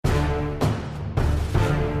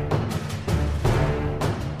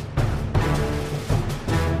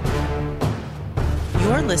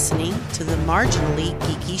You're listening to the Marginally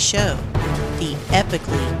Geeky Show, the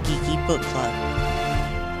epically geeky book club.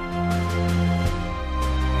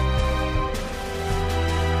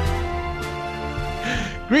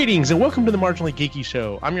 Greetings and welcome to the Marginally Geeky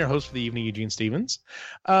Show. I'm your host for the evening, Eugene Stevens.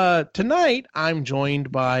 Tonight, I'm joined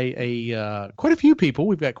by quite a few people.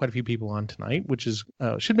 We've got quite a few people on tonight, which is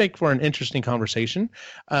should make for an interesting conversation.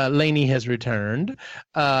 Lainey has returned.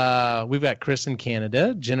 We've got Chris in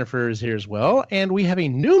Canada. Jennifer is here as well. And we have a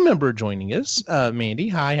new member joining us. Mandy,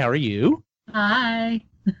 hi, how are you? Hi.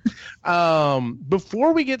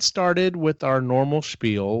 Before we get started with our normal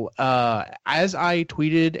spiel, as I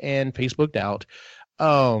tweeted and Facebooked out,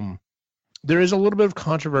 there is a little bit of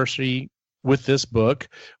controversy with this book.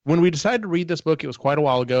 When we decided to read this book, it was quite a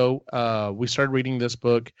while ago. We started reading this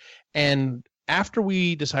book, and after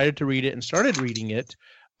we decided to read it and started reading it,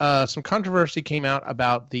 some controversy came out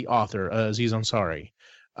about the author, Aziz Ansari.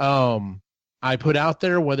 I put out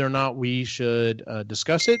there whether or not we should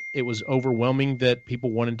discuss it. It was overwhelming that people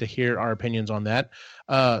wanted to hear our opinions on that.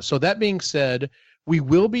 So that being said, we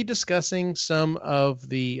will be discussing some of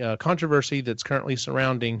the controversy that's currently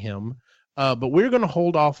surrounding him, but we're going to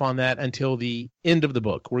hold off on that until the end of the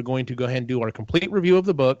book. We're going to go ahead and do our complete review of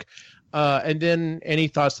the book, and then any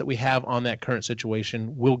thoughts that we have on that current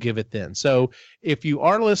situation, we'll give it then. So if you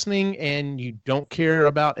are listening and you don't care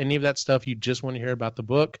about any of that stuff, you just want to hear about the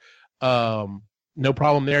book, no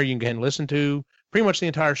problem there. You can go ahead and listen to pretty much the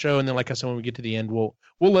entire show, and then, like I said, when we get to the end, we'll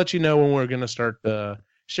let you know when we're going to start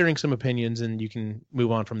sharing some opinions, and you can move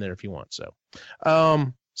on from there if you want.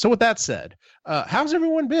 So with that said, how's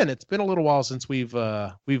everyone been? It's been a little while since we've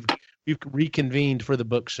reconvened for the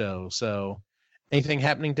book show. So anything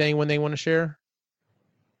happening to anyone they want to share?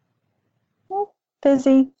 Well,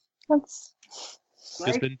 busy.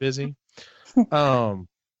 Just been busy. I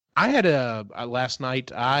had last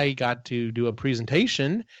night I got to do a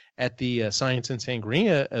presentation at the Science and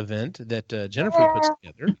Sangria event that Jennifer puts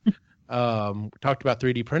together. Talked about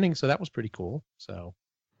 3D printing, so that was pretty cool. So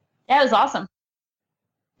yeah, it was awesome.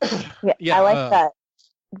 Yeah, I like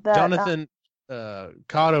that. Jonathan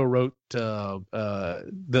Cotto wrote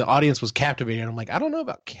the audience was captivated. I'm like, I don't know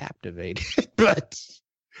about captivated, but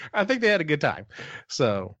I think they had a good time.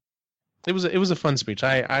 So it was a fun speech.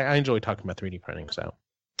 I enjoy talking about 3D printing. So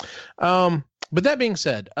but that being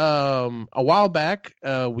said, a while back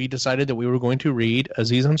we decided that we were going to read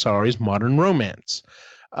Aziz Ansari's Modern Romance.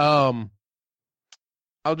 I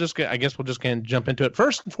guess we'll just kind of jump into it.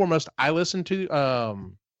 First and foremost, I listened to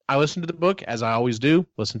the book, as I always do.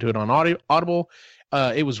 Listen to it on Audible.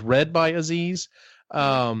 It was read by Aziz.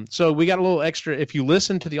 So we got a little extra. If you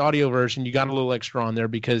listen to the audio version, you got a little extra on there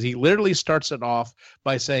because he literally starts it off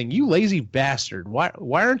by saying, "You lazy bastard. Why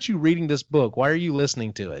aren't you reading this book? Why are you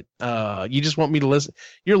listening to it? You just want me to listen.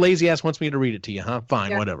 Your lazy ass wants me to read it to you, huh?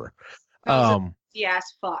 Fine, whatever."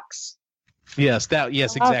 Ass fox. Yes,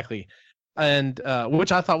 exactly. And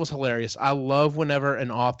which I thought was hilarious. I love whenever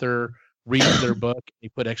an author reads their book, they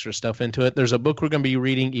put extra stuff into it. There's a book we're going to be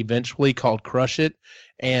reading eventually called Crush It.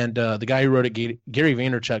 And the guy who wrote it, Gary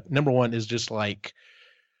Vaynerchuk, number one, is just like,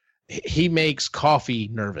 he makes coffee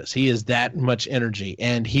nervous. He is that much energy.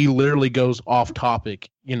 And he literally goes off topic,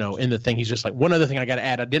 in the thing. He's just like, one other thing I got to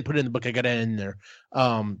add. I didn't put it in the book. I got to add it in there.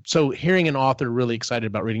 So hearing an author really excited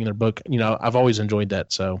about reading their book, I've always enjoyed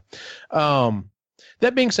that. So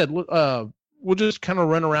that being said, we'll just kind of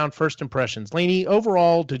run around first impressions. Lainey,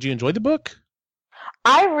 overall, did you enjoy the book?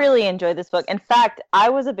 I really enjoyed this book. In fact, I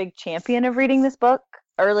was a big champion of reading this book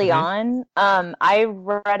early on. I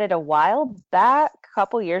read it a while back, a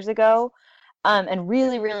couple years ago, and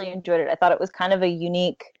really, really enjoyed it. I thought it was kind of a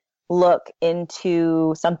unique look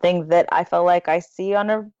into something that I feel like I see on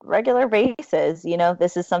a regular basis.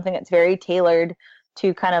 This is something that's very tailored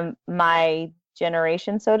to kind of my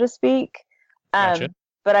generation, so to speak. Gotcha.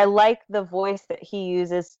 But I like the voice that he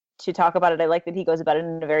uses to talk about it. I like that he goes about it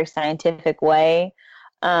in a very scientific way.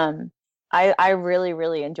 I really,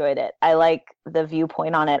 really enjoyed it. I like the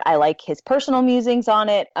viewpoint on it. I like his personal musings on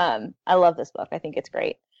it. I love this book. I think it's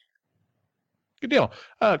great. Good deal.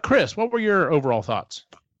 Chris, what were your overall thoughts?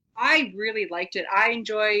 I really liked it. I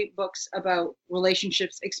enjoy books about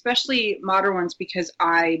relationships, especially modern ones, because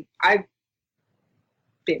I've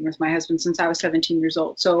been with my husband since I was 17 years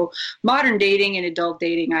old. So modern dating and adult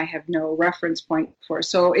dating, I have no reference point for.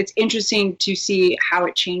 So it's interesting to see how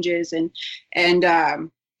it changes and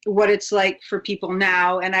what it's like for people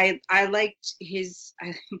now. And I liked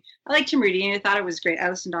I liked him reading. I thought it was great.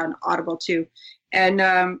 I listened on Audible too. And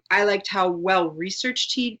I liked how well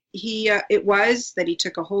researched it was, that he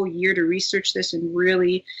took a whole year to research this and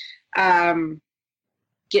really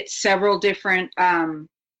get several different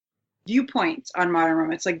viewpoints on modern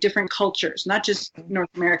romance, like different cultures, not just North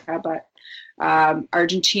America, but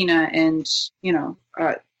Argentina and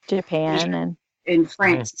Japan and in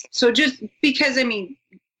France. So just because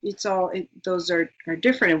it's all those are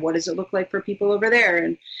different, and what does it look like for people over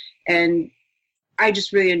there, and I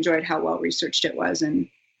just really enjoyed how well researched it was, and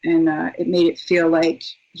it made it feel like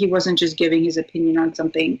he wasn't just giving his opinion on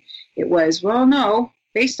something. It was, well, no,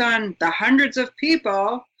 based on the hundreds of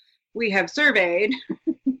people we have surveyed.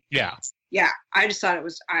 Yeah. Yeah, I just thought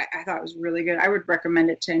I thought it was really good. I would recommend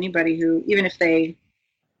it to anybody who, even if they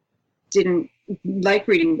didn't like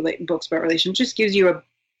reading books about relationships, just gives you a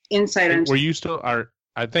insight into. Were you still are?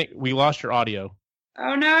 I think we lost your audio.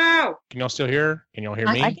 Oh no! Can y'all still hear? Can y'all hear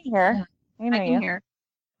me? I can hear. I can hear.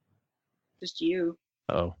 Just you.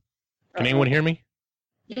 Oh, can anyone hear me?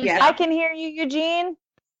 Yeah, I can hear you, Eugene.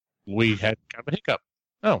 We had kind of a hiccup.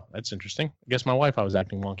 Oh, that's interesting. I guess my Wi-Fi was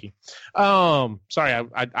acting wonky. Sorry,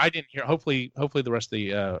 I didn't hear. Hopefully the rest of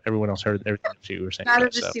the everyone else heard everything that you were saying. I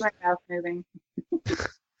just see my mouth moving.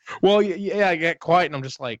 Well, yeah, I get quiet, and I'm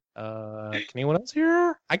just like, can anyone else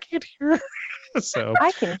hear? I can't hear. So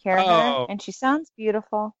I can hear her, and she sounds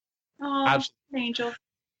beautiful. Oh, angel.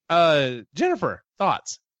 Jennifer,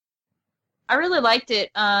 thoughts? I really liked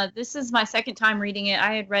it. This is my second time reading it.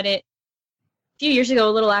 I had read it a few years ago,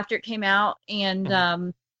 a little after it came out,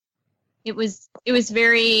 and it was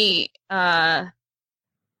very it's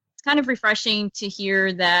kind of refreshing to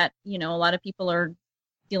hear that a lot of people are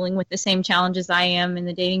dealing with the same challenges I am in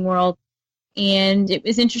the dating world, and it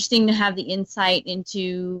was interesting to have the insight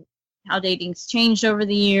into how dating's changed over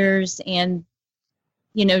the years, and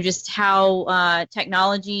just how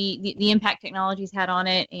technology, the impact technology's had on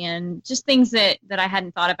it, and just things that I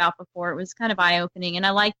hadn't thought about before. It was kind of eye-opening, and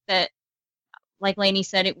I liked that, like Lainey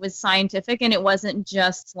said, it was scientific, and it wasn't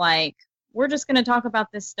just like, we're just going to talk about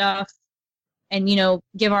this stuff and,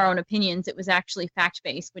 give our own opinions. It was actually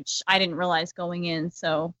fact-based, which I didn't realize going in.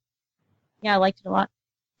 So, yeah, I liked it a lot.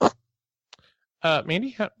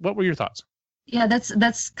 Mandy, what were your thoughts? Yeah,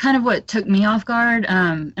 that's kind of what took me off guard.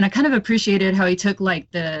 And I kind of appreciated how he took like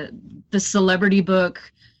the celebrity book.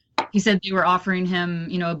 He said they were offering him,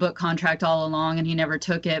 a book contract all along, and he never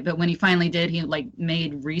took it. But when he finally did, he like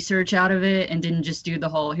made research out of it and didn't just do the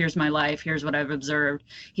whole, here's my life, here's what I've observed.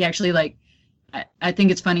 He actually I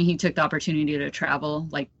think it's funny he took the opportunity to travel.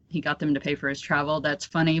 Like he got them to pay for his travel. That's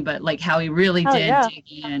funny. But like how he really did dig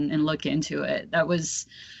in and look into it. That was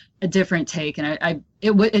a different take. And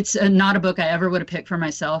it's not a book I ever would have picked for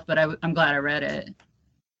myself, but I'm glad I read it.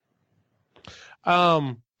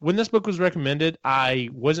 When this book was recommended, I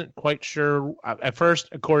wasn't quite sure. At first,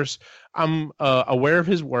 of course, I'm aware of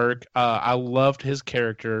his work. I loved his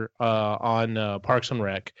character on Parks and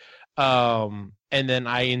Rec. And then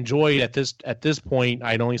I enjoyed at this point,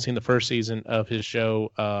 I'd only seen the first season of his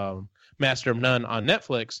show, Master of None on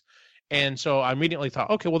Netflix. And so I immediately thought,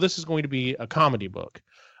 okay, well, this is going to be a comedy book.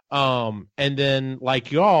 And then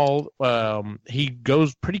like y'all, he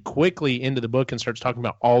goes pretty quickly into the book and starts talking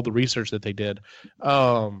about all the research that they did.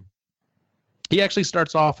 He actually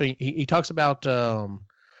starts off, he talks about,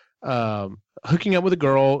 hooking up with a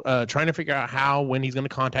girl, trying to figure out when he's going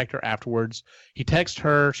to contact her afterwards. He texts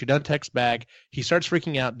her. She doesn't text back. He starts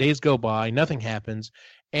freaking out. Days go by. Nothing happens.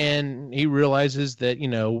 And he realizes that,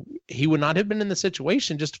 he would not have been in the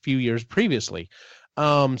situation just a few years previously.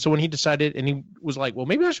 So when he decided, and he was like, well,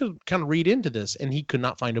 maybe I should kind of read into this, and he could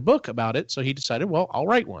not find a book about it. So he decided, well, I'll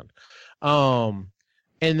write one.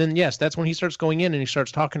 And then, yes, that's when he starts going in and he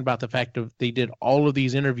starts talking about the fact of they did all of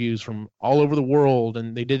these interviews from all over the world,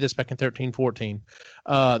 and they did this back in 13-14.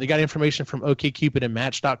 They got information from OkCupid and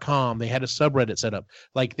Match.com. They had a subreddit set up.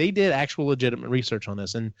 Like, they did actual legitimate research on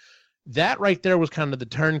this. And that right there was kind of the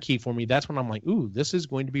turnkey for me. That's when I'm like, ooh, this is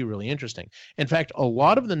going to be really interesting. In fact, a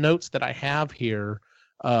lot of the notes that I have here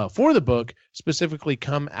for the book specifically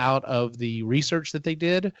come out of the research that they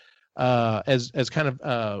did. As kind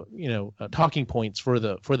of talking points for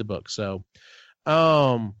the book. So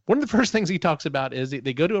one of the first things he talks about is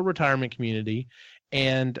they go to a retirement community,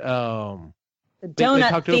 and The they donut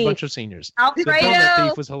talk to a thief. bunch of seniors. Alfredo! The donut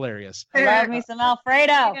thief was hilarious. Love me some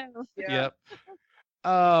Alfredo. Yep.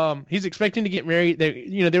 He's expecting to get married.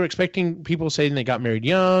 They were expecting people saying they got married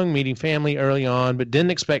young, meeting family early on, but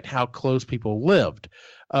didn't expect how close people lived.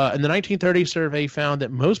 And the 1930 survey found that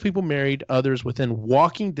most people married others within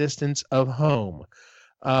walking distance of home.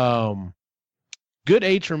 Good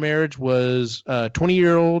age for marriage was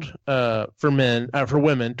 20-year-old for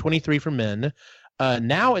women, 23 for men.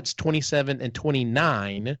 Now it's 27 and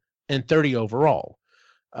 29 and 30 overall.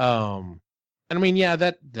 And I mean, yeah,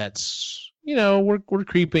 that's we're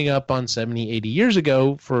creeping up on 70, 80 years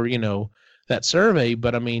ago for, that survey,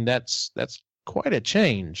 but I mean that's quite a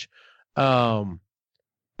change.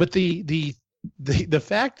 But the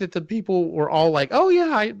fact that the people were all like, "Oh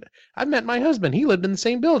yeah, I met my husband. He lived in the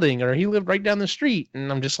same building, or he lived right down the street,"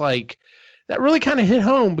 and I'm just like, that really kind of hit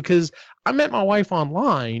home because I met my wife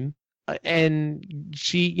online, and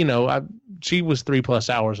she, she was 3+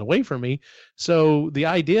 hours away from me. So the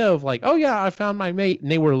idea of like, "Oh yeah, I found my mate,"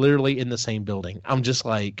 and they were literally in the same building. I'm just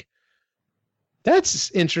like,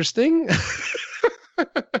 that's interesting.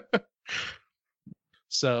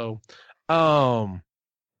 So,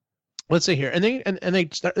 let's see here, and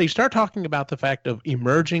they start talking about the fact of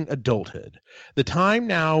emerging adulthood, the time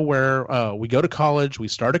now where we go to college, we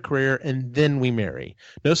start a career, and then we marry.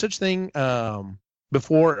 No such thing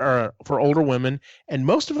before for older women, and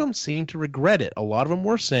most of them seem to regret it. A lot of them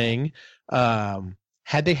were saying,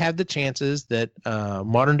 had they had the chances that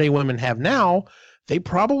modern day women have now, they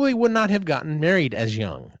probably would not have gotten married as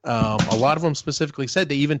young. A lot of them specifically said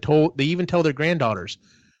they even tell their granddaughters,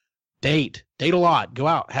 date a lot, go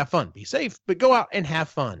out, have fun, be safe, but go out and have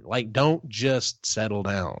fun. Like, don't just settle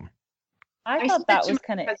down. I thought that was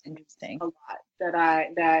kind of interesting. A lot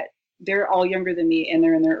that they're all younger than me and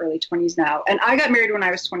they're in their early 20s now. And I got married when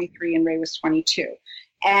I was 23 and Ray was 22.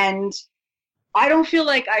 And I don't feel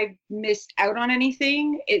like I missed out on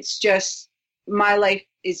anything. It's just my life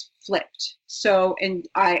is flipped. So, and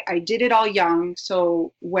I did it all young.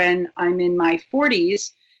 So when I'm in my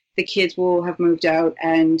 40s, the kids will have moved out,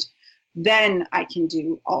 and then I can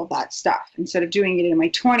do all that stuff. Instead of doing it in my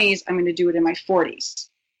 20s, I'm going to do it in my 40s.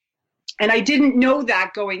 And I didn't know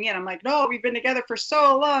that going in. I'm like, no, we've been together for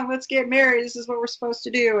so long. Let's get married. This is what we're supposed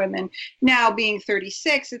to do. And then now being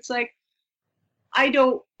 36, it's like, I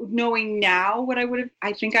don't, knowing now what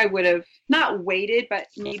I think I would have not waited, but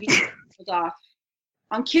maybe held off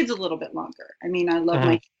on kids a little bit longer. I mean, I love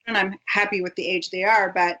my children. I'm happy with the age they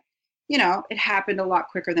are, but it happened a lot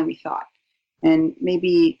quicker than we thought. And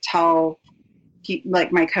maybe tell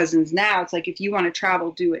like my cousins now, it's like, if you want to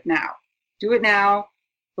travel, do it now. Do it now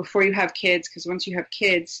before you have kids, because once you have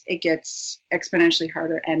kids, it gets exponentially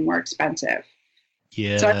harder and more expensive.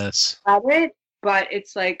 Yes. So I love it, but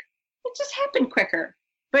it's like, it just happened quicker.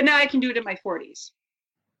 But now I can do it in my 40s.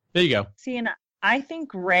 There you go. See, and I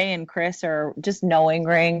think Ray and Chris are, just knowing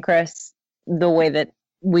Ray and Chris the way that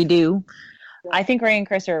we do, I think Ray and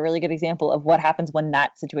Chris are a really good example of what happens when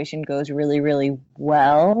that situation goes really, really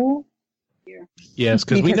well. Yes,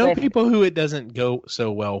 because we know people who it doesn't go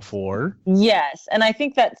so well for. Yes, and I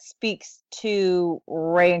think that speaks to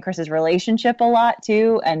Ray and Chris's relationship a lot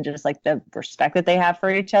too, and just like the respect that they have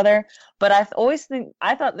for each other. But I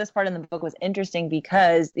thought this part in the book was interesting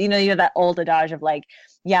because you have that old adage of like,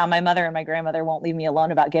 yeah, my mother and my grandmother won't leave me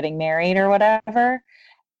alone about getting married or whatever.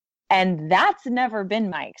 And that's never been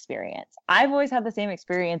my experience. I've always had the same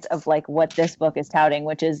experience of like what this book is touting,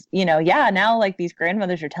 which is, now like these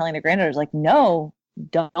grandmothers are telling their granddaughters like, no,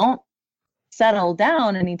 don't settle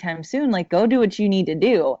down anytime soon. Like, go do what you need to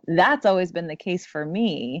do. That's always been the case for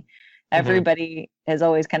me. Mm-hmm. Everybody has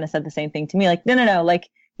always kind of said the same thing to me. Like, no, like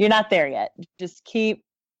you're not there yet. Just keep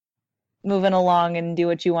moving along and do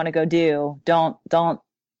what you want to go do. Don't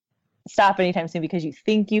stop anytime soon because you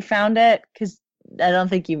think you found it, because I don't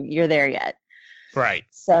think you're there yet. Right.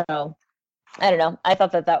 So I don't know. I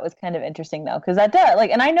thought that was kind of interesting though, because that does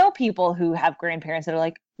and I know people who have grandparents that are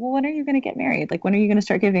like, well, when are you going to get married? Like, when are you going to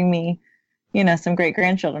start giving me, some great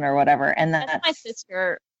grandchildren or whatever? And that's my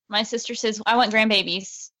sister. My sister says, I want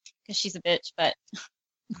grandbabies because she's a bitch, but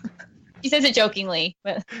she says it jokingly.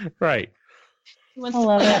 But right. She wants to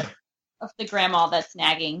play of the grandma that's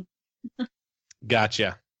nagging.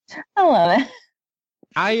 Gotcha. I love it.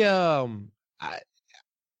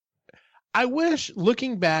 I wish,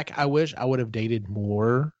 looking back, I wish I would have dated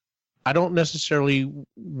more. I don't necessarily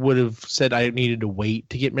would have said I needed to wait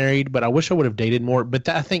to get married, but I wish I would have dated more. But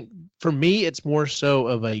I think for me, it's more so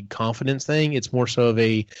of a confidence thing. It's more so of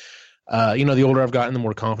a, the older I've gotten, the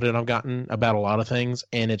more confident I've gotten about a lot of things.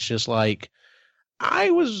 And it's just like, I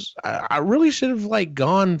really should have like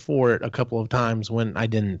gone for it a couple of times when I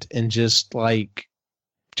didn't, and just like,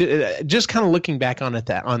 just kind of looking back on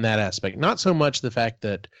that aspect, not so much the fact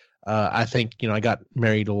that I think I got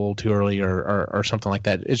married a little too early or something like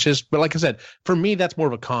that. It's just, but like I said, for me that's more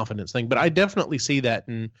of a confidence thing. But I definitely see that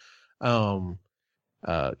in, you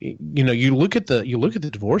look at the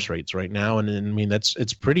divorce rates right now, and I mean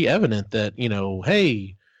it's pretty evident that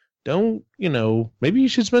hey, don't maybe you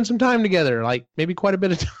should spend some time together, like maybe quite a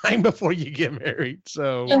bit of time before you get married.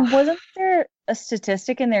 So, and wasn't there a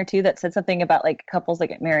statistic in there too that said something about like couples that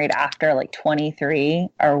get married after like 23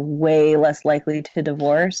 are way less likely to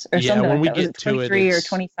divorce or something? When like we that? get to 23 it, or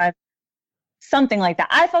 25. something like that.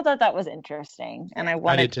 I thought that was interesting, and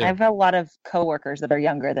I did too. have a lot of coworkers that are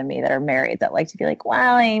younger than me that are married that like to be like,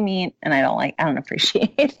 well, I mean, and I don't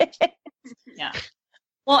appreciate it. Yeah.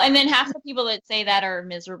 Well, and then half the people that say that are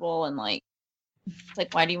miserable and like, it's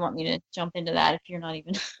like, why do you want me to jump into that if you're not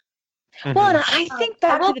even? Well, and I think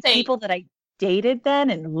back to the say- people that I dated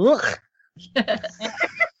then, and ugh.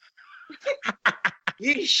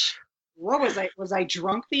 Yeesh. What was I? Was I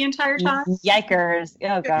drunk the entire time? Yikers!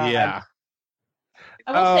 Oh god! Yeah.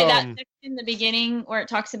 I will say that section in the beginning where it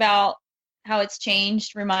talks about how it's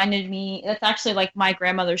changed reminded me. That's actually like my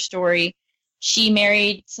grandmother's story. She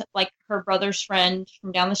married like her brother's friend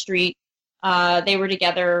from down the street. They were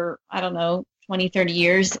together, I don't know, 20, 30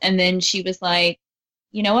 years. And then she was like,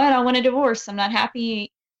 you know what? I want a divorce. I'm not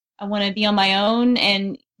happy. I want to be on my own.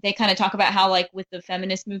 And they kind of talk about how like with the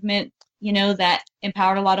feminist movement, you know, that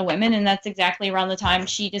empowered a lot of women. And that's exactly around the time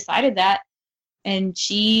she decided that. And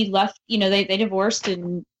she left, you know, they divorced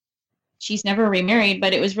and she's never remarried.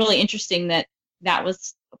 But it was really interesting that that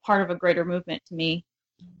was a part of a greater movement to me.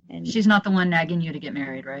 And She's not the one nagging you to get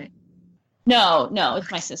married, right? no,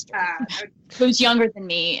 it's my sister who's younger than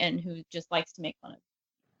me and who just likes to make fun of me.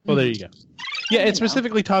 Well, there you go. Yeah, it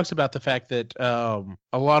specifically talks about the fact that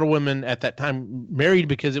a lot of women at that time married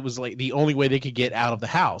because it was like the only way they could get out of the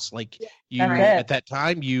house. Like you at that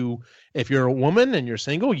time, if you're a woman and you're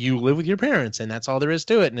single, you live with your parents, and that's all there is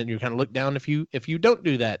to it. And then you kind of look down if you don't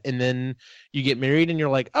do that, and then you get married, and you're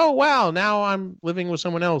like, oh wow, now I'm living with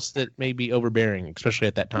someone else that may be overbearing, especially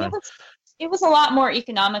at that time. It was a lot more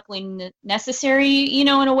economically necessary, you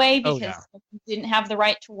know, in a way, because women didn't have the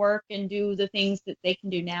right to work and do the things that they can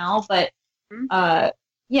do now. But like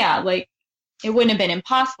it wouldn't have been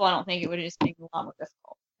impossible. I don't think it would have just made it a lot more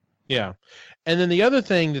difficult. Yeah. And then the other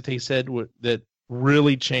thing that they said that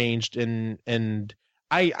really changed, and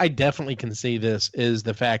I definitely can see this, is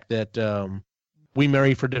the fact that we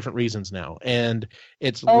marry for different reasons now, and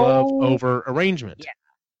it's love over arrangement. Yeah.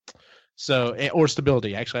 So, or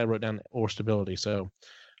stability. Actually, I wrote down or stability. So,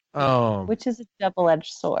 which is a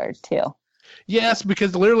double-edged sword too. Yes,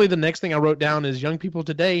 because literally the next thing I wrote down is young people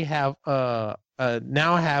today have now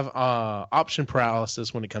have option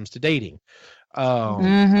paralysis when it comes to dating.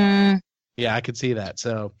 Yeah, I could see that.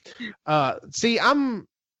 So, see, I'm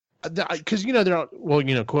because there are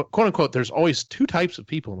quote unquote there's always two types of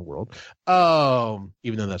people in the world.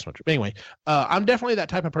 Even though that's not true. But anyway, I'm definitely that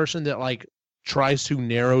type of person that like tries to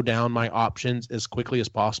narrow down my options as quickly as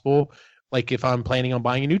possible. Like if I'm planning on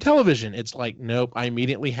buying a new television, it's like, nope, I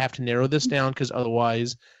immediately have to narrow this down because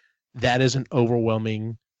otherwise that is an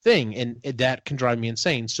overwhelming thing. And that can drive me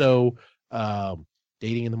insane. So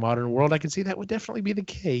dating in the modern world, I can see that would definitely be the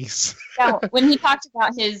case. Yeah, when he talked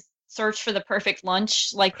about his search for the perfect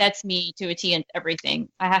lunch, like that's me to a T in everything.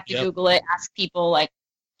 I have to Google it, ask people, like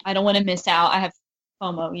I don't want to miss out. I have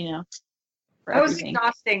FOMO, you know. That was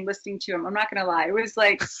exhausting listening to him. I'm not going to lie. It was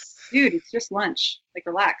like, dude, it's just lunch. Like,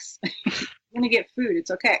 relax. You're going to get food.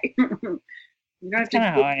 It's okay. You don't have to.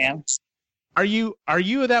 How I am. Are you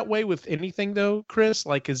that way with anything though, Chris?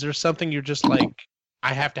 Like, is there something you're just like,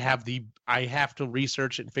 I have to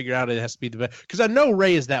research it and figure out it has to be the best? Because I know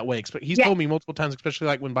Ray is that way. He's told me multiple times, especially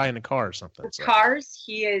like when buying a car or something. For cars,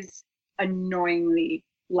 he is annoyingly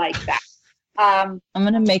like that. I'm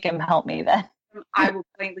going to make him help me then. I will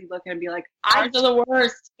plainly look and be like, I do the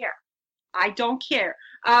worst. I don't care.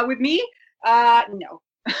 With me, no.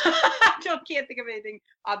 I can't think of anything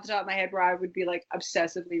off the top of my head where I would be like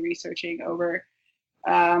obsessively researching over.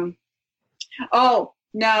 No.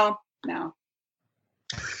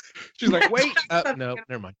 She's like, wait, no,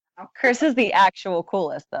 never mind. Chris is the actual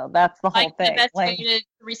coolest, though. That's the whole thing. The best way to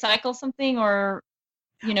recycle something or,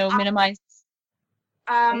 minimize.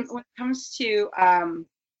 When it comes to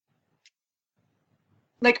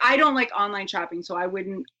like, I don't like online shopping, so I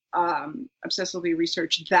wouldn't obsessively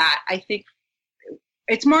research that. I think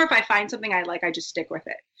it's more if I find something I like, I just stick with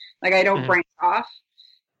it. Like, I don't branch off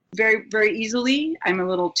very, very easily. I'm a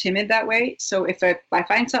little timid that way. So if I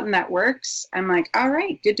find something that works, I'm like, all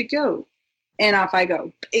right, good to go. And off I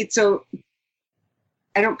go. So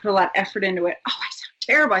I don't put a lot of effort into it. Oh, I sound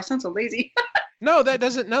terrible. I sound so lazy. No, that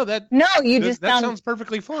doesn't. No, you just sounds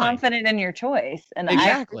perfectly fine. Confident in your choice, and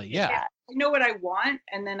exactly, yeah. I know what I want,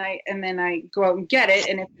 and then I go out and get it.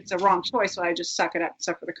 And if it's a wrong choice, so I just suck it up and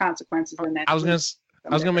suffer the consequences. And then I was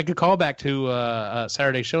gonna make a call back to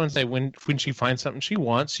Saturday show and say when she finds something she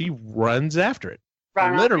wants, she runs after it.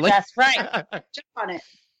 Literally, that's right. Jump on it.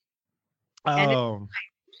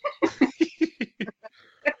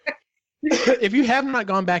 If you have not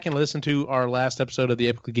gone back and listened to our last episode of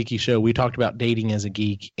the Epically Geeky Show, we talked about dating as a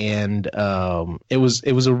geek, and it was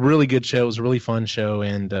a really good show. It was a really fun show,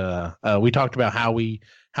 and we talked about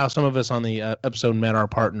how some of us on the episode met our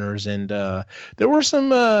partners, and there were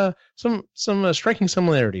some striking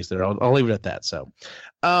similarities there. I'll leave it at that. So,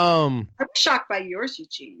 I'm shocked by yours,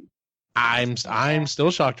 Eugene. I'm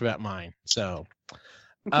still shocked about mine. So,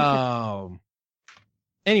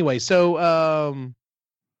 anyway, so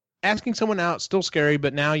asking someone out still scary,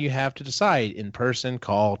 but now you have to decide: in person,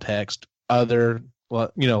 call, text, other,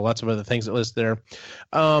 lots of other things that list there.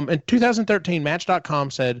 In 2013,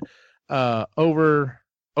 Match.com said over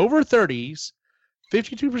 30s,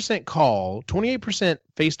 52% call, 28%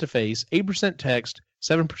 face-to-face, 8% text,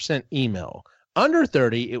 7% email. Under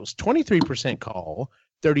 30, it was 23% call,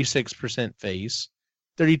 36% face,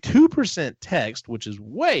 32% text, which is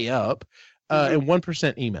way up, and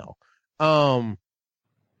 1% email.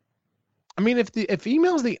 I mean, if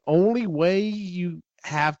email is the only way you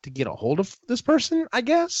have to get a hold of this person, I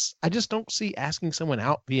guess I just don't see asking someone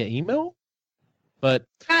out via email. But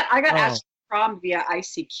I got asked prom via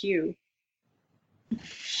ICQ.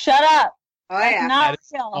 Shut up. Oh yeah, Not that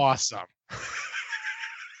is awesome.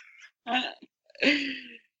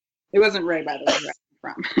 It wasn't Ray, by the way.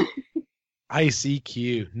 Where I'm from.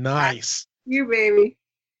 ICQ, nice. You baby.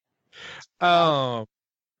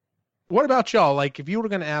 What about y'all? Like, if you were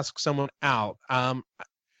going to ask someone out,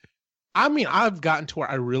 I mean, I've gotten to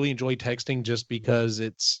where I really enjoy texting just because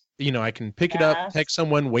it's, I can pick it up, text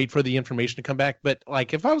someone, wait for the information to come back. But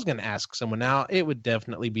like, if I was going to ask someone out, it would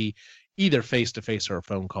definitely be either face-to-face or a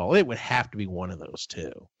phone call. It would have to be one of those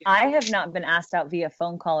two. I have not been asked out via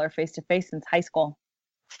phone call or face-to-face since high school.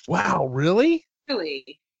 Wow, really?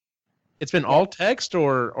 Really? It's been all text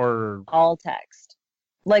or all text.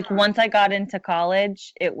 Like, once I got into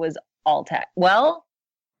college, it was all text. Well,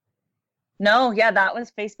 no, yeah, that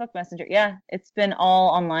was Facebook Messenger. Yeah, it's been all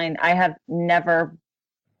online. I have never,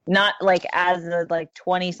 not like as a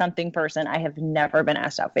 20-something person, I have never been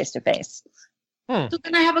asked out face to face. So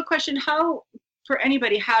then I have a question. For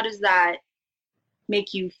anybody, how does that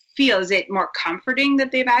make you feel? Is it more comforting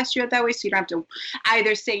that they've asked you out that way, so you don't have to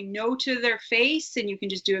either say no to their face and you can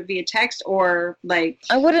just do it via text, or like?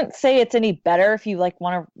 I wouldn't say it's any better if you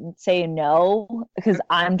want to say no, because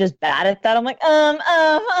I'm just bad at that. I'm like, I'm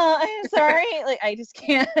sorry, like I just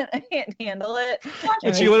can't handle it.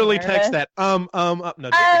 And she literally texts that no.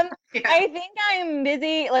 I think I'm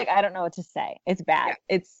busy. Like, I don't know what to say. It's bad. Yeah.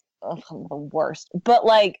 It's the worst. But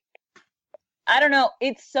like, I don't know.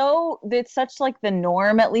 It's such like the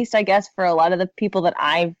norm, at least I guess, for a lot of the people that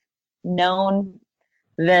I've known,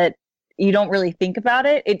 that you don't really think about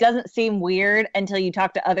it. It doesn't seem weird until you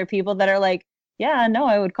talk to other people that are like, yeah, no,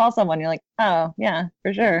 I would call someone. You're like, oh yeah,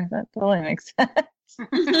 for sure. That totally makes sense.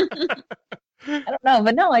 I don't know,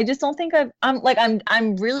 but no, I just don't think I'm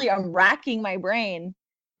racking my brain,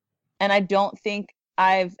 and I don't think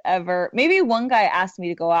I've ever. Maybe one guy asked me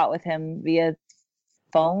to go out with him via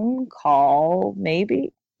phone call,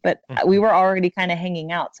 maybe, but we were already kind of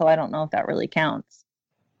hanging out, so I don't know if that really counts.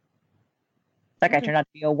 That guy turned out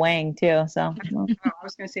to be a wang too, so. Oh, I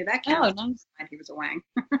was going to say that counts. Oh, nice. He was a wang.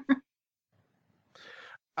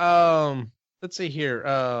 Let's see here.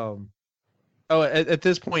 At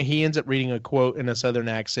this point, he ends up reading a quote in a Southern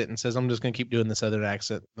accent and says, I'm just going to keep doing the Southern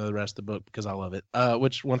accent the rest of the book because I love it.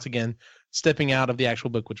 Which, once again, stepping out of the actual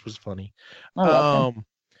book, which was funny.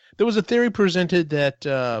 There was a theory presented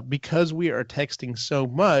that because we are texting so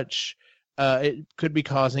much, it could be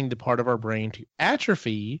causing the part of our brain to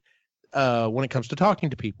atrophy when it comes to talking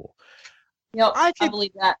to people. Yep, I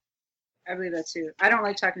believe that. I believe that too. I don't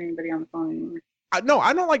like talking to anybody on the phone anymore. No,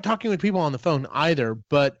 I don't like talking with people on the phone either,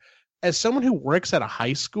 but as someone who works at a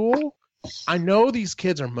high school, I know these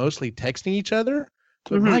kids are mostly texting each other,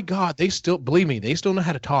 but my God, they still know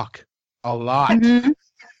how to talk a lot. Mm-hmm.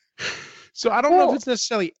 So I don't know if it's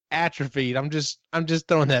necessarily atrophied. I'm just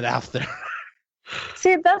throwing that out there.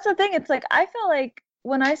 See, that's the thing. It's like, I feel like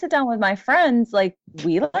when I sit down with my friends, like,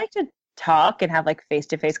 we like to talk and have like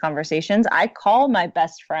face-to-face conversations. I call my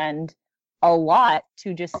best friend a lot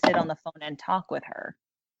to just sit on the phone and talk with her.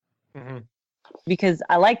 Mm-hmm. Because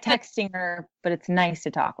I like texting her, but it's nice to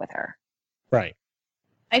talk with her. Right.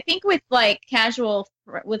 I think with like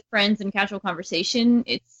with friends and casual conversation,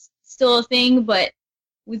 it's still a thing, but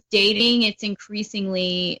with dating, it's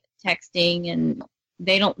increasingly texting, and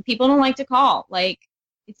people don't like to call. Like,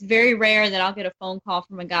 it's very rare that I'll get a phone call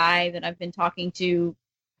from a guy that I've been talking to,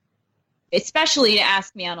 especially to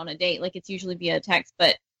ask me out on a date. Like, it's usually via text,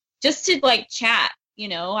 but just to like chat,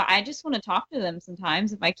 I just want to talk to them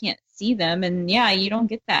sometimes if I can't see them. And yeah, you don't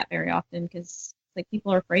get that very often because like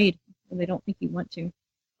people are afraid or they don't think you want to.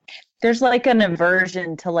 There's like an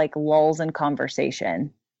aversion to like lulls in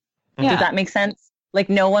conversation. Yeah. Does that make sense? Like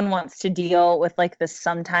no one wants to deal with like this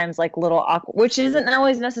sometimes like little awkward, which isn't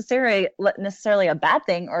always necessarily a bad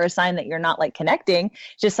thing or a sign that you're not like connecting.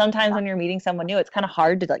 Just sometimes when you're meeting someone new, it's kind of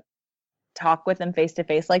hard to like talk with them face to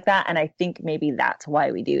face like that. And I think maybe that's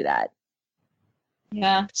why we do that.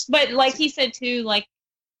 Yeah. But like he said too, like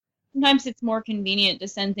sometimes it's more convenient to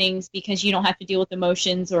send things because you don't have to deal with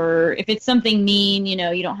emotions, or if it's something mean, you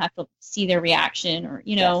know, you don't have to see their reaction, or,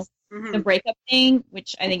 you know, Mhm. the breakup thing,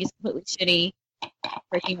 which I think is completely shitty,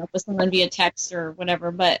 breaking up with someone via text or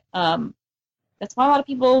whatever. But that's why a lot of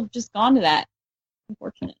people have just gone to that.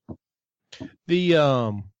 Unfortunate.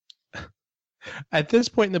 The at this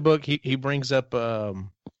point in the book, he brings up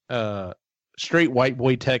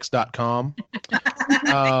straightwhiteboytext.com.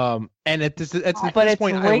 And at this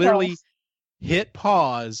point, I literally hit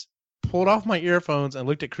pause, pulled off my earphones, and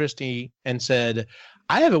looked at Christy and said,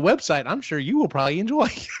 "I have a website I'm sure you will probably enjoy."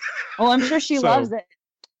 Well, I'm sure she loves it.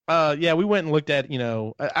 Yeah, we went and looked at, you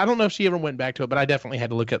know, I don't know if she ever went back to it, but I definitely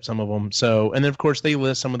had to look up some of them. So, and then of course they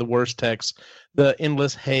list some of the worst texts, the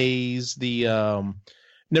endless haze, the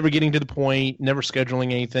never getting to the point, never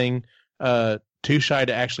scheduling anything, too shy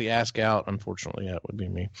to actually ask out. Unfortunately, that would be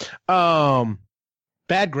me.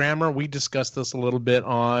 Bad grammar. We discussed this a little bit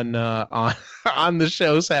on the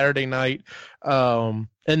show Saturday night. And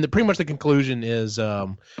pretty much the conclusion is,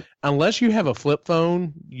 unless you have a flip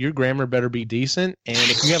phone, your grammar better be decent. And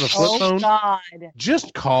if you have a flip phone,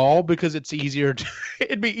 just call, because it's easier.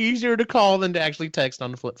 It'd be easier to call than to actually text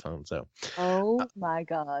on the flip phone. So. Oh my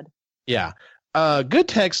God. Yeah. Good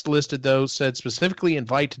text listed though said specifically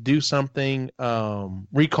invite to do something,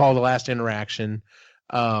 recall the last interaction,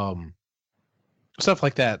 stuff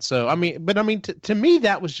like that. So I mean, to me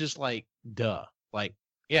that was just like duh, like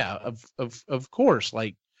yeah, of course,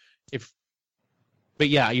 like but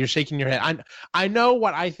yeah, you're shaking your head. I know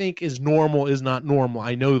what I think is normal is not normal.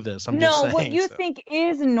 I know this. I'm just saying. What you think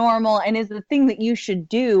is normal and is the thing that you should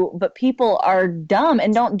do, but people are dumb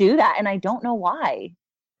and don't do that, and I don't know why.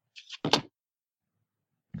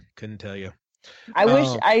 Couldn't tell you.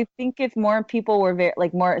 I think if more people were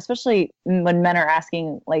more, especially when men are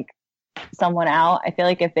asking like someone out, I feel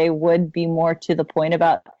like if they would be more to the point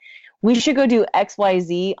about, we should go do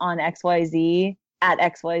XYZ on XYZ at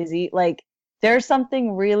XYZ. Like there's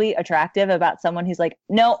something really attractive about someone who's like,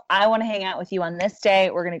 no, I want to hang out with you on this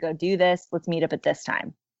day. We're going to go do this. Let's meet up at this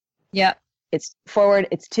time. Yeah. It's forward.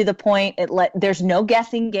 It's to the point. There's no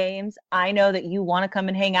guessing games. I know that you want to come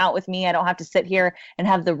and hang out with me. I don't have to sit here and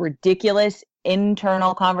have the ridiculous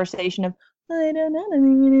internal conversation of, I don't know.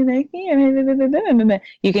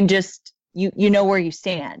 You can just, you know where you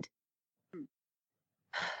stand.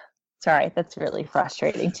 Sorry, that's really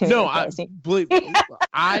frustrating to me. No, I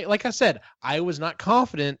like I said, I was not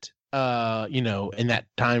confident, in that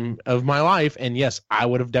time of my life, and yes, I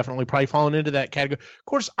would have definitely probably fallen into that category. Of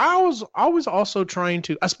course, I was also trying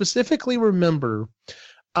to. I specifically remember,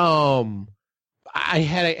 I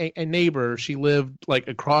had a neighbor. She lived like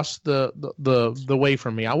across the way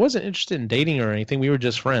from me. I wasn't interested in dating her or anything. We were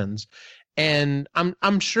just friends. And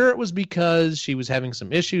I'm sure it was because she was having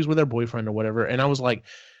some issues with her boyfriend or whatever. And I was like,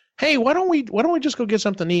 hey, why don't we just go get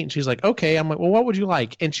something to eat? And she's like, okay. I'm like, well, what would you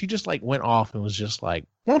like? And she just like went off and was just like,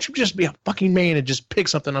 why don't you just be a fucking man and just pick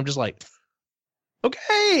something? I'm just like,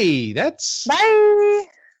 okay, that's bye.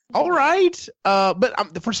 All right.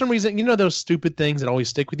 But for some reason, those stupid things that always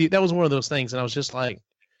stick with you. That was one of those things. And I was just like,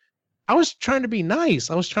 I was trying to be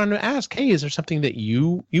nice. I was trying to ask, hey, is there something that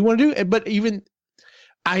you want to do? But even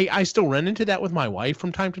I still run into that with my wife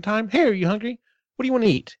from time to time. Hey, are you hungry? What do you want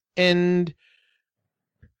to eat? And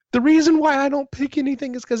the reason why I don't pick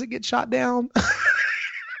anything is because it gets shot down.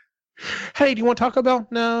 Hey, do you want Taco Bell?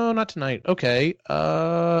 No, not tonight. Okay.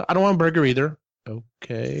 I don't want a burger either.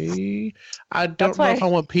 Okay. I don't know if I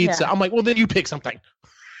want pizza. Yeah. I'm like, well, then you pick something.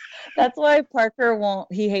 That's why Parker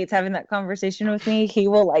he hates having that conversation with me. He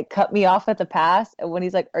will like cut me off at the pass when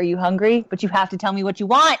he's like, are you hungry? But you have to tell me what you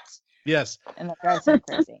want. Yes. And that drives me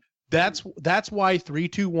crazy. That's why 3,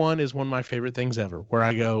 2, 1 is one of my favorite things ever, where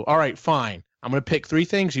I go, all right, fine. I'm going to pick 3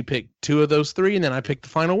 things. You pick 2 of those 3, and then I pick the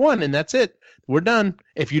final one, and that's it. We're done.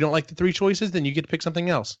 If you don't like the 3 choices, then you get to pick something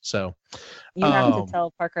else. So you have to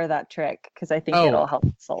tell Parker that trick, because I think it'll help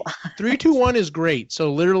us a lot. 3, 2, 1 is great.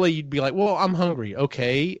 So literally you'd be like, well, I'm hungry.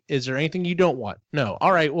 Okay. Is there anything you don't want? No.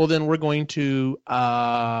 All right. Well, then we're going to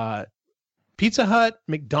Pizza Hut,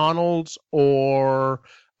 McDonald's, or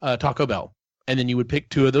Taco Bell. And then you would pick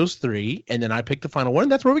 2 of those 3, and then I pick the final one,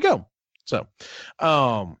 and that's where we go. So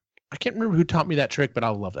I can't remember who taught me that trick, but I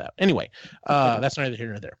love that. Anyway, that's neither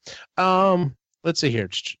here nor there. let's see here.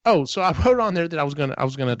 Oh, so I wrote on there that I was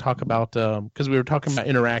gonna talk about because we were talking about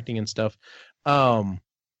interacting and stuff.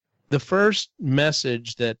 The first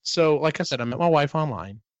message like I said, I met my wife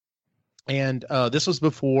online, and this was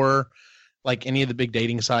before like any of the big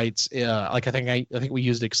dating sites. Like I think we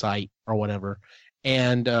used Excite or whatever,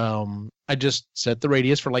 and I just set the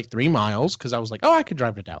radius for like 3 miles because I was like, oh, I could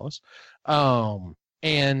drive to Dallas, and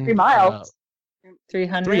 3 miles.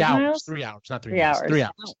 300 3 hours. miles? 3 hours, not 3 3 miles. hours. 3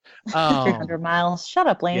 hours. 300 miles. Shut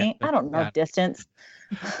up, Lainey. Yeah, I don't know distance.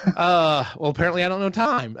 Well, apparently I don't know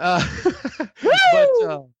time. I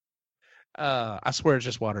swear it's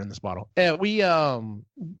just water in this bottle. We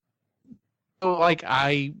like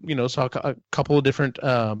I saw a couple of different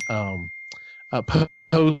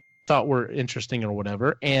posts thought were interesting or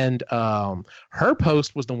whatever, and her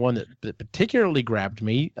post was the one that particularly grabbed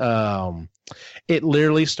me. It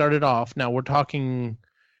literally started off. Now we're talking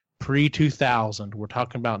pre-2000. We're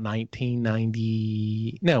talking about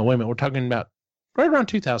 1990. No, wait a minute. We're talking about right around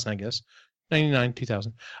 2000, I guess. 99,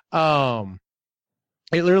 2000.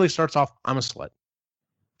 It literally starts off, I'm a slut.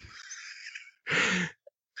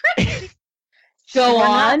 Go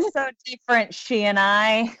on. So different, she and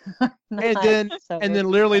I. And then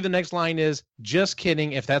literally the next line is, just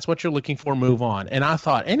kidding. If that's what you're looking for, move on. And I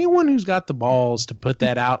thought anyone who's got the balls to put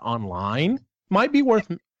that out online might be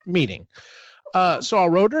worth meeting. So I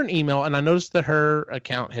wrote her an email, and I noticed that her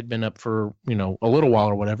account had been up for, a little while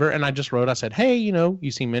or whatever. And I just wrote, I said, hey,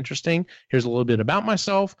 you seem interesting. Here's a little bit about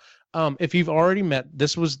myself. If you've already met,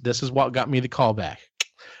 this is what got me the call back.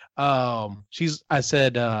 I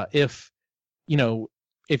said,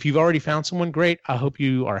 if you've already found someone, great. I hope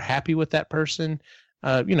you are happy with that person.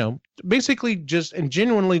 Basically just and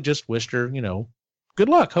genuinely just wished her, good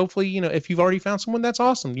luck. Hopefully, if you've already found someone, that's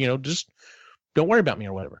awesome. Just don't worry about me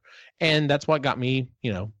or whatever. And that's what got me,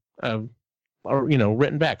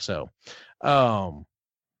 written back. So,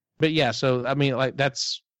 but yeah, so I mean, like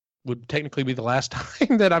that's would technically be the last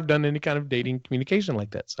time that I've done any kind of dating communication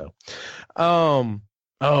like that. So, and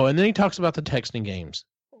then he talks about the texting games.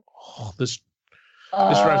 Oh, this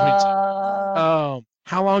drives me.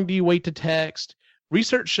 How long do you wait to text?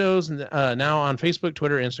 Research shows now on Facebook,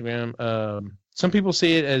 Twitter, Instagram. Some people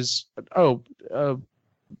see it as I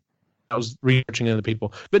was researching other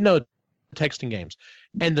people, but no, texting games.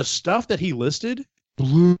 And the stuff that he listed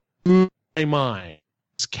blew my mind.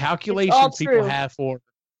 It's calculations people have for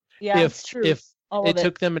if it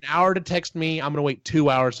took them an hour to text me, I'm going to wait 2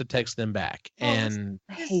 hours to text them back. And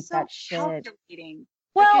I hate that shit. Calculating.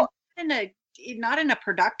 Well, not in a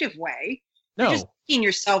productive way. No. You're just making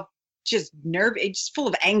yourself just it's full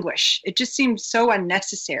of anguish. It just seems so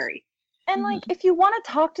unnecessary. And like, if you want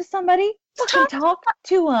to talk to somebody, fucking talk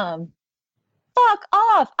to them. Fuck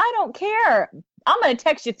off. I don't care. I'm going to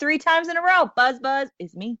text you 3 times in a row. Buzz,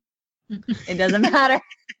 it's me. It doesn't matter.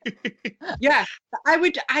 Yeah. I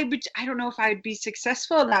don't know if I'd be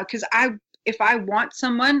successful now because if I want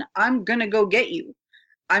someone, I'm going to go get you.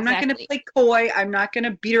 I'm not going to play coy. I'm not going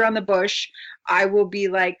to beat around the bush. I will be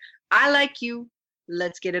like, I like you.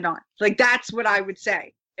 Let's get it on. Like, that's what I would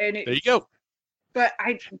say. And there you go. But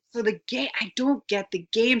I don't get the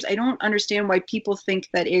games. I don't understand why people think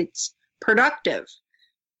that it's productive.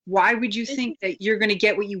 Why would you think that you're going to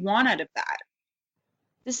get what you want out of that?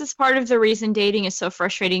 This is part of the reason dating is so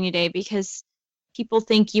frustrating today, because people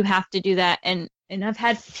think you have to do that. And I've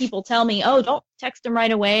had people tell me, oh, don't text them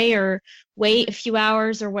right away or wait a few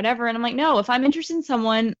hours or whatever. And I'm like, no, if I'm interested in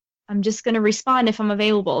someone, I'm just going to respond if I'm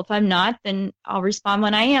available. If I'm not, then I'll respond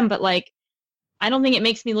when I am. But like, I don't think it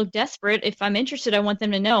makes me look desperate. If I'm interested, I want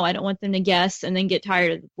them to know. I don't want them to guess and then get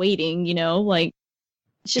tired of waiting, like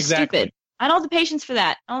it's just stupid. I don't have the patience for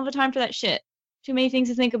that. I don't have the time for that shit. Too many things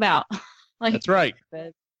to think about. Like, that's right.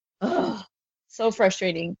 So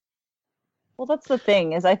frustrating. Well, that's the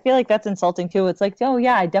thing, is I feel like that's insulting too. It's like, oh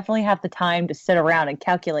yeah, I definitely have the time to sit around and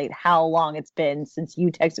calculate how long it's been since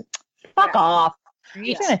you texted. Fuck off.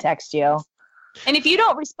 He's gonna text you. And if you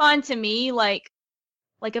don't respond to me, like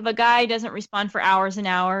if a guy doesn't respond for hours and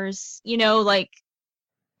hours, like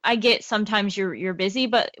I get sometimes you're busy,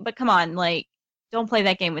 but come on, like don't play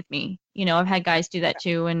that game with me. I've had guys do that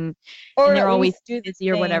too, and they're always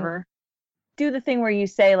busy or whatever. Do the thing where you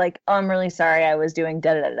say like, oh, I'm really sorry, I was doing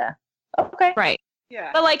da da da da. Okay. Right.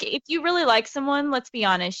 Yeah. But like, if you really like someone, let's be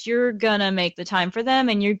honest, you're gonna make the time for them,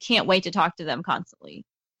 and you can't wait to talk to them constantly.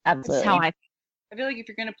 Absolutely. That's how I feel like if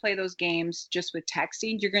you're gonna play those games just with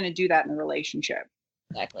texting, you're gonna do that in a relationship.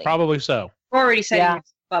 Exactly. Probably so. We're already setting yourself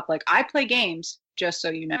up. Like, I play games, just so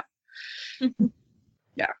you know.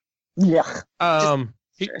 Yeah. Yeah.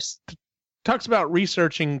 talks about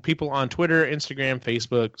researching people on Twitter, Instagram,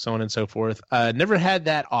 Facebook, so on and so forth. Never had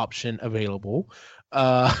that option available.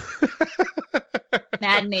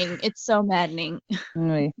 Maddening. It's so maddening.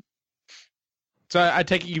 So I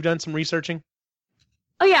take it you've done some researching?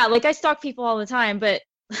 Oh yeah, like I stalk people all the time, but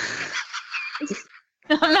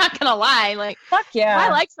I'm not gonna lie. Like, Fuck yeah. if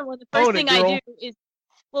I like someone, the first Own it, thing I girl. do is,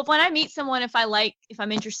 well, when I meet someone, if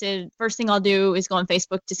I'm interested, first thing I'll do is go on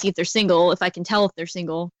Facebook to see if they're single, if I can tell if they're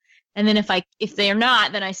single. And then if they're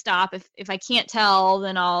not, then I stop. If I can't tell,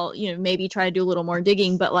 then I'll, maybe try to do a little more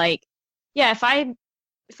digging. But like, yeah, if I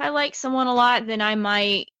like someone a lot, then I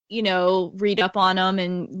might, read up on them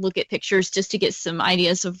and look at pictures just to get some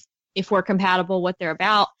ideas of if we're compatible, what they're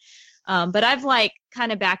about. But I've like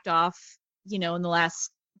kind of backed off, in the last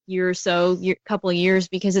year or so, couple of years,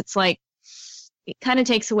 because it's like, it kind of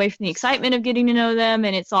takes away from the excitement of getting to know them.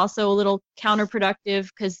 And it's also a little counterproductive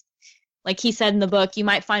because, like he said in the book, you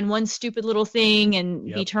might find one stupid little thing and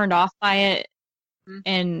be turned off by it. Mm-hmm.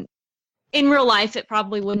 And in real life, it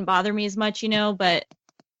probably wouldn't bother me as much, but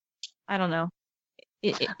I don't know.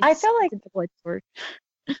 I feel like it's a double-edged sword.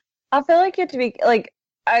 I feel like you have to be like,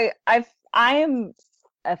 I am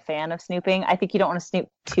a fan of snooping. I think you don't want to snoop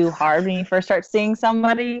too hard when you first start seeing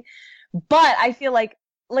somebody. But I feel like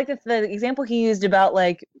the example he used about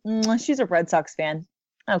like, she's a Red Sox fan.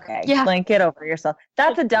 Okay. Yeah. Like, get over yourself.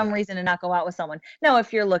 That's a dumb reason to not go out with someone. Now,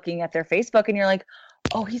 if you're looking at their Facebook and you're like,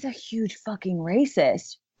 oh, he's a huge fucking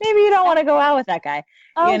racist, maybe you don't want to go out with that guy.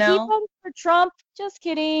 Oh, he voted for Trump. Just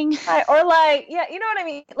kidding. Right. Or like, yeah, you know what I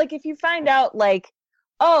mean? Like, if you find out like,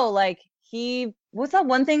 oh, like what's that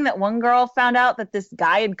one thing that one girl found out that this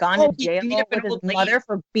guy had gone to jail with his mother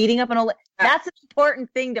for beating up an old lady? That's an important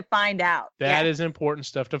thing to find out. That is important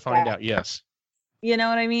stuff to find out. Yes. You know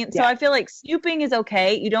what I mean? Yeah. So I feel like snooping is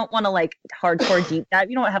okay. You don't want to like hardcore deep dive.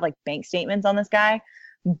 You don't want to have like bank statements on this guy,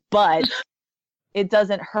 but it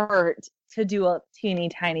doesn't hurt to do a teeny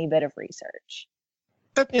tiny bit of research.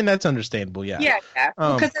 And that's understandable. Yeah. Yeah.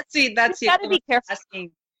 Because that's the gotta be careful.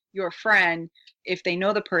 Asking your friend if they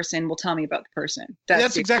know the person will tell me about the person.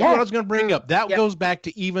 That's exactly what I was going to bring up. That goes back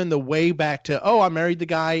to even the way back to, I married the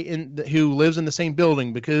guy who lives in the same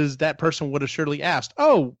building, because that person would have surely asked,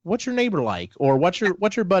 oh, what's your neighbor like? Or what's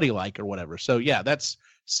your buddy like, or whatever. So yeah, that's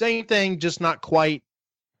same thing, just not quite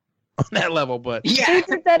on that level, but yeah. They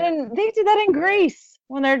did that in Greece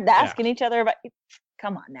when they're asking each other about,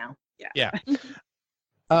 come on now. Yeah. You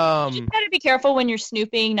gotta be careful when you're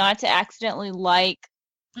snooping not to accidentally like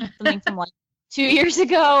something from like 2 years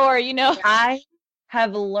ago, or I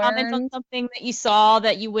have comment on something that you saw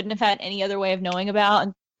that you wouldn't have had any other way of knowing about,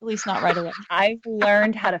 and at least not right away. I've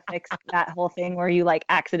learned how to fix that whole thing where you like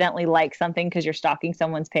accidentally like something because you're stalking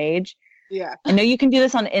someone's page. Yeah. I know you can do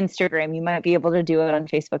this on Instagram. You might be able to do it on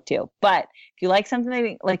Facebook too. But if you like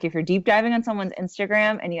something, like if you're deep diving on someone's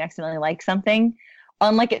Instagram and you accidentally like something,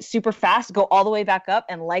 unlike it super fast, go all the way back up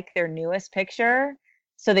and like their newest picture.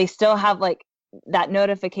 So they still have like that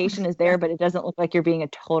notification is there, but it doesn't look like you're being a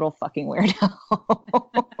total fucking weirdo.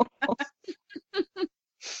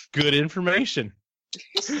 Good information.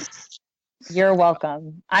 You're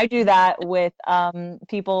welcome. I do that with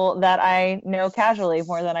people that I know casually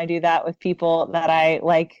more than I do that with people that I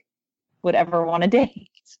like would ever want to date.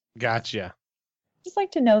 Gotcha. Just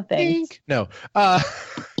like to know things. No.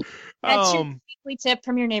 That's your weekly tip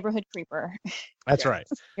from your neighborhood creeper. That's right.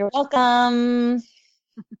 You're welcome.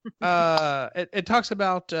 It talks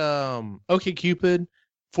about OkCupid,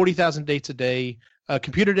 40,000 dates a day.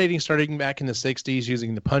 Computer dating starting back in the 60s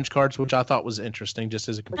using the punch cards, which I thought was interesting just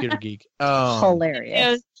as a computer geek.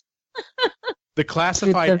 Hilarious. The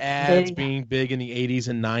classified ads being big in the 80s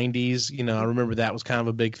and 90s. I remember that was kind of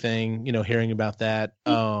a big thing, hearing about that.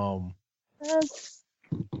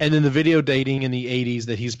 And then the video dating in the 80s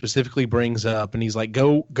that he specifically brings up, and he's like,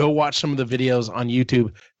 go watch some of the videos on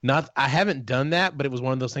YouTube. I haven't done that, but it was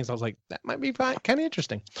one of those things I was like, that might be fine, kind of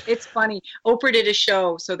interesting. It's funny. Oprah did a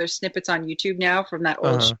show, so there's snippets on YouTube now from that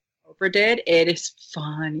old show Oprah did. It is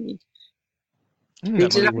funny. They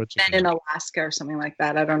did it in Alaska or something like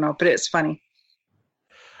that. I don't know, but it's funny.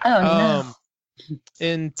 Oh, no.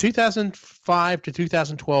 In 2005 to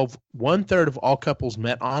 2012, 1/3 of all couples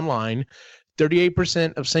met online.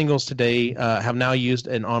 38% of singles today have now used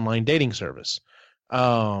an online dating service.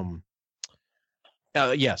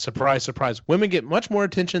 Surprise, surprise. Women get much more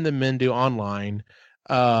attention than men do online.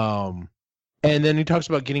 And then he talks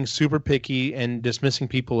about getting super picky and dismissing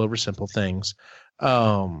people over simple things.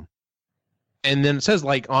 And then it says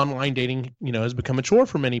like online dating, has become a chore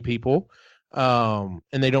for many people. And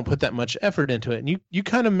they don't put that much effort into it. And you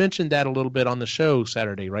kind of mentioned that a little bit on the show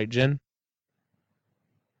Saturday, right, Jen?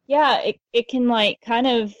 Yeah, it can like kind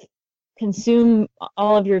of consume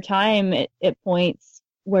all of your time at points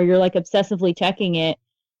where you're like obsessively checking it.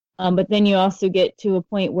 But then you also get to a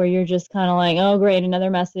point where you're just kind of like, oh, great,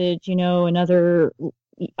 another message,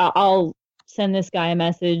 I'll send this guy a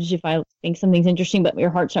message if I think something's interesting, but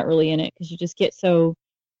your heart's not really in it because you just get so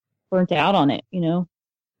burnt out on it,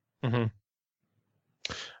 Mm-hmm.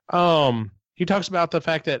 He talks about the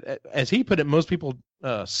fact that, as he put it, most people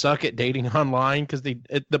suck at dating online because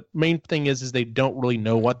the main thing is they don't really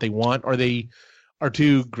know what they want, or they are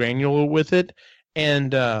too granular with it.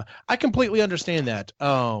 And I completely understand that.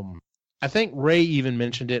 I think Ray even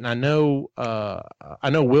mentioned it, and I know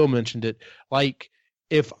Will mentioned it. Like,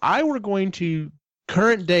 if I were going to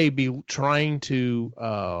current day be trying to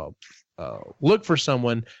look for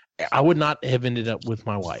someone, I would not have ended up with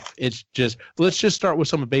my wife. It's just, let's just start with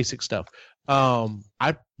some basic stuff.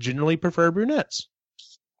 I generally prefer brunettes.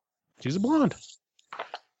 She's a blonde.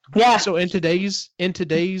 Yeah. So in today's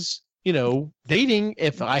dating,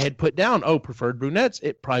 if I had put down, preferred brunettes,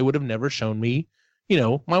 it probably would have never shown me,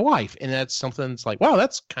 my wife. And that's something that's like, wow,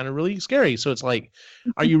 that's kind of really scary. So it's like,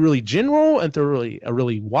 are you really general and throw a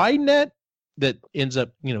really wide net that ends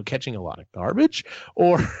up, catching a lot of garbage?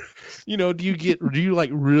 Or, do you like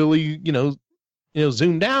really,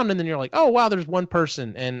 zoom down and then you're like, oh, wow, there's one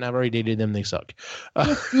person and I've already dated them. They suck.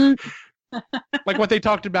 Like what they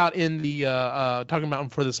talked about in the talking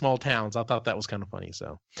about for the small towns. I thought that was kind of funny.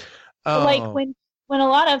 So like when a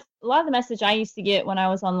lot of the message I used to get when I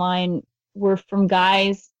was online were from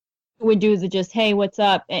guys who would do the just, hey, what's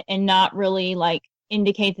up, and not really like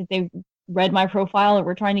indicate that they read my profile or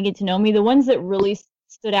were trying to get to know me. The ones that really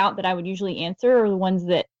stood out that I would usually answer are the ones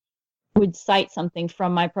that would cite something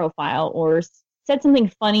from my profile or said something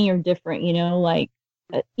funny or different, like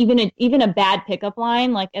even a bad pickup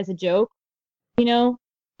line, like as a joke,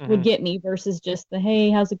 would get me versus just the, hey,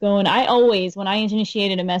 how's it going? I always, when I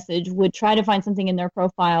initiated a message, would try to find something in their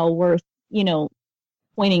profile worth,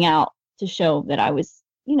 pointing out to show that I was,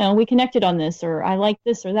 we connected on this, or I like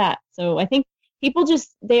this or that. So I think people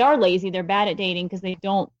they are lazy. They're bad at dating because they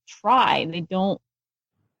don't try. They don't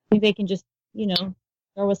think they can just,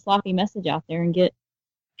 throw a sloppy message out there and get.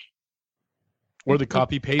 Or the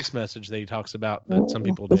copy paste message that he talks about that some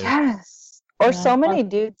people do. Yes. Or so many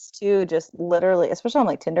dudes too, just literally, especially on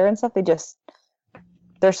like Tinder and stuff,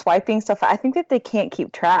 they're swiping stuff. I think that they can't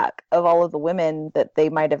keep track of all of the women that they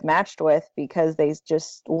might have matched with because they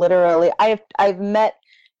just literally, I've met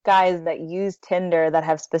guys that use Tinder that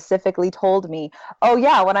have specifically told me, oh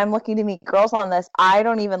yeah, when I'm looking to meet girls on this, I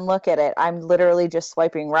don't even look at it. I'm literally just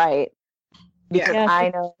swiping right because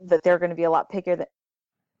I know that they're going to be a lot pickier than,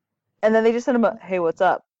 and then they just send them a, hey, what's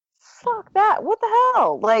up? Fuck that. What the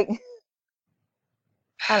hell? Like,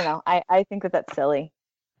 I don't know. I think that that's silly.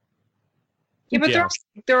 Yeah, but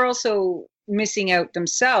they're also missing out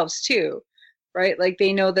themselves too, right? Like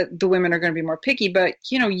they know that the women are going to be more picky, but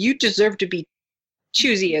you deserve to be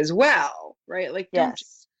choosy as well, right? Like don't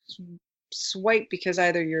just swipe because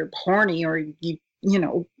either you're horny or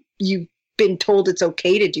you've been told it's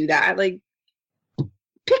okay to do that. Like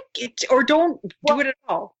pick it or don't do it at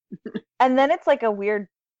all. And then it's like a weird,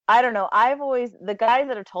 I don't know. The guys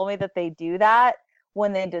that have told me that they do that,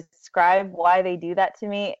 when they describe why they do that to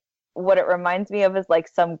me, what it reminds me of is like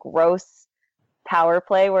some gross power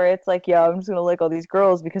play where it's like, yeah, I'm just going to like all these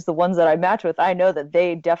girls because the ones that I match with, I know that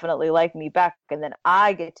they definitely like me back. And then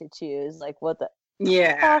I get to choose. Like, what the?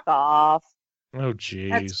 Yeah. Fuck off. Oh,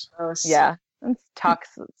 jeez. That's gross. Yeah. It's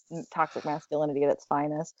toxic masculinity at its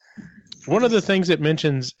finest. One of the things it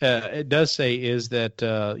mentions, it does say, is that,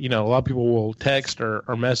 a lot of people will text or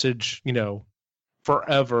message,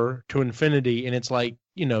 forever to infinity. And it's like,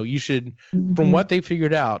 you should, from what they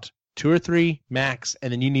figured out, 2 or 3 max,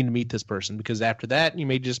 and then you need to meet this person because after that, you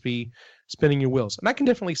may just be spinning your wheels. And I can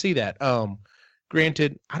definitely see that.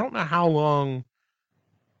 Granted, I don't know how long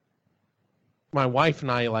my wife and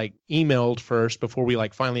I like emailed first before we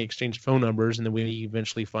like finally exchanged phone numbers, and then we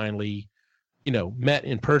eventually finally, met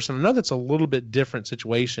in person. I know that's a little bit different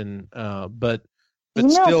situation, but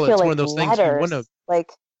still, it's one of those things you want to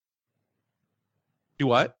like. Do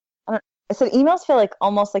what? I said emails feel like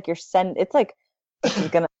almost like it's like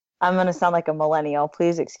I'm gonna sound like a millennial.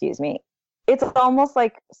 Please excuse me. It's almost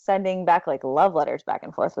like sending back like love letters back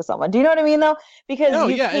and forth with someone. Do you know what I mean though? Because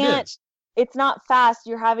you can't. It's not fast.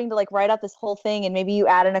 You're having to like write out this whole thing, and maybe you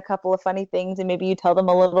add in a couple of funny things, and maybe you tell them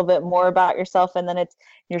a little bit more about yourself, and then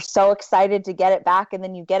you're so excited to get it back, and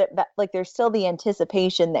then you get it back. Like there's still the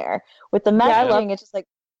anticipation there. With the messaging, it's just like,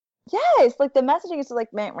 yes, like the messaging is just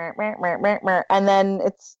like, meh, meh, meh, meh, meh, meh, and then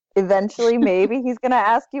it's eventually maybe he's gonna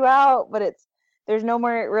ask you out, but there's no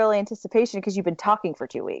more real anticipation because you've been talking for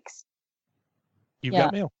 2 weeks. You've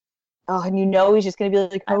got mail. Oh, and you know he's just gonna be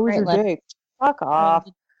like, "How was your day?" Fuck off.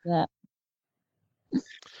 Yeah.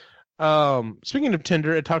 Speaking of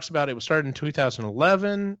Tinder, it talks about it was started in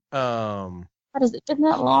 2011. How does it been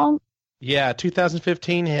that long? Yeah,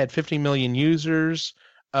 2015 it had 50 million users.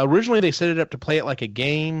 Originally, they set it up to play it like a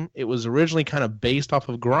game. It was originally kind of based off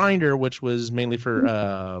of Grindr, which was mainly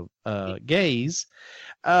for gays.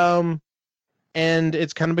 And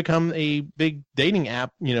it's kind of become a big dating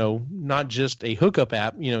app, you know, not just a hookup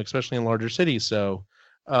app, you know, especially in larger cities. So,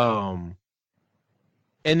 and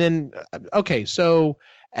then, okay, so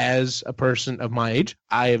as a person of my age,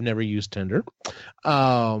 I have never used Tinder.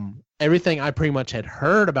 Everything I pretty much had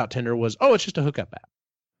heard about Tinder was, oh, it's just a hookup app.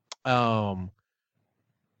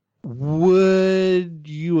 Would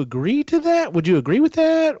you agree to that? Would you agree with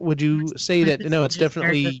that? Would you say that, no, it's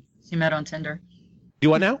definitely... She met on Tinder.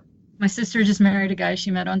 Do what now? My sister just married a guy she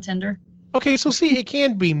met on Tinder. Okay, so see, it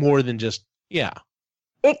can be more than just, yeah.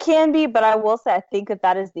 It can be, but I will say I think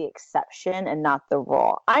that is the exception and not the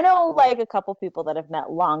rule. I know like a couple people that have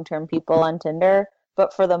met long-term people on Tinder,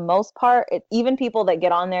 but for the most part, even people that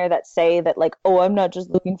get on there that say that like, oh, I'm not just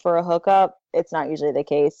looking for a hookup, it's not usually the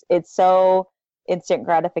case. It's so instant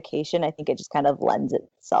gratification. I think it just kind of lends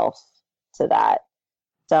itself to that.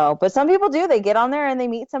 So, but some people do. They get on there and they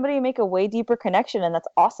meet somebody and make a way deeper connection, and that's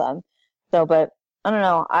awesome. So, but I don't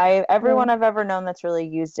know. Everyone I've ever known that's really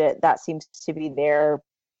used it, that seems to be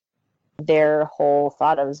their whole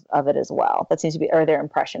thought of it as well. That seems to be, or their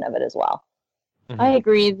impression of it as well. I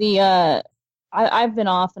agree. I've been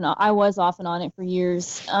off and on, I was off and on it for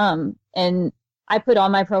years. And I put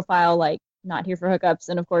on my profile like not here for hookups,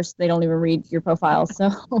 and of course they don't even read your profile, so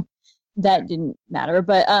that didn't matter.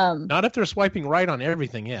 But not if they're swiping right on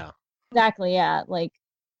everything, yeah. Exactly, yeah. Like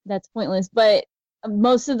that's pointless. But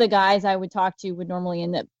most of the guys I would talk to would normally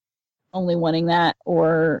end up only wanting that,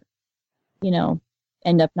 or you know,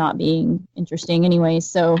 end up not being interesting anyway.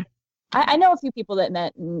 So I know a few people that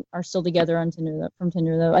met and are still together on Tinder from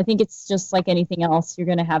Tinder, though. I think it's just like anything else. You're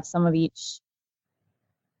going to have some of each.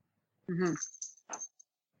 Mm-hmm.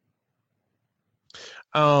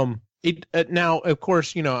 Now, of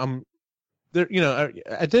course, you know, I'm there, you know,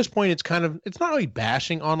 at this point, it's not really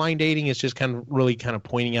bashing online dating. It's just kind of really kind of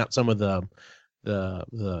pointing out some of the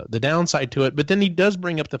downside to it. But then he does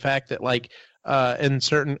bring up the fact that like, in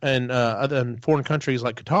other foreign countries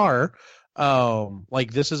like Qatar,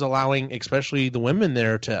 like this is allowing especially the women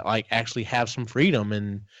there to like actually have some freedom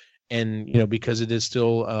and you know, because it is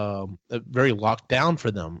still very locked down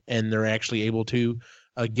for them, and they're actually able to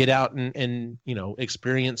get out and you know,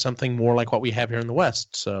 experience something more like what we have here in the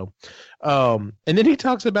West. So and then he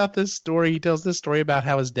talks about this story. He tells this story about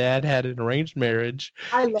how his dad had an arranged marriage.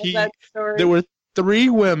 I love that story. There were 3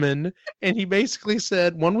 women, and he basically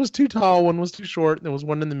said one was too tall, one was too short, and there was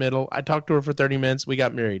one in the middle. I talked to her for 30 minutes. We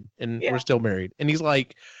got married, and we're still married. And he's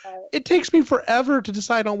like, it takes me forever to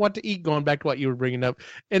decide on what to eat, going back to what you were bringing up.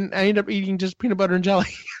 And I end up eating just peanut butter and jelly.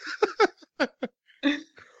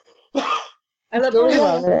 I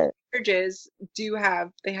love it. Marriages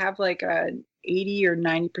they have like an 80 or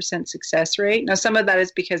 90% success rate. Now, some of that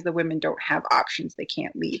is because the women don't have options. They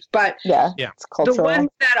can't leave. But it's cultural. The ones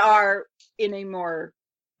that are in a more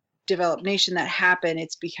developed nation that happen,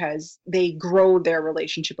 it's because they grow their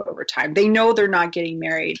relationship over time. They know they're not getting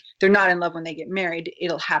married. They're not in love when they get married.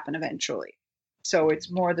 It'll happen eventually. So it's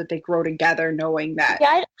more that they grow together knowing that.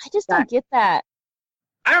 Yeah, I just don't get that.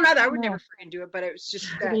 I don't know. I would never freaking do it, but it was just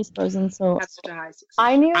that everybody's frozen. So that's such a high success.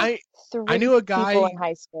 I knew a guy people in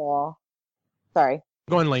high school. Sorry.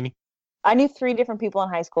 Go on, Lainey. I knew 3 different people in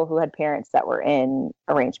high school who had parents that were in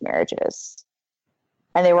arranged marriages.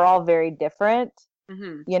 And they were all very different.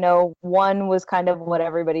 Mm-hmm. You know, one was kind of what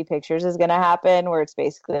everybody pictures is going to happen, where it's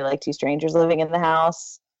basically like 2 strangers living in the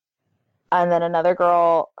house. And then another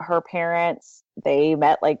girl, her parents, they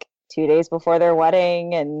met like 2 days before their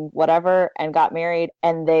wedding and whatever, and got married.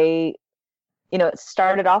 And they, you know, it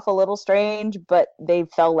started off a little strange, but they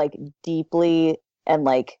fell like deeply and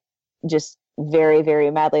like just very,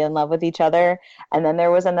 very madly in love with each other. And then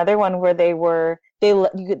there was another one where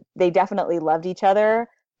they definitely loved each other.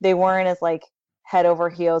 They weren't as like head over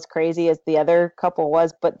heels crazy as the other couple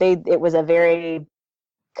was, but it was a very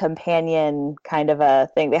companion kind of a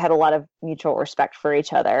thing. They had a lot of mutual respect for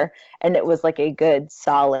each other, and it was like a good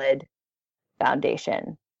solid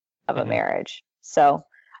foundation of a marriage. So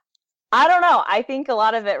I don't know. I think a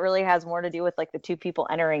lot of it really has more to do with like the 2 people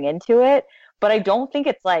entering into it, but I don't think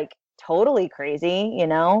it's like totally crazy, you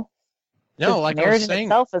know? No, like marriage I was saying,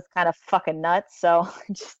 itself is kind of fucking nuts. So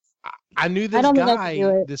I knew this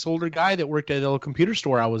guy, this older guy that worked at a little computer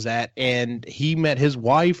store I was at, and he met his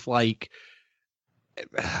wife like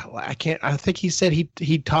I can't. I think he said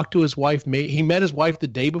he talked to his wife. He met his wife the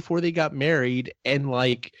day before they got married, and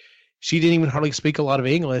like she didn't even hardly speak a lot of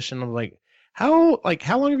English. And I'm like, how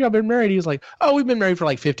long have y'all been married? He was like, oh, we've been married for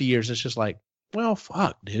like 50 years. It's just like, well,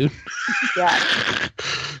 fuck, dude. Yeah.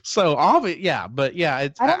 So yeah, but yeah,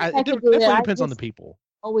 it definitely depends on the people.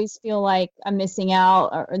 Always feel like I'm missing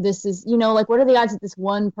out, or this is, like, what are the odds that this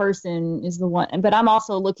one person is the one? But I'm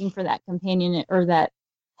also looking for that companion or that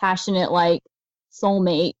passionate, like,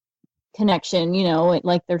 soulmate connection,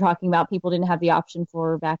 like they're talking about people didn't have the option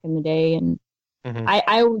for back in the day. And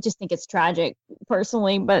I just think it's tragic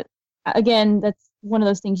personally, but again, that's one of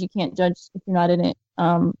those things you can't judge if you're not in it.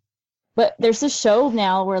 But there's this show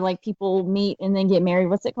now where like people meet and then get married.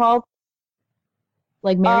 What's it called?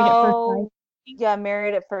 Like Married at First Sight? Yeah,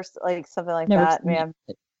 Married at First, like something like that, man.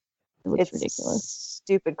 It looks it's ridiculous.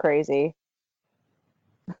 Stupid crazy.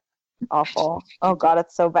 Awful. Oh God,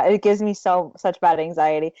 it's so bad. It gives me such bad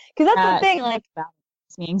anxiety. Because that's the thing, like,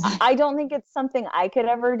 I don't think it's something I could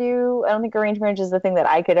ever do. I don't think arranged marriage is the thing that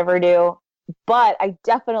I could ever do. But I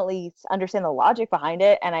definitely understand the logic behind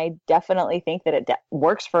it, and I definitely think that it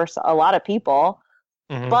works for a lot of people.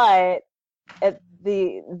 But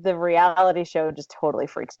the reality show just totally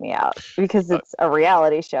freaks me out because it's a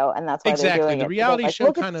reality show, and that's why they're doing it. The reality show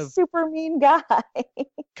look kind of super mean guy.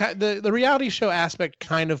 The reality show aspect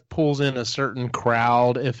kind of pulls in a certain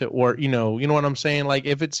crowd. If it were, you know what I'm saying? Like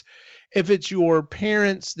if it's your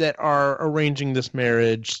parents that are arranging this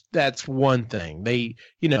marriage, that's one thing.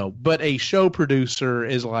 But a show producer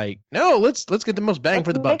is like, no, let's get the most bang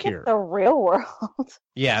for the buck here. The real world.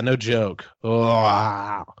 Yeah, no joke. Oh,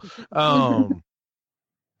 wow.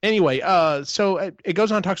 Anyway, so it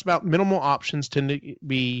goes on and talks about minimal options tend to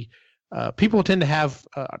be people tend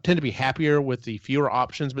to be happier with the fewer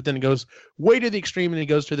options, but then it goes way to the extreme and it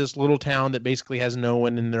goes to this little town that basically has no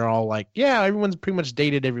one, and they're all like, yeah, everyone's pretty much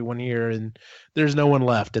dated everyone here and there's no one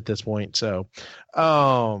left at this point. So,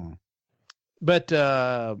 but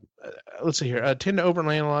let's see here. Tend to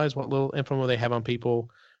overanalyze what little info they have on people.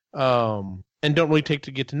 And don't really take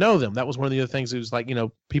to get to know them. That was one of the other things. It was like,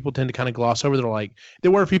 people tend to kind of gloss over. They're like,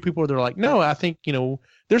 there were a few people where they're like, no, I think,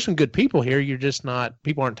 there's some good people here. You're just not,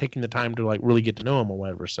 people aren't taking the time to like really get to know them or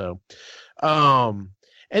whatever. So, and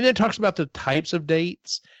then it talks about the types of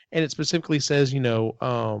dates, and it specifically says,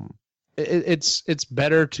 it's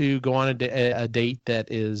better to go on a date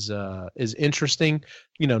that is interesting,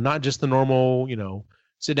 not just the normal,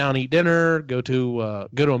 sit down, eat dinner, go to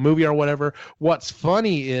a movie or whatever. What's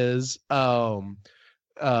funny is of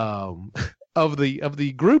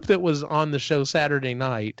the group that was on the show Saturday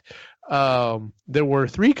night, there were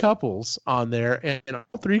 3 couples on there, and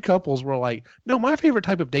all 3 couples were like, no, my favorite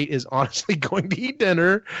type of date is honestly going to eat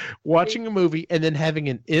dinner, watching a movie, and then having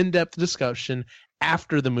an in-depth discussion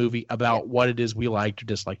after the movie about what it is we liked or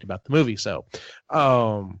disliked about the movie. So,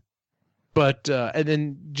 and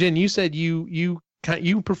then Jen, you said you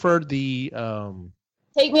preferred the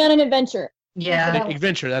take me on an adventure. Yeah,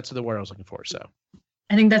 adventure. That's the word I was looking for. So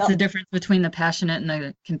I think that's the difference between the passionate and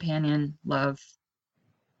the companion love.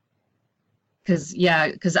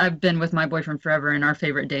 Because I've been with my boyfriend forever, and our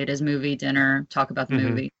favorite date is movie, dinner, talk about the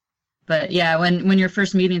movie. But yeah, when you're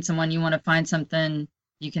first meeting someone, you want to find something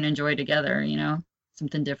you can enjoy together.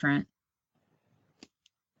 Something different.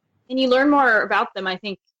 And you learn more about them, I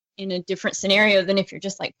think, in a different scenario than if you're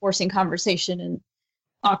just like forcing conversation and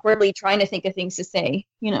awkwardly trying to think of things to say,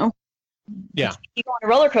 Yeah. You go on a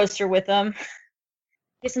roller coaster with them,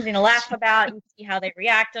 get something to laugh about, and see how they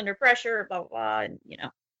react under pressure, blah, blah, blah, and,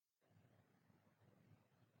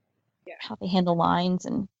 how they handle lines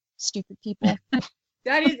and stupid people.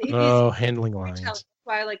 That is handling lines. That's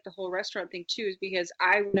why I like the whole restaurant thing too, is because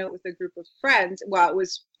I went out with a group of friends. Well,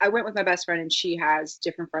 I went with my best friend, and she has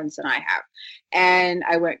different friends than I have. And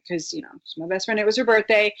I went because, she's my best friend. It was her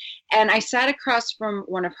birthday. And I sat across from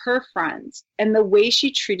one of her friends, and the way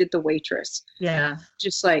she treated the waitress. Yeah.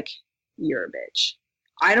 Just like, you're a bitch.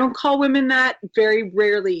 I don't call women that very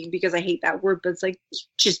rarely because I hate that word, but it's like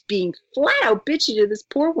just being flat out bitchy to this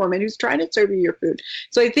poor woman who's trying to serve you your food.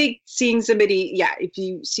 So I think seeing somebody, if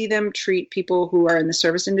you see them treat people who are in the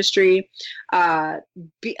service industry, things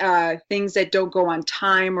that don't go on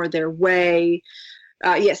time or their way,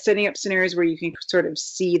 setting up scenarios where you can sort of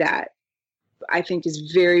see that, I think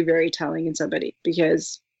is very, very telling in somebody,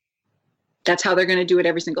 because that's how they're going to do it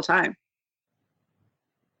every single time.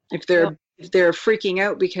 If they're freaking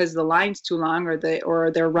out because the line's too long or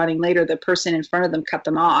they're running late or the person in front of them cut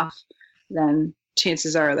them off, then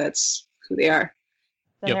chances are that's who they are.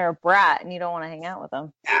 Then they're a brat and you don't want to hang out with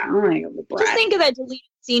them. Yeah, I don't want to hang out with a brat. Just think of that deleted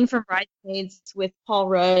scene from Bridesmaids with Paul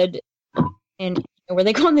Rudd and where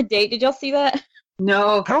they go on the date. Did y'all see that?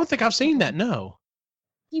 No. I don't think I've seen that. No.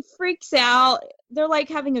 He freaks out. They're like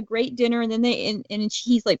having a great dinner, and then and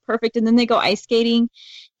he's like perfect, and then they go ice skating,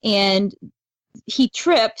 and he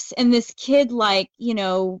trips, and this kid like, you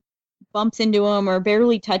know, bumps into him or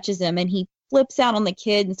barely touches him, and he flips out on the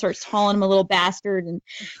kid and starts calling him a little bastard, and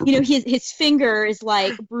you know, his finger is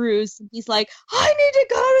like bruised. He's like, I need to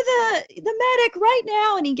go to the medic right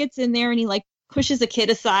now, and he gets in there and he like pushes a kid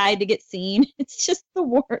aside to get seen. It's just the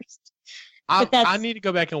worst. I need to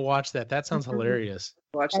go back and watch that. That sounds hilarious.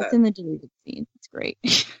 Watch that's that. in the deleted scene. It's great.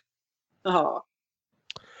 Oh.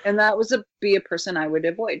 And that was be a person I would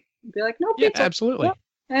avoid. Be like, nope, Yeah, it's absolutely. Yep.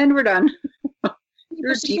 And we're done.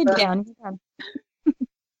 You're the kid down. You're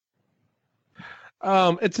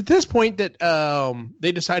done. It's at this point that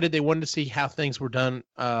they decided they wanted to see how things were done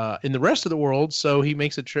in the rest of the world, so he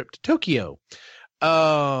makes a trip to Tokyo.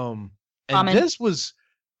 And this was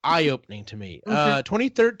eye-opening to me.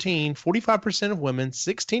 2013, 45% of women,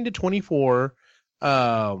 16 to 24,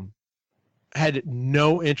 had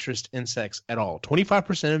no interest in sex at all.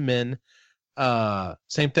 25% of men,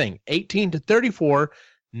 same thing. 18 to 34,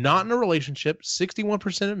 not in a relationship.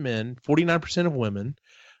 61% of men, 49% of women.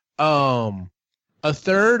 A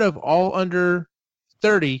third of all under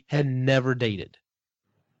 30 had never dated.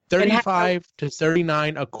 35 to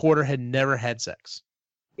 39, a quarter had never had sex.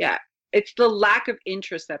 Yeah. It's the lack of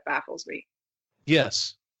interest that baffles me.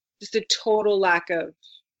 Yes. Just a total lack of,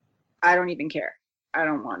 I don't even care. I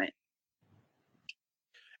don't want it.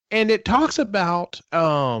 And it talks about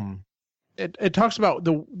it talks about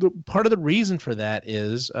the part of the reason for that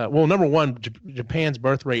is well, number one, Japan's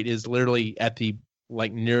birth rate is literally at the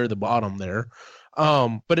like near the bottom there,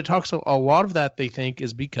 but it talks a lot of that they think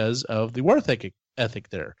is because of the work ethic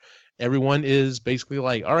there. Everyone is basically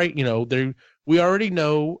like, all right, you know, we already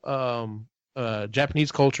know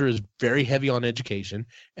Japanese culture is very heavy on education,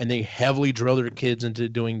 and they heavily drill their kids into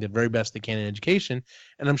doing the very best they can in education,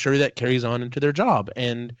 and I'm sure that carries on into their job.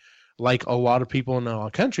 And like a lot of people in a lot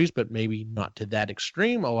of countries, but maybe not to that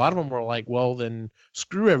extreme, a lot of them were like, well, then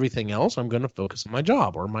screw everything else. I'm going to focus on my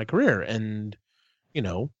job or my career and, you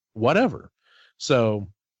know, whatever. So,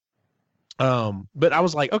 but I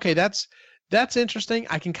was like, okay, that's interesting.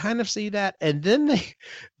 I can kind of see that. And then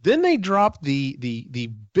they dropped the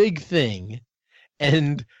big thing,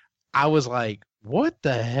 and I was like, what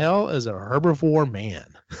the hell is a herbivore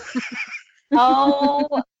man?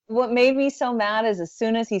 Oh, what made me so mad is as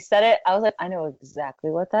soon as he said it, I was like, I know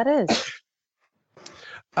exactly what that is.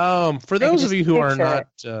 For those of you who are not,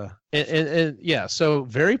 and yeah, so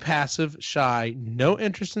very passive, shy, no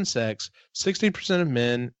interest in sex. 60% of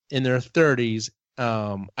men in their 30s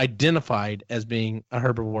identified as being a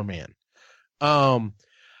herbivore man.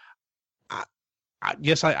 I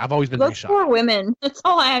guess I've always been very shy. For women, that's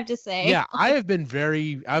all I have to say. Yeah, I have been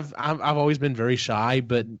I've always been very shy,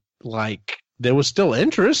 but like there was still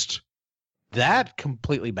interest. That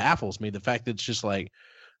completely baffles me. The fact that it's just like,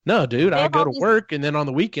 no, dude, I go to work and then on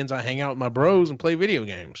the weekends I hang out with my bros and play video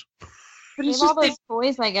games. But it's all those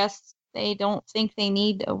boys, I guess they don't think they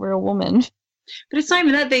need over a woman. But it's not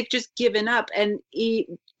even that, they've just given up. And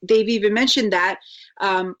they've even mentioned that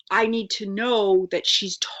I need to know that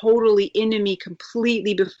she's totally into me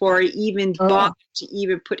completely before I even bother to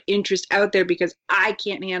even put interest out there, because I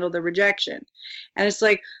can't handle the rejection. And it's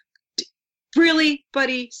like, really,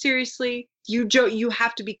 buddy? Seriously? You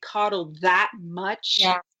have to be coddled that much?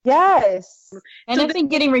 Yeah. Yes. And So I've been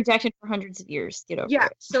getting rejected for hundreds of years. Get over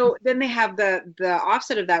it. So then they have the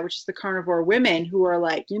offset of that, which is the carnivore women who are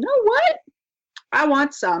like, you know what? I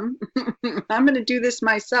want some. I'm going to do this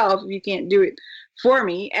myself if you can't do it for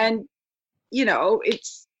me. And, you know,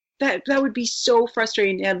 it's that would be so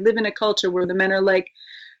frustrating to live in a culture where the men are like,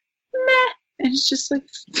 meh. And it's just like,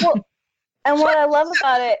 well, and what I love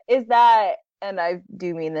about it is that, and I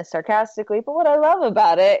do mean this sarcastically, but what I love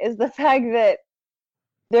about it is the fact that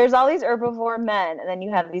there's all these herbivore men, and then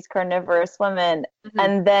you have these carnivorous women,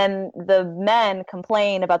 and then the men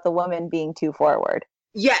complain about the women being too forward.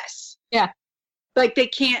 yes. Yeah. Like they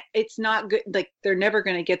can't, it's not good. Like they're never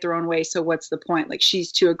going to get their own way. So what's the point? Like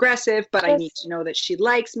she's too aggressive, but I need to know that she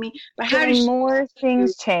likes me. But how does more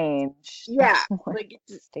things change? Yeah. Like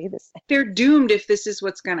stay the same. they're doomed if this is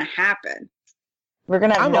what's going to happen. We're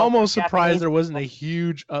gonna. I'm almost surprised there wasn't a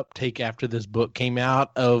huge uptake after this book came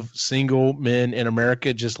out of single men in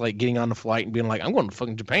America just like getting on the flight and being like, I'm going to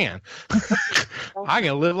fucking Japan. I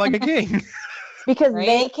can live like a king. Because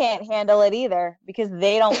they can't handle it either. Because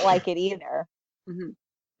they don't like it either. Mm-hmm.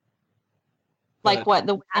 Like what?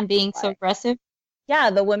 The women being so aggressive? Yeah,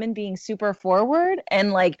 the women being super forward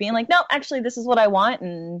and like being like, no, actually, this is what I want,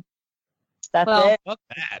 and that's it. Fuck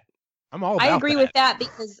that. I'm all about I agree that. with that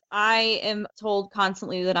because I am told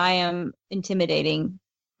constantly that I am intimidating.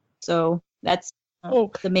 So that's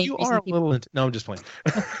the main you reason. are a little. No, I'm just playing.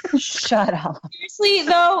 Shut up. Seriously,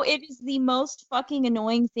 though, it is the most fucking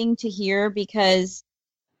annoying thing to hear because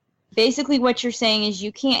basically what you're saying is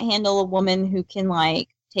you can't handle a woman who can, like,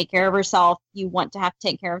 take care of herself. You want to have to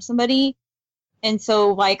take care of somebody. And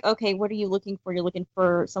so, like, okay, what are you looking for? You're looking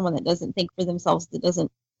for someone that doesn't think for themselves, that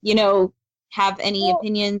doesn't, have any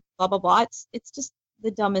opinions, blah, blah, blah. It's just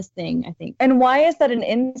the dumbest thing, I think. And why is that an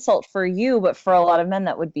insult for you, but for a lot of men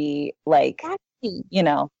that would be like,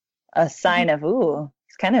 a sign of, ooh,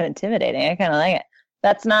 it's kind of intimidating. I kind of like it.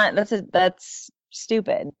 That's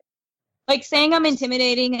stupid. Like saying I'm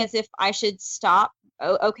intimidating as if I should stop.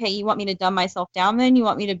 Oh, okay, you want me to dumb myself down then? You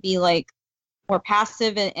want me to be like more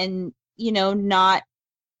passive and not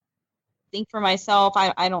think for myself?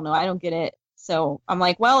 I don't know. I don't get it. So I'm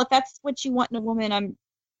like, well, if that's what you want in a woman, I'm,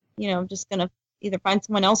 just going to either find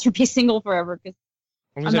someone else or be single forever because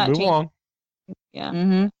I'm not move changing. along. Yeah.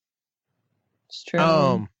 Mm-hmm. It's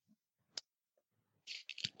true.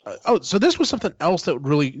 So this was something else that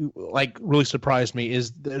really surprised me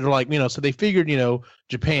is they're like, so they figured,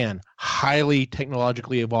 Japan, highly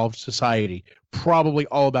technologically evolved society, probably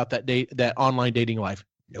all about that online dating life.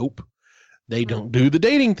 Nope. They don't do the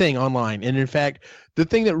dating thing online. And in fact, the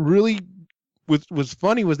thing that really was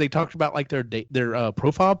funny was they talked about like their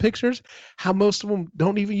profile pictures, how most of them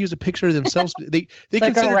don't even use a picture of themselves. They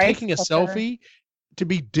consider taking a selfie to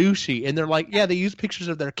be douchey, and they're like, yeah, they use pictures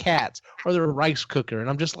of their cats or their rice cooker, and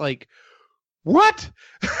I'm just like, what?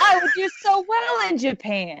 I would do so well in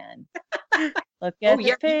Japan. Look at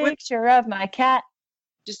the picture of my cat.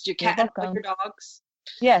 Just your cat and all your dogs.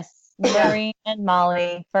 Yes, Mary and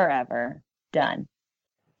Molly forever. Done.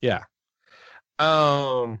 Yeah.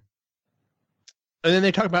 And then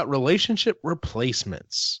they talk about relationship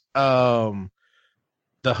replacements.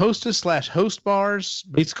 The hostess/host bars,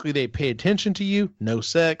 basically they pay attention to you, no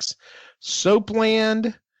sex.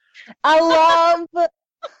 Soapland. I love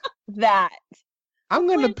that. I'm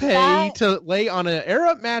going to pay to lay on an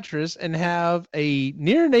air-up mattress and have a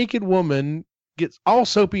near-naked woman get all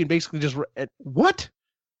soapy and basically just... What?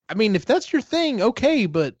 I mean, if that's your thing, okay,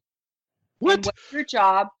 but what? And what's your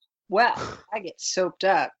job? Well, I get soaped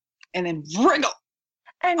up and then wriggle.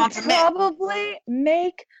 And probably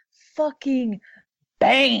make fucking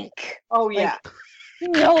bank. Oh, yeah.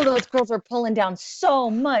 Those girls are pulling down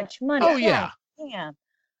so much money. Oh, yeah. Damn.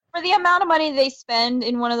 For the amount of money they spend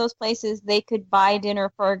in one of those places, they could buy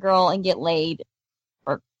dinner for a girl and get laid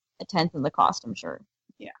for a tenth of the cost, I'm sure.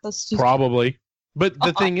 Yeah. Probably. But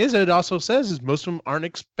the thing is, it also says is most of them aren't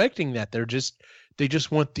expecting that. They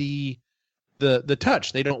just want the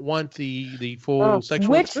touch. They don't want the full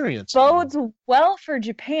sexual experience. Which bodes well for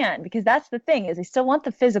Japan, because that's the thing, is they still want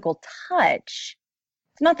the physical touch.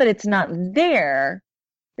 It's not that it's not there.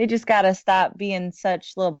 They just got to stop being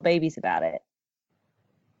such little babies about it.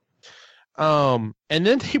 And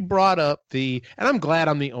then they brought up and I'm glad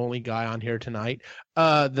I'm the only guy on here tonight,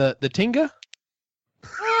 the Tinga.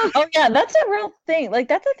 Oh yeah, that's a real thing. Like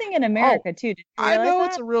that's a thing in America too. Did you I know that?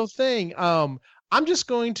 It's a real thing. I'm just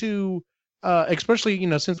going to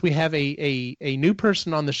especially, since we have a new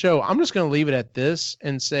person on the show, I'm just going to leave it at this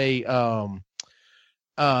and say,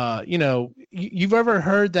 you've ever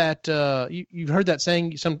heard that, you've heard that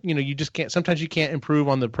saying, you just can't, sometimes you can't improve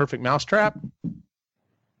on the perfect mousetrap.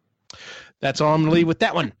 That's all I'm going to leave with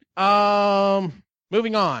that one.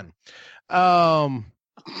 Moving on.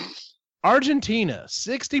 Argentina,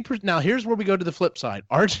 60%. Now, here's where we go to the flip side.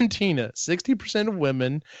 Argentina, 60% of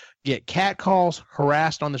women get catcalls,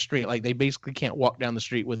 harassed on the street. Like they basically can't walk down the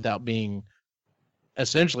street without being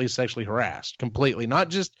essentially sexually harassed completely. Not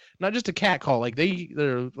just a catcall. Like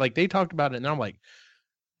they talked about it, and I'm like,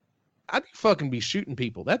 I'd fucking be shooting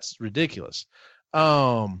people. That's ridiculous.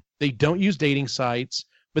 They don't use dating sites,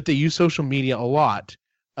 but they use social media a lot.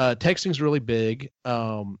 Texting's really big.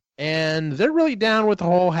 And they're really down with the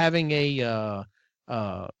whole having a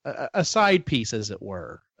side piece, as it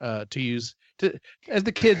were, to use, as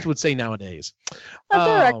the kids would say nowadays. Let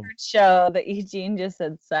the record show that Eugene just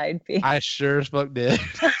said side piece. I sure as fuck did.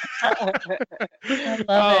 I love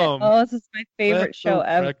it. This is my favorite show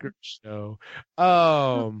ever. Record show.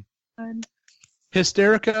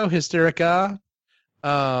 Hysterica.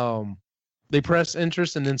 They press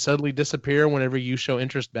interest and then suddenly disappear whenever you show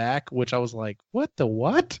interest back, which I was like, what the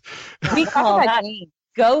what? We call that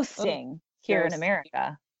ghosting here in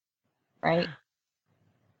America. Right?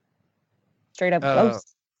 Straight up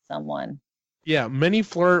ghost someone. Yeah, many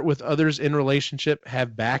flirt with others in relationship, have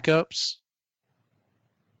backups.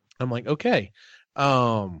 I'm like, okay.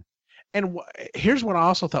 And And here's what I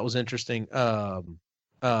also thought was interesting. I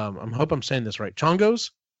hope I'm saying this right.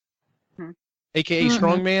 Chongos, aka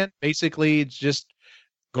strongman. Basically, it's just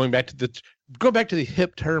going back to the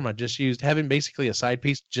hip term I just used, having basically a side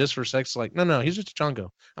piece just for sex. Like, no, he's just a chongo.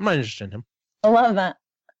 I'm not interested in him. I love that.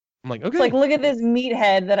 I'm like, okay. It's like, look at this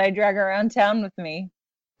meathead that I drag around town with me.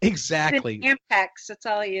 Exactly. Ampex, that's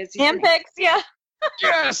all he is. Ampex, yeah.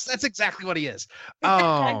 Yes, that's exactly what he is. He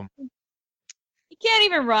can't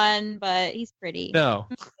even run, but he's pretty. No.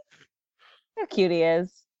 How cute he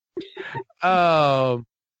is. Now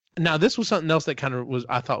this was something else that kind of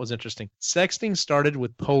I thought was interesting. Sexting started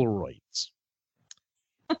with Polaroids.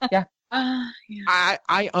 Yeah. Yeah.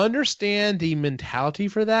 I understand the mentality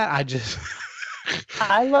for that.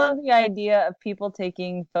 I love the idea of people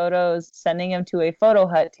taking photos, sending them to a photo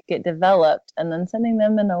hut to get developed, and then sending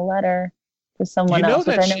them in a letter to someone else,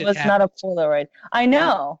 which I know was not a Polaroid. I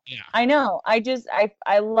know. Yeah. I know.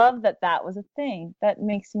 I love that was a thing. That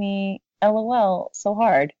makes me LOL so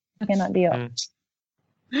hard. I cannot deal.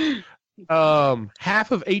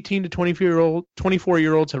 Half of 18 to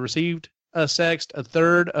 24-year-olds have received a sext. A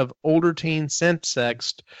third of older teens sent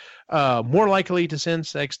sext. More likely to send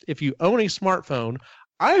sext if you own a smartphone.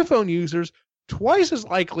 iPhone users twice as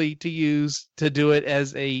likely to do it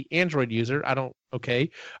as a Android user. Okay.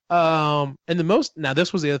 And now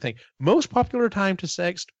this was the other thing. Most popular time to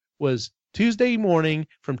sext was Tuesday morning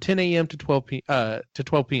from 10 a.m. to 12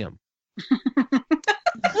 p.m.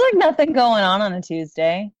 There's like nothing going on a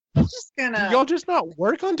Tuesday. Y'all just not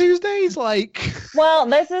work on Tuesdays? Like, well,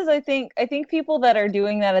 this is, I think people that are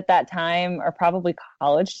doing that at that time are probably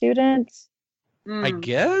college students. I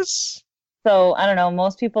guess. So I don't know.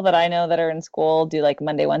 Most people that I know that are in school do like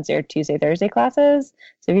Monday, Wednesday, or Tuesday, Thursday classes.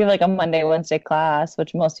 So if you have like a Monday, Wednesday class,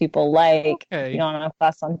 which most people like, you don't have a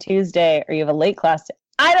class on Tuesday, or you have a late class.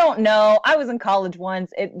 I don't know. I was in college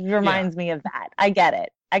once. It reminds me of that. I get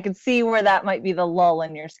it. I could see where that might be the lull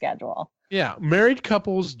in your schedule. Yeah, married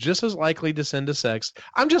couples just as likely to send a sext.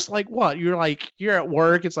 I'm just like, what? You're at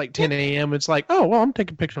work. It's like 10 a.m. It's like, oh, well, I'm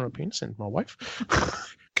taking a picture of my penis and my wife.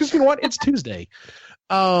 Because you know what? It's Tuesday.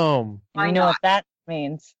 I know what that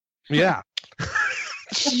means. Yeah.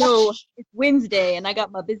 No, it's Wednesday, and I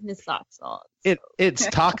got my business socks on. So. It's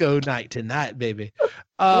taco night tonight, baby.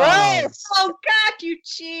 Right. Oh, God,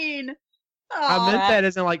 Eugene. I meant that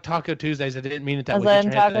isn't like Taco Tuesdays. I didn't mean it that way. Was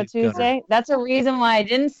that Taco Tuesday? That's a reason why I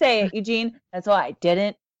didn't say it, Eugene. That's why I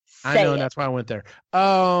didn't say it. I know, and that's why I went there.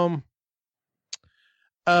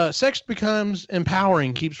 Sex becomes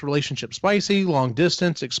empowering, keeps relationships spicy, long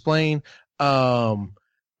distance, explain. My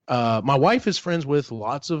wife is friends with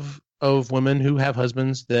lots of women who have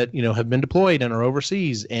husbands that, have been deployed and are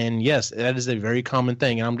overseas. And yes, that is a very common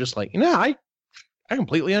thing. And I'm just like, I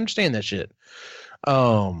completely understand that shit.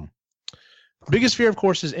 Biggest fear, of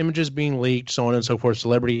course, is images being leaked, so on and so forth,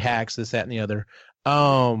 celebrity hacks, this, that, and the other.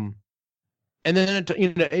 And then,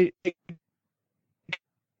 it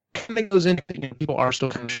kind of goes into, people are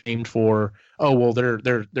still kind of shamed for, oh, well,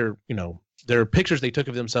 their pictures they took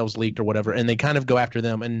of themselves leaked or whatever, and they kind of go after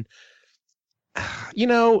them. And,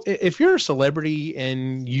 if you're a celebrity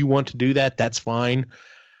and you want to do that, that's fine.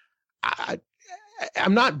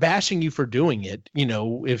 I'm not bashing you for doing it.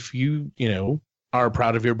 If you, are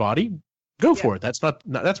proud of your body, go for it. That's my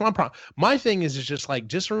problem. My thing is just like,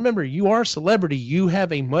 just remember, you are a celebrity. You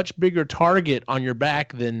have a much bigger target on your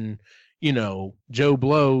back than, Joe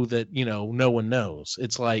Blow that, no one knows.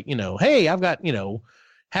 It's like, hey, I've got,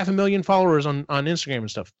 500,000 followers on Instagram and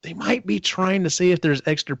stuff. They might be trying to see if there's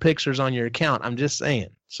extra pictures on your account. I'm just saying.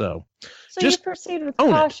 So just you proceed with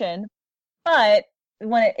caution, but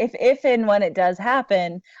if and when it does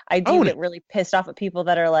happen, I do get really pissed off at people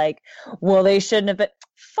that are like, well, they shouldn't have been.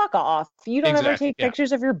 Fuck off. You don't ever take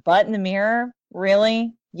pictures of your butt in the mirror?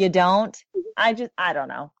 Really? You don't? I don't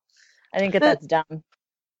know. I think that's dumb.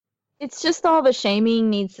 It's just all the shaming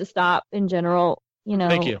needs to stop in general.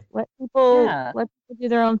 Thank you. Let people do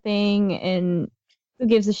their own thing, and who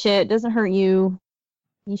gives a shit? It doesn't hurt you.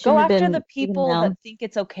 You go after the people that think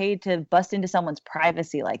it's okay to bust into someone's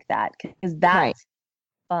privacy like that, because that's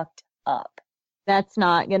fucked up. That's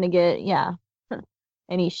not gonna get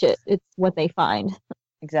any shit. It's what they find.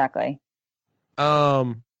 Exactly.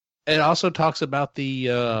 It also talks about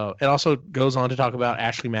it also goes on to talk about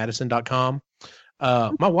ashleymadison.com.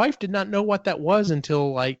 My wife did not know what that was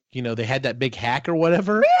until they had that big hack or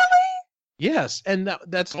whatever. Really? Yes. And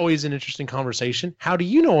that's always an interesting conversation. How do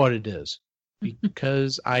you know what it is?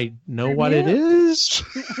 Because I know what it is.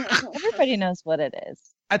 Everybody knows what it is.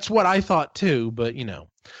 That's what I thought too, but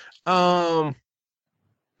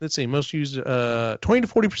let's see, most used 20 to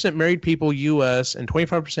 40% married people U.S. and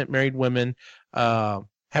 25% married women.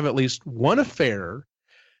 have at least one affair.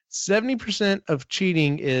 70% of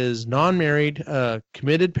cheating is non-married,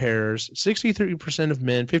 committed pairs. 63% of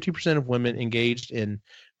men, 50% of women engaged in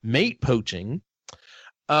mate poaching.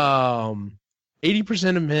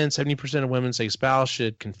 80% of men, 70% of women say spouse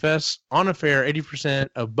should confess on affair. 80%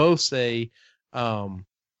 of both say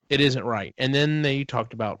it isn't right. And then they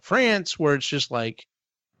talked about France, where it's just like,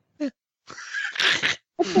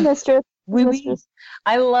 It's the mistress. Mistress.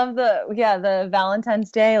 I love the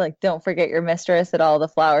Valentine's Day, like don't forget your mistress at all the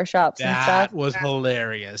flower shops and stuff. That was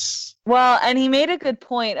hilarious. Well, and he made a good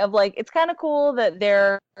point of like, it's kind of cool that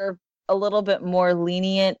they're a little bit more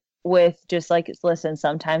lenient with just like, listen,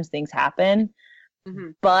 sometimes things happen.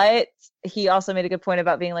 Mm-hmm. But he also made a good point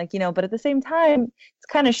about being like, but at the same time, it's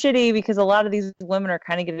kind of shitty because a lot of these women are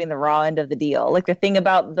kind of getting the raw end of the deal. Like the thing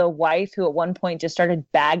about the wife who at one point just started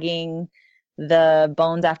bagging the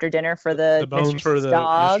bones after dinner for the bones for the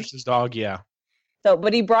mistress's dog. Yeah. So,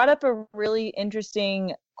 but he brought up a really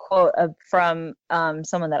interesting quote from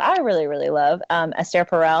someone that I really, really love, Esther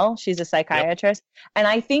Perel. She's a psychiatrist. Yep. And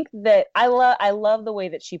I think that I love the way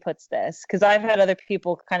that she puts this, because I've had other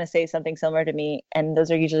people kind of say something similar to me. And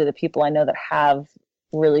those are usually the people I know that have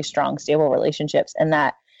really strong, stable relationships. And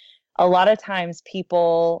that a lot of times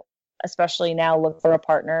people, especially now, look for a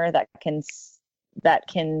partner that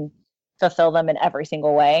can fulfill them in every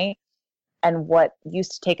single way. And what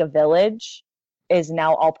used to take a village is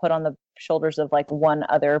now all put on the shoulders of like one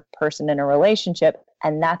other person in a relationship.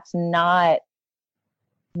 And that's you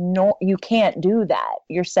can't do that.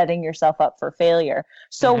 You're setting yourself up for failure.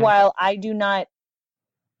 So while I do not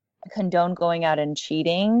condone going out and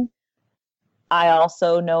cheating, I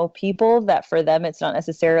also know people that for them, it's not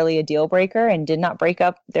necessarily a deal breaker and did not break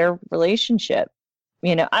up their relationship.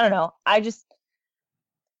 I don't know.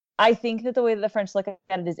 I think that the way that the French look at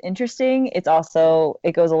it is interesting. It goes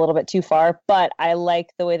a little bit too far, but I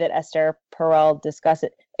like the way that Esther Perel discussed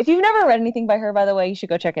it. If you've never read anything by her, by the way, you should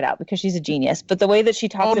go check it out because she's a genius. But the way that she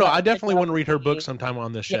talks about I definitely want to read her book sometime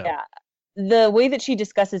on this show. Yeah. The way that she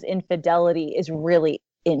discusses infidelity is really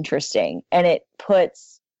interesting, and it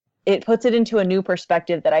puts it into a new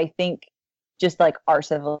perspective that I think just like our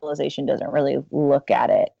civilization doesn't really look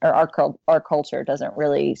at it, or our culture doesn't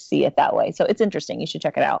really see it that way. So it's interesting. You should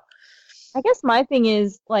check it out. I guess my thing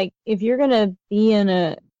is, like, if you're going to be in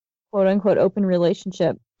a quote unquote open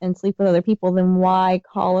relationship and sleep with other people, then why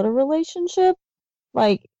call it a relationship?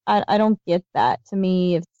 Like, I don't get that. To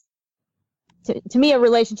me, to me, a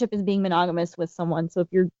relationship is being monogamous with someone. So if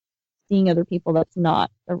you're seeing other people, that's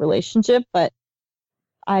not a relationship, but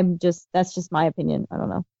that's just my opinion. I don't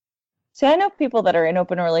know. See, I know people that are in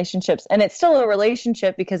open relationships, and it's still a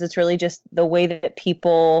relationship because it's really just the way that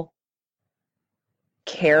people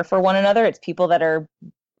care for one another. It's people that are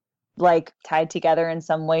like tied together in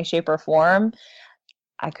some way, shape, or form.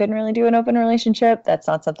 I couldn't really do an open relationship. That's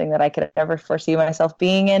not something that I could ever foresee myself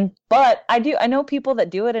being in. But I know people that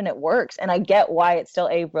do it and it works. And I get why it's still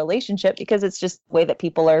a relationship, because it's just the way that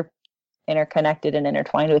people are interconnected and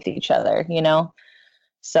intertwined with each other,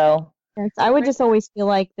 So I would just always feel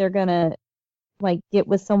like they're gonna like get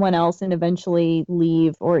with someone else and eventually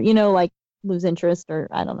leave, or like lose interest, or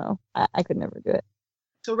I don't know. I could never do it.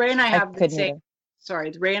 So Ray and I have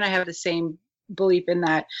Ray and I have the same belief in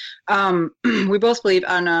that. We both believe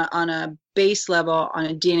on a base level, on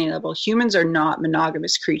a DNA level, humans are not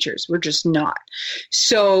monogamous creatures. We're just not.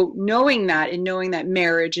 So knowing that, and knowing that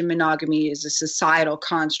marriage and monogamy is a societal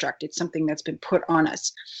construct, it's something that's been put on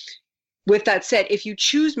us. With that said, if you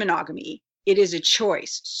choose monogamy, it is a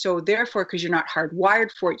choice. So therefore, because you're not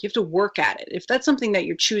hardwired for it, you have to work at it. If that's something that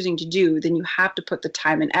you're choosing to do, then you have to put the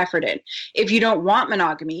time and effort in. If you don't want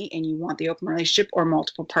monogamy and you want the open relationship or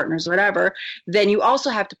multiple partners or whatever, then you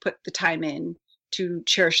also have to put the time in to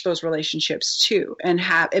cherish those relationships too, and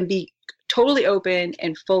be totally open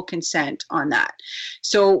and full consent on that.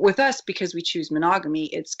 So with us, because we choose monogamy,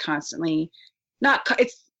 it's constantly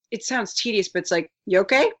it sounds tedious, but it's like, you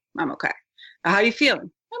okay? I'm okay. How are you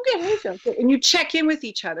feeling? I'm good. How are you feeling? Good. And you check in with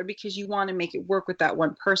each other because you want to make it work with that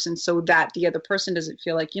one person, so that the other person doesn't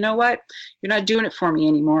feel like, you know what? You're not doing it for me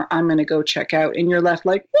anymore. I'm going to go check out. And you're left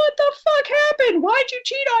like, what the fuck happened? Why'd you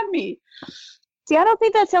cheat on me? See, I don't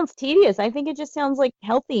think that sounds tedious. I think it just sounds like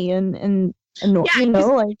healthy and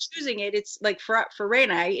like choosing it. It's like for Ray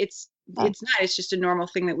and I, it's not. It's just a normal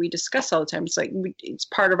thing that we discuss all the time. It's like it's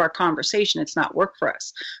part of our conversation. It's not work for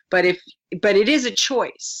us. But it is a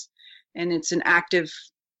choice, and it's an active,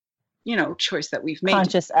 choice that we've made.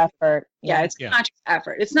 Conscious effort. Yeah, it's conscious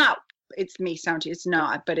effort. It's not. It may sound it's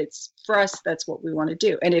not, but it's for us. That's what we want to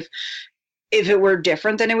do. And if it were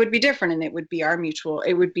different, then it would be different, and it would be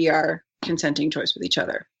our consenting choice with each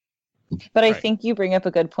other. But I Right. think you bring up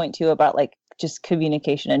a good point too about like just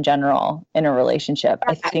communication in general in a relationship.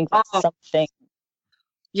 I think that's something.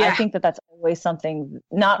 Yeah. I think that that's always something.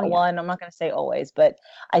 Not one. I'm not going to say always, but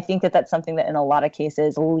I think that that's something that in a lot of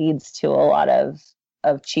cases leads to a lot of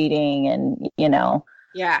cheating and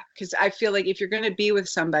Yeah, because I feel like if you're going to be with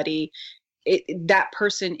somebody, that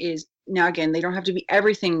person is, now again, they don't have to be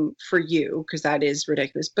everything for you because that is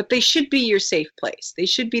ridiculous, but they should be your safe place. They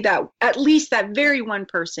should be that, at least that very one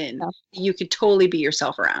person you could totally be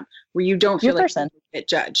yourself around, where you don't feel like you get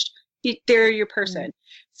judged. They're your person.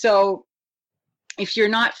 Mm-hmm. So if you're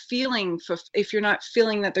not feeling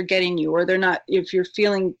that they're getting you, or if you're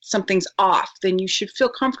feeling something's off, then you should feel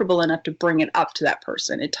comfortable enough to bring it up to that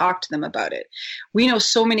person and talk to them about it. We know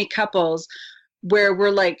so many couples where we're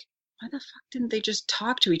like, why the fuck didn't they just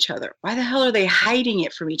talk to each other? Why the hell are they hiding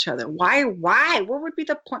it from each other? Why? What would be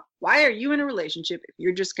the point? Why are you in a relationship if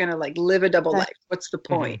you're just going to like live a double life? What's the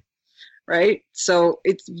point? Mm-hmm. Right? So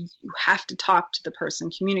you have to talk to the person.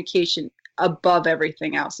 Communication above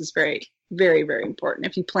everything else is very, very, very important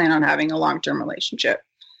if you plan on having a long-term relationship.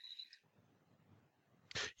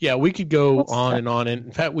 Yeah, we could go on and on. And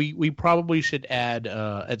in fact, we probably should add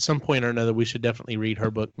at some point or another, we should definitely read her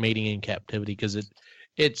book, Mating in Captivity, because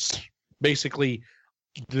it's basically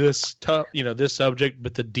this this subject,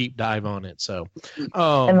 but the deep dive on it. So,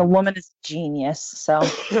 and the woman is genius. So,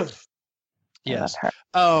 yes.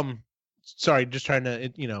 Sorry, just trying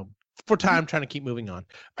to for time, trying to keep moving on.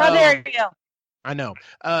 Oh, there you go. I know.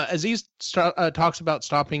 Aziz talks about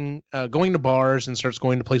stopping going to bars and starts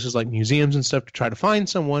going to places like museums and stuff to try to find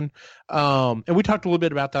someone. And we talked a little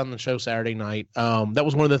bit about that on the show Saturday night. That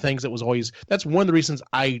was one of the things that's one of the reasons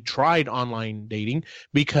I tried online dating,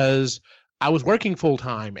 because I was working full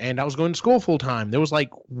time and I was going to school full time. There was like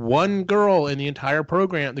one girl in the entire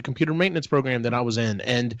program, the computer maintenance program that I was in,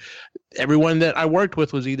 and everyone that I worked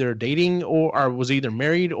with was either dating or was either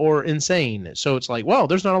married or insane. So it's like, well,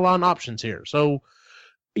 there's not a lot of options here. So,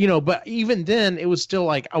 but even then it was still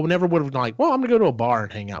like, I never would have been like, well, I'm gonna go to a bar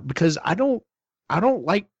and hang out, because I don't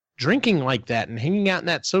like drinking like that and hanging out in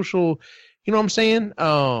that social, you know what I'm saying?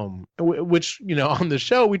 Which, on the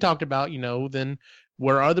show we talked about, then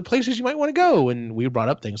where are the places you might want to go? And we brought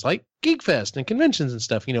up things like Geek Fest and conventions and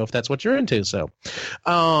stuff, if that's what you're into. So,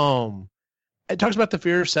 it talks about the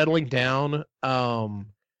fear of settling down.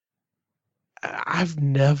 I've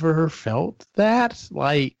never felt that.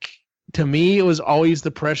 Like, to me, it was always the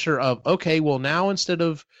pressure of, okay, well, now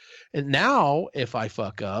if I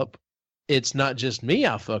fuck up, it's not just me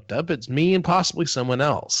I fucked up, it's me and possibly someone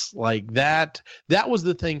else. Like that was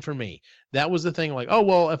the thing for me. That was the thing, like, oh,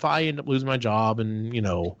 well, if I end up losing my job and,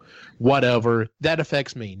 whatever, that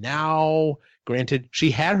affects me. Now, granted,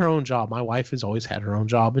 she had her own job. My wife has always had her own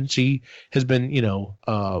job, and she has been,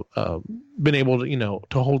 been able to,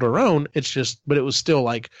 to hold her own. It's just, but it was still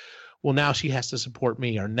like, well, now she has to support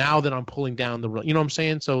me, or now that I'm pulling down the, you know what I'm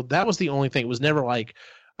saying? So that was the only thing. It was never like,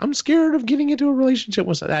 I'm scared of getting into a relationship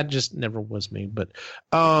with that. Just never was me. But,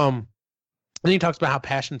 then he talks about how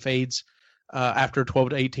passion fades after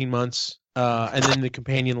 12 to 18 months. And then the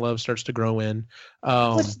companion love starts to grow in.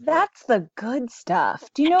 Which that's the good stuff.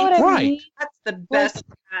 Do you know what I mean? That's the best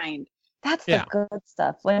kind. That's the good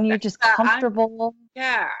stuff. When you're just comfortable.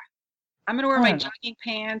 I'm going to wear my jogging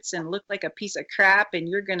pants and look like a piece of crap, and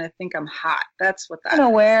you're going to think I'm hot. That's what that is. I'm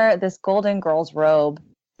going to wear this Golden Girls robe.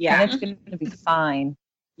 Yeah. And it's going to be fine.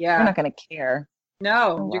 Yeah. You're not going to care.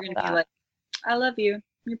 No. You're going to be like, I love you.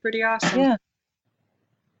 You're pretty awesome. Yeah.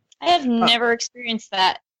 I have never experienced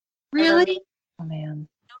that. Really? Oh, man.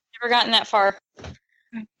 Never gotten that far.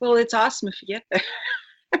 Well, it's awesome if you get there.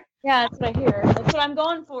 Yeah, that's what I hear. That's what I'm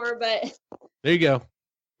going for, but... There you go.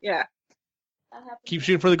 Yeah. Keep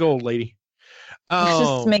shooting for the gold, lady. It's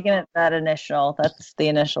just making it that initial. That's the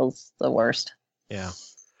initial's the worst. Yeah.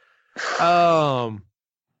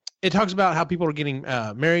 It talks about how people are getting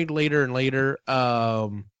married later and later.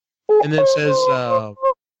 And then it says...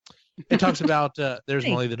 It talks about, there's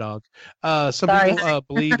Molly the dog. Some people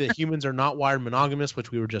believe that humans are not wired monogamous,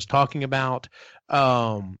 which we were just talking about.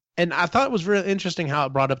 And I thought it was really interesting how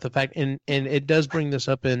it brought up the fact, and it does bring this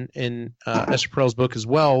up in Esther Perel's book as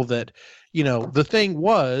well, that, the thing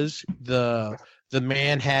was the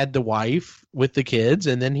man had the wife with the kids,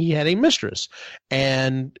 and then he had a mistress.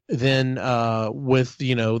 And then with,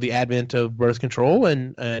 the advent of birth control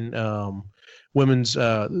and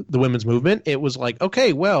the women's movement, it was like,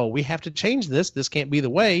 okay, well, we have to change this. This can't be the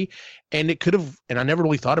way. And it could have, and I never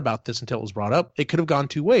really thought about this until it was brought up, it could have gone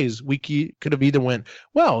two ways. We could have either went,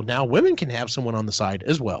 well, now women can have someone on the side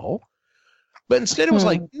as well. But instead it was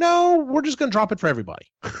like, no, we're just going to drop it for everybody.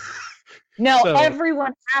 No, So-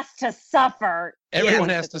 everyone has to suffer. Everyone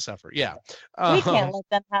Yeah. has to suffer. Yeah. We can't let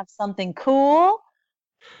them have something cool.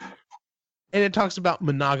 And it talks about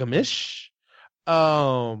monogamish,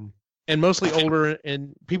 and mostly older,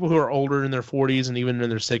 and people who are older in their 40s and even in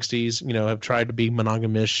their 60s, have tried to be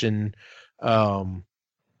monogamish, and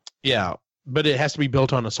yeah, but it has to be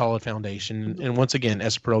built on a solid foundation. And once again,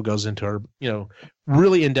 Esther Perel goes into her,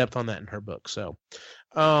 really in depth on that in her book. So,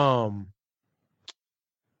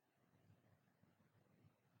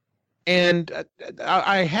 and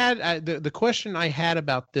I had the question I had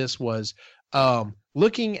about this was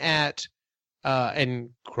looking at and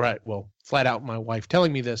correct, well, flat out my wife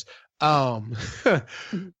telling me this. One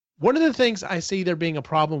of the things I see there being a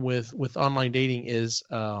problem with online dating is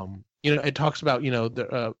it talks about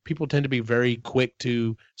people tend to be very quick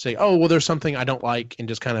to say, oh, well, there's something I don't like, and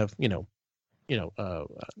just kind of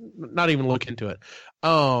not even look into it.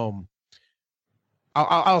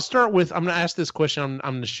 I'll start with, I'm going to ask this question.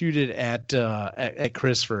 I'm going to shoot it at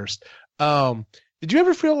Chris first. Did you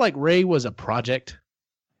ever feel like Ray was a project?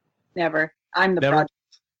 Never. I'm the Never? project.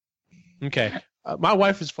 Okay. My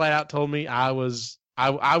wife has flat out told me I was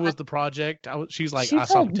the project. She's like, She I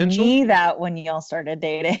saw told potential. me that when y'all started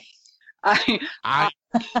dating. I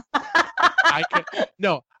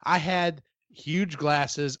had huge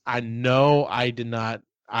glasses. I know I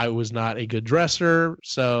was not a good dresser.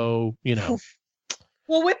 So,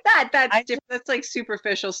 Well, with that's I different. That's like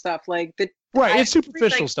superficial stuff. Like right. It's I'm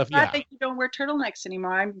superficial like, stuff. Not Yeah. that you don't wear turtlenecks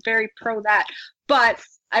anymore. I'm very pro that. But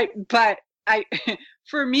I,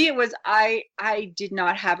 for me, it was, I did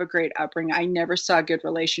not have a great upbringing. I never saw a good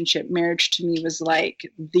relationship. Marriage to me was like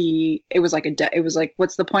it was like,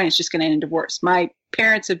 what's the point? It's just going to end in divorce. My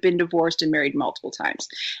parents have been divorced and married multiple times.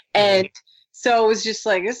 And so it was just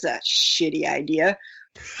like, this is a shitty idea.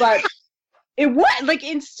 But it was like,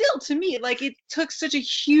 and still to me, like it took such a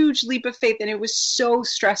huge leap of faith, and it was so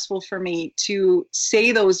stressful for me to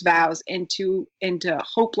say those vows and to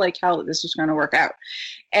hope like hell that this was going to work out.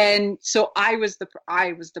 And so I was the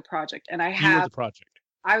project, and You were the project.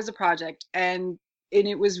 I was a project, and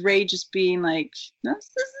it was Ray just being like, no,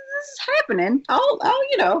 this is happening.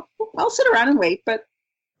 I'll sit around and wait, but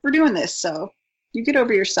we're doing this, so you get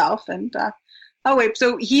over yourself, and oh wait.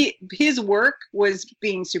 So his work was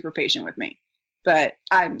being super patient with me, but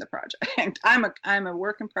I'm the project. I'm a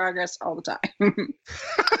work in progress all the time.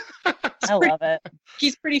 I love it.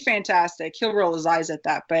 He's pretty fantastic. He'll roll his eyes at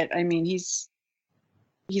that, but I mean, he's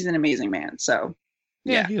an amazing man. So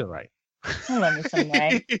Yeah, he's all right. I love me some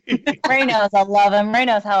Ray. Ray knows I love him. Ray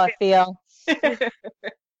knows how I feel.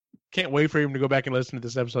 Can't wait for him to go back and listen to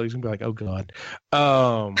this episode. He's gonna be like, "Oh God."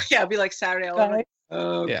 Yeah, it'll be like Saturday. I'll be like,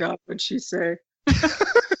 oh Yeah. God, what'd she say?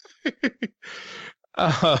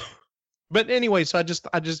 But anyway, so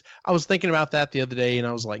I was thinking about that the other day, and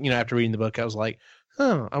I was like, after reading the book, I was like,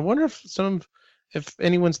 I wonder if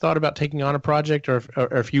anyone's thought about taking on a project, or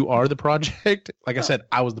if you are the project. Like I said,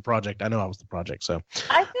 I was the project. I know I was the project. So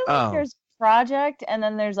I feel like there's project, and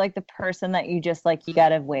then there's like the person that you just like you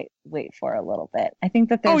gotta wait for a little bit. I think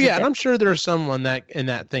that there's and I'm sure there's someone in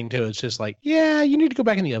that thing too. It's just like, yeah, you need to go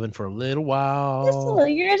back in the oven for a little while.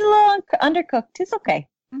 you're just a little undercooked. It's okay.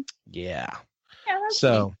 Yeah. Yeah, that's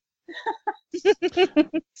So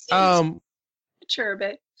mature a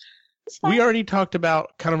bit. we already talked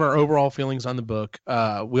about kind of our overall feelings on the book.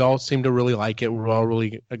 We all seem to really like it. We're all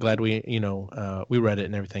really glad we read it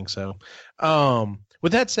and everything. So,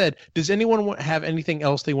 with that said, does anyone have anything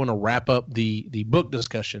else they want to wrap up the book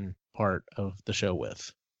discussion part of the show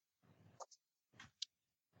with?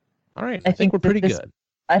 All right. I think we're pretty good.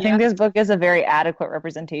 I think this book is a very adequate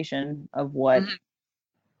representation of what. Mm-hmm.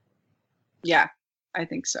 Yeah, I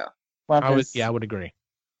think so. Love I is. would agree.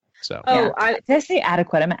 So. Oh, Did I say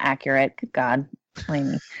adequate? I'm accurate. Good God.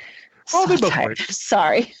 Blame me. Oh, they So both tired. work.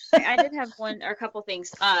 Sorry. I did have one or a couple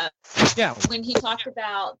things. Yeah. When he talked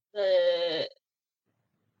about the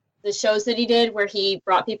shows that he did where he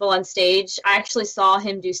brought people on stage, I actually saw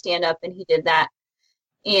him do stand up, and he did that.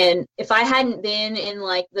 And if I hadn't been in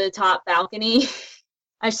like the top balcony,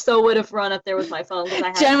 I so would have run up there with my phone because I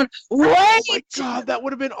had. Jen, Oh my God, that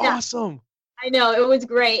would have been awesome. I know, it was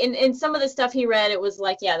great, and some of the stuff he read, it was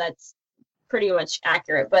like, yeah, that's pretty much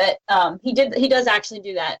accurate. But he does actually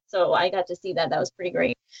do that, so I got to see that. That was pretty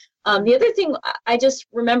great. The other thing I just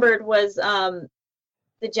remembered was the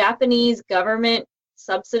Japanese government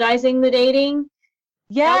subsidizing the dating.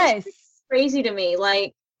 That was Yes. crazy to me.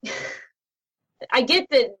 Like, I get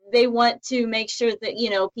that they want to make sure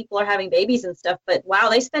that people are having babies and stuff, but wow,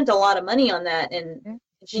 they spent a lot of money on that, and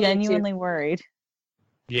Genuinely worried.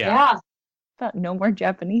 Yeah. About no more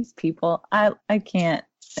Japanese people. I can't.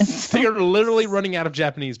 They are literally running out of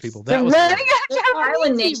Japanese people. That They're was running out of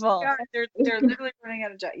Island Japanese people. God, they're literally running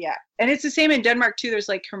out of yeah, and it's the same in Denmark too. There's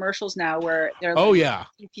like commercials now where they're Oh like, yeah.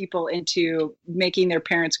 people into making their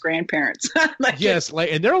parents grandparents. Like, Yes, like,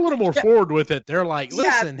 and they're a little more forward with it. They're like, Yeah.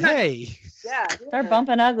 listen, hey. yeah, They're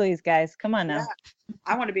bumping uglies, guys. Come on now. Yeah.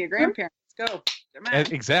 I want to be a grandparent. Let's go. Come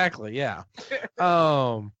on. Exactly, yeah.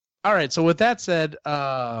 All right, so with that said,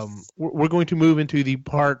 we're going to move into the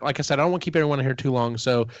part. Like I said, I don't want to keep everyone here too long,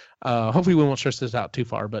 so hopefully we won't stress this out too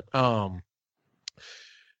far. But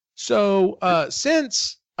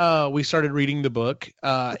since we started reading the book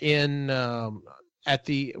at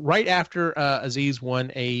the right after Aziz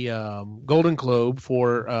won a Golden Globe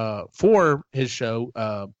for his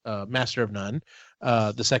show Master of None,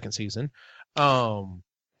 the second season,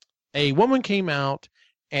 a woman came out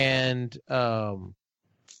and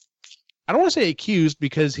I don't want to say accused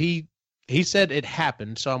because he said it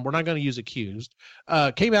happened, so we're not going to use accused.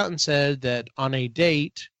 Came out and said that on a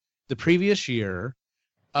date the previous year,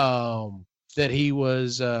 that he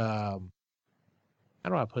was how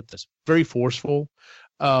do I put this? Very forceful,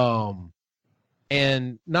 and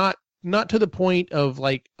not to the point of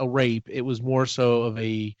like a rape. It was more so of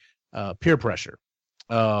a peer pressure.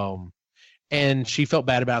 And she felt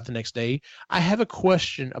bad about it the next day. I have a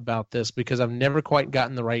question about this because I've never quite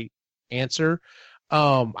gotten the right answer.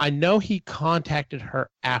 I know he contacted her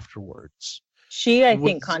afterwards. She, I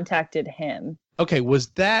think, contacted him. Okay, was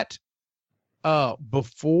that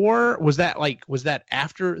before? Was that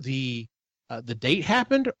after the date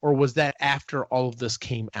happened, or was that after all of this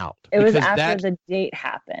came out? It was after the date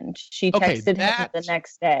happened. She texted him the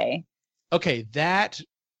next day. Okay, that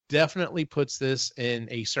definitely puts this in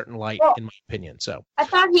a certain light, in my opinion. So I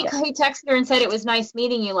thought he texted her and said it was nice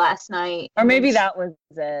meeting you last night. Or maybe that was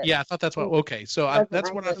it. Yeah, I thought that's what. Okay, so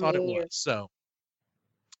that's what I thought it was. So,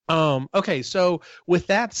 okay, so with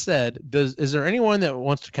that said, is there anyone that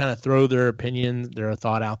wants to kind of throw their opinion, their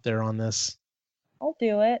thought out there on this? I'll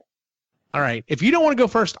do it. All right. If you don't want to go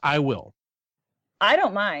first, I will. I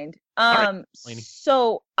don't mind. Right,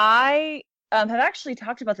 so I have actually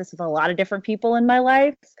talked about this with a lot of different people in my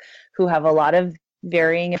life who have a lot of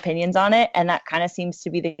varying opinions on it. And that kind of seems to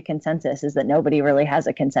be the consensus, is that nobody really has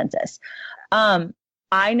a consensus.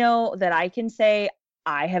 I know that I can say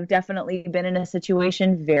I have definitely been in a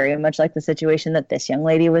situation very much like the situation that this young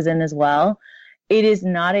lady was in as well. It is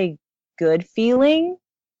not a good feeling.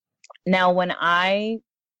 Now, when I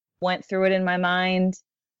went through it in my mind,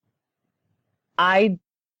 I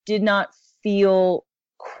did not feel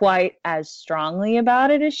quite as strongly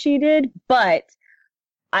about it as she did, but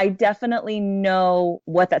I definitely know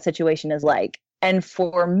what that situation is like. And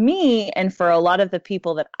for me, and for a lot of the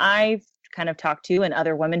people that I've kind of talked to and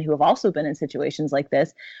other women who have also been in situations like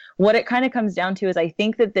this, what it kind of comes down to is I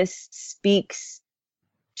think that this speaks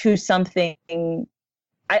to something.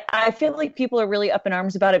 I feel like people are really up in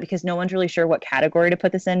arms about it because no one's really sure what category to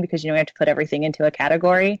put this in, because, you have to put everything into a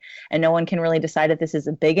category and no one can really decide if this is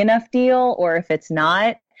a big enough deal or if it's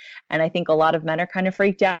not. And I think a lot of men are kind of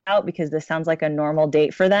freaked out because this sounds like a normal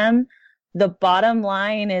date for them. The bottom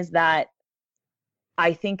line is that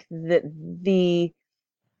I think that the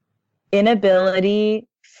inability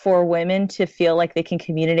for women to feel like they can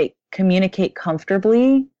communicate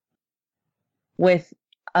comfortably with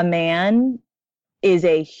a man is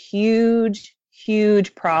a huge,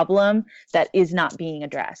 huge problem that is not being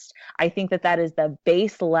addressed. I think that is the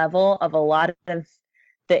base level of a lot of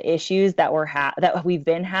the issues that we've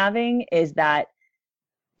been having, is that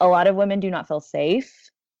a lot of women do not feel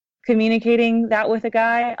safe communicating that with a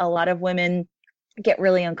guy. A lot of women get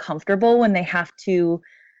really uncomfortable when they have to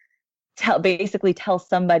basically tell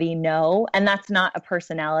somebody no. And that's not a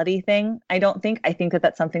personality thing, I don't think. I think that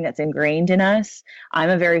that's something that's ingrained in us. I'm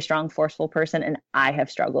a very strong, forceful person, and I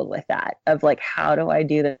have struggled with that, of like, how do I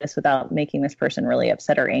do this without making this person really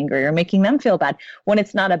upset or angry or making them feel bad, when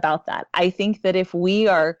it's not about that. I think that if we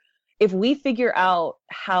figure out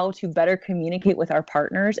how to better communicate with our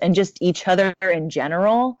partners and just each other in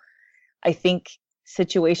general, I think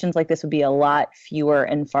situations like this would be a lot fewer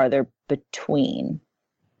and farther between.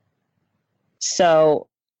 So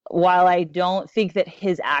while I don't think that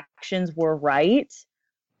his actions were right,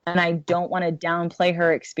 and I don't want to downplay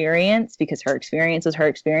her experience, because her experience is her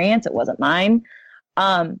experience, it wasn't mine.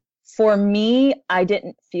 For me, I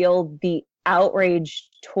didn't feel the outrage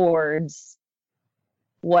towards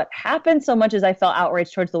what happened so much as I felt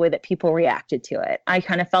outrage towards the way that people reacted to it. I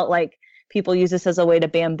kind of felt like people use this as a way to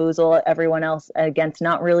bamboozle everyone else against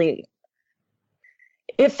not really.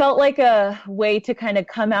 It felt like a way to kind of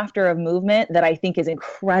come after a movement that I think is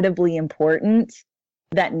incredibly important,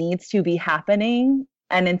 that needs to be happening.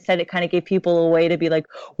 And instead it kind of gave people a way to be like,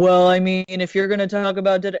 well, I mean, if you're going to talk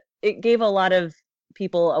about it, it gave a lot of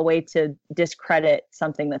people a way to discredit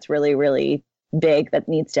something that's really, really big that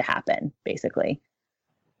needs to happen, basically.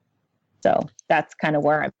 So that's kind of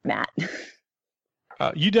where I'm at.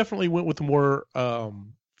 You definitely went with the more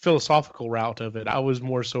philosophical route of it. I was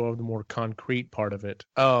more so of the more concrete part of it.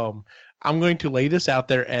 I'm going to lay this out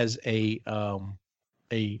there as a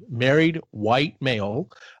married white male,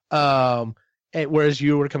 whereas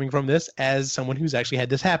you were coming from this as someone who's actually had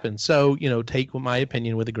this happen. So, take my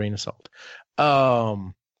opinion with a grain of salt.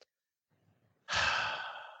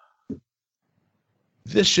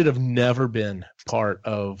 This should have never been part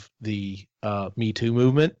of the Me Too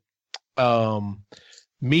movement.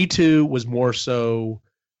 Me Too was more so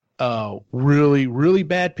really, really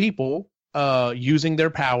bad people using their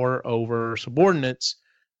power over subordinates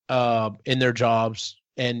in their jobs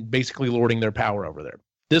and basically lording their power over there.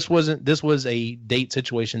 This was a date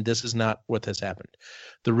situation. This is not what has happened.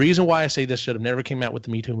 The reason why I say this should have never came out with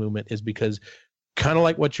the Me Too movement is because, kind of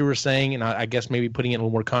like what you were saying, and I guess maybe putting it a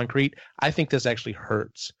little more concrete, I think this actually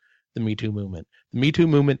hurts the Me Too movement. The Me Too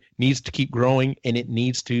movement needs to keep growing, and it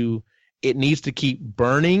needs to keep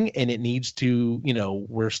burning, and it needs to,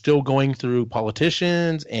 we're still going through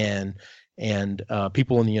politicians and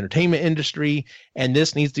people in the entertainment industry, and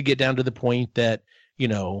this needs to get down to the point that,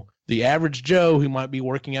 the average Joe who might be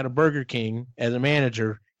working at a Burger King as a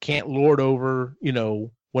manager can't lord over,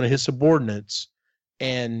 one of his subordinates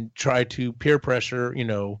and try to peer pressure,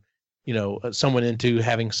 someone into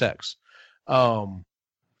having sex.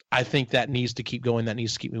 I think that needs to keep going. That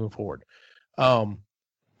needs to keep moving forward.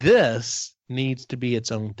 This needs to be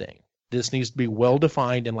its own thing. This needs to be well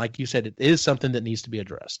defined, and like you said, it is something that needs to be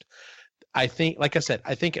addressed. I think, like I said,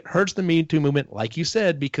 I think it hurts the Me Too movement, like you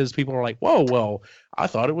said, because people are like, whoa, well, I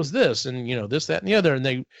thought it was this, and this, that, and the other, and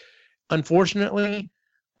they, unfortunately,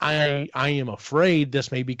 I am afraid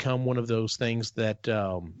this may become one of those things that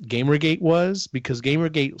Gamergate was, because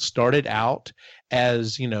Gamergate started out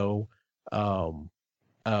as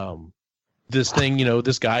this thing,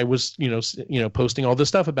 this guy was posting all this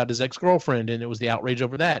stuff about his ex-girlfriend, and it was the outrage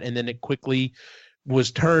over that, and then it quickly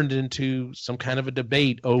was turned into some kind of a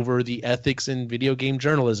debate over the ethics in video game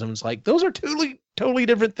journalism. It's like, those are totally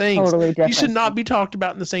different things. Totally different. You should not be talked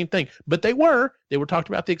about in the same thing. But they were talked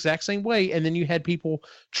about the exact same way. And then you had people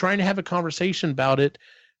trying to have a conversation about it,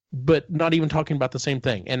 but not even talking about the same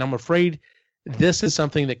thing. And I'm afraid this is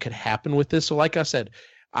something that could happen with this. So like I said,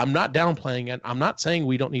 I'm not downplaying it. I'm not saying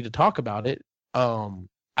we don't need to talk about it.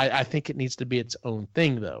 I think it needs to be its own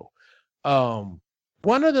thing, though.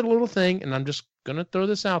 One other little thing, and I'm just going to throw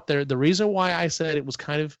this out there. The reason why I said it was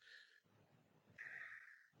kind of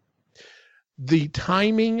the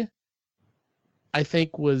timing, I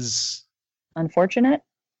think, was unfortunate.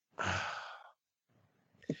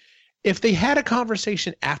 If they had a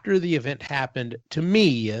conversation after the event happened, to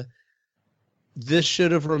me, this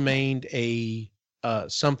should have remained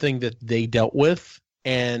something that they dealt with.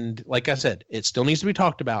 And like I said, it still needs to be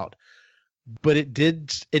talked about. But it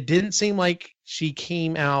didn't seem like she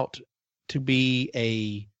came out to be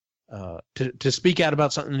to speak out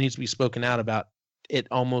about something that needs to be spoken out about. It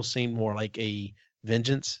almost seemed more like a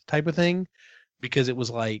vengeance type of thing, because it was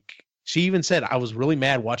like, she even said, I was really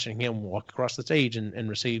mad watching him walk across the stage and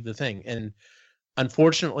receive the thing. And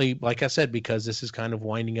unfortunately, like I said, because this is kind of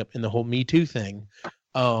winding up in the whole Me Too thing,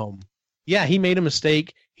 yeah, he made a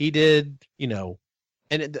mistake. He did,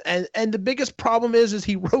 and the biggest problem is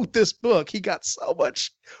he wrote this book. He got so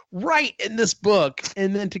much right in this book,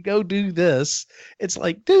 and then to go do this, it's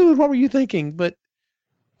like, dude, what were you thinking? But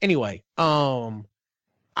anyway,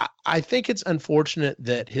 I think it's unfortunate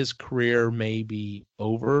that his career may be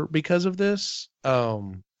over because of this.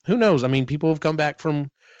 Who knows? I mean, people have come back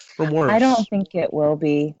from worse. I don't think it will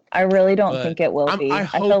be. I really don't think it will be. I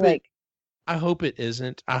feel like, I hope it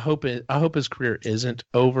isn't. I hope his career isn't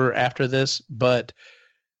over after this, but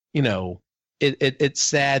it's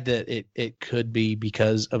sad that it could be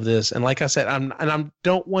because of this. And like I said, I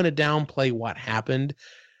don't want to downplay what happened.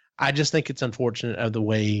 I just think it's unfortunate of the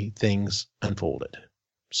way things unfolded.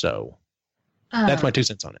 So that's my 2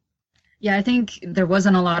 cents on it. Yeah, I think there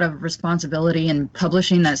wasn't a lot of responsibility in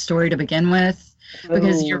publishing that story to begin with,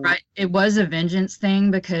 because you're right. It was a vengeance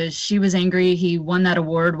thing because she was angry. He won that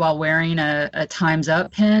award while wearing a Time's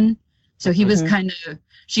Up pin. So he was kind of,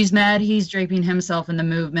 she's mad he's draping himself in the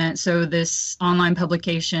movement. So this online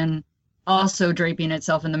publication, also draping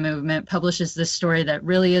itself in the movement, publishes this story that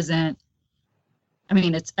really isn't, I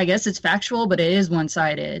mean, I guess it's factual, but it is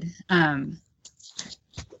one-sided.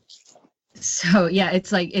 So yeah,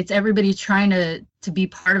 it's like, it's everybody trying to be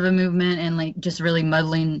part of a movement and like just really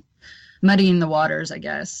muddling muddying the waters, I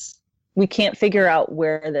guess. We can't figure out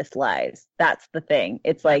where this lies. That's the thing.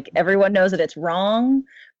 It's like everyone knows that it's wrong,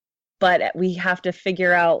 but we have to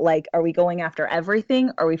figure out, like, are we going after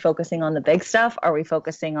everything? Are we focusing on the big stuff? Are we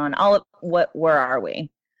focusing on where are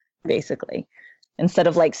we, basically? Instead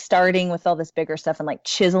of like starting with all this bigger stuff and like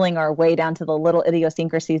chiseling our way down to the little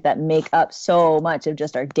idiosyncrasies that make up so much of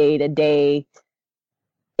just our day-to-day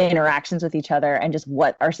interactions with each other and just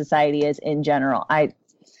what our society is in general. I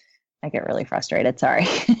get really frustrated. Sorry.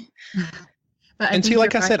 And see,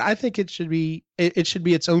 like I said, I think it should be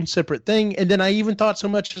its own separate thing. And then I even thought so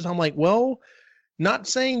much as I'm like, well, not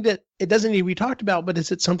saying that it doesn't need to be talked about, but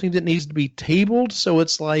is it something that needs to be tabled? So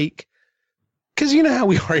it's like, because you know how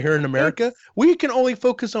we are here in America, we can only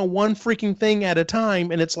focus on one freaking thing at a time.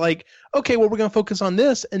 And it's like, okay, well, we're going to focus on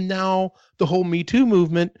this. And now the whole Me Too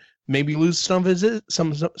movement maybe lose some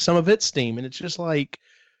of its steam. And it's just like,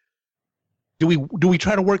 do we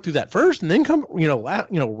try to work through that first and then come,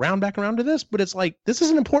 round back around to this? But it's like, this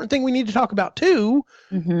is an important thing we need to talk about too.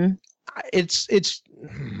 Mm-hmm. It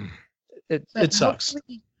sucks.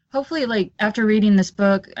 Hopefully, like after reading this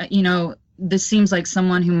book, this seems like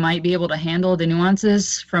someone who might be able to handle the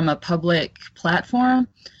nuances from a public platform.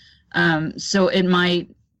 So it might,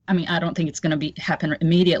 I don't think it's going to happen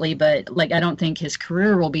immediately, but like, I don't think his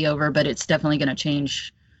career will be over, but it's definitely going to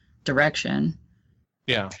change direction.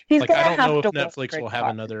 Yeah. He's like, I don't know if Netflix will have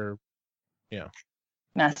another,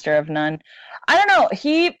 Master of None. I don't know.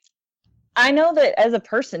 I know that as a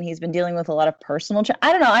person, he's been dealing with a lot of personal.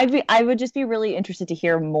 I don't know. I would just be really interested to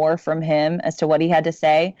hear more from him as to what he had to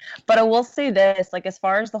say. But I will say this, like, as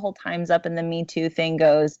far as the whole Time's Up and the Me Too thing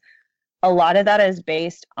goes, a lot of that is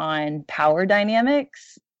based on power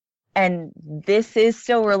dynamics. And this is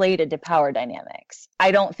still related to power dynamics.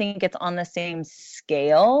 I don't think it's on the same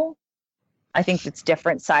scale. I think it's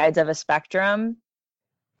different sides of a spectrum.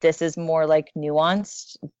 This is more like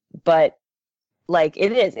nuanced, but like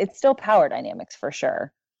it's still power dynamics for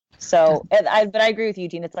sure. So, but I agree with you,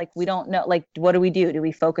 Gene. It's like, we don't know, like, what do? Do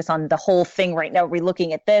we focus on the whole thing right now? Are we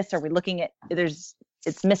looking at this? Are we looking at, it's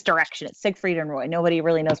misdirection. It's Siegfried and Roy. Nobody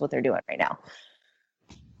really knows what they're doing right now.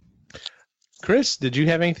 Chris, did you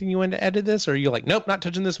have anything you wanted to add to this? Or are you like, nope, not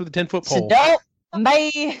touching this with a 10-foot pole? So,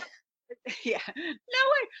 bye. Yeah,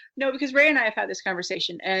 no, because Ray and I have had this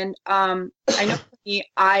conversation, and I know for me,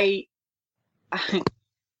 I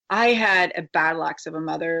had a battle axe of a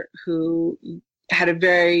mother who had a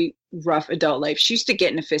very rough adult life. She used to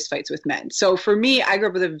get into fistfights with men. So for me, I grew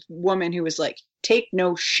up with a woman who was like, take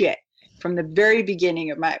no shit from the very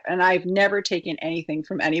beginning of and I've never taken anything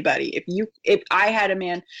from anybody. If I had a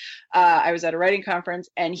man, I was at a writing conference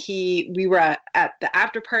and we were at the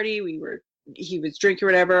after party, he was drinking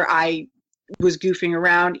or whatever. I was goofing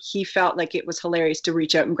around. He felt like it was hilarious to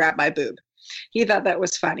reach out and grab my boob. He thought that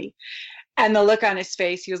was funny. And the look on his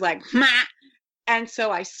face, he was like, "Mah!" And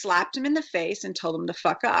so I slapped him in the face and told him to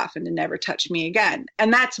fuck off and to never touch me again.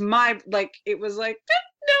 And that's it was like,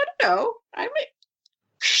 no.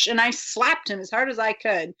 And I slapped him as hard as I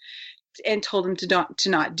could and told him to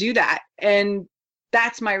not do that. And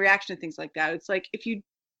that's my reaction to things like that. It's like,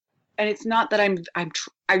 and it's not that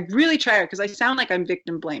I really try, because I sound like I'm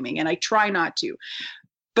victim blaming, and I try not to.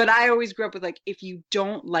 But I always grew up with, like, if you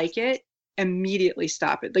don't like it, immediately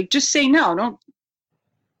stop it. Like, just say no.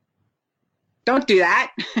 Don't do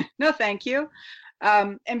that. No, thank you.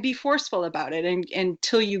 And be forceful about it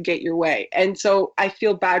until you get your way. And so I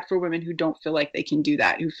feel bad for women who don't feel like they can do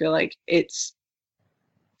that, who feel like it's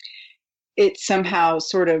somehow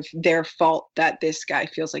sort of their fault that this guy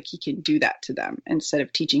feels like he can do that to them instead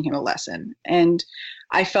of teaching him a lesson. And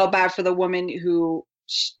I felt bad for the woman who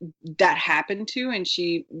that happened to, and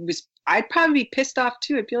I'd probably be pissed off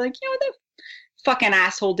too. I'd be like, the fucking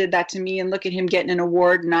asshole did that to me, and look at him getting an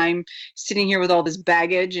award, and I'm sitting here with all this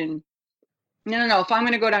baggage. And no, if I'm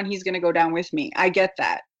going to go down, he's going to go down with me. I get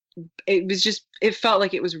that. It felt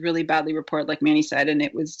like it was really badly reported, like Manny said, and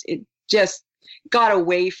it just got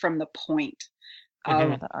away from the point.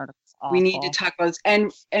 We need to talk about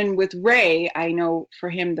this. And with Ray, I know for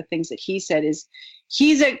him, the things that he said is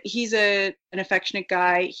he's an affectionate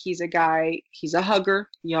guy. He's a hugger.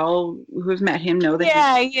 Y'all who have met him know that.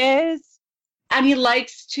 Yeah, he is. And he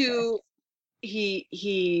likes to,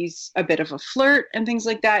 he's a bit of a flirt and things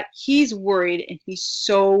like that. He's worried, and he's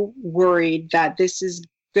so worried that this is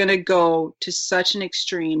going to go to such an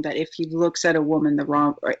extreme that if he looks at a woman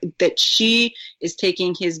that she is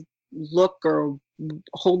taking his look or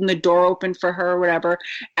holding the door open for her or whatever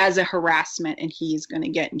as a harassment, and he's going to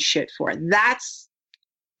get in shit for it. That's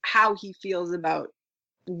how he feels about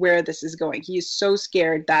where this is going. He is so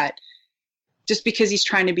scared that just because he's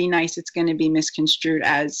trying to be nice, it's going to be misconstrued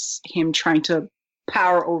as him trying to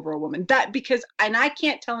power over a woman. And I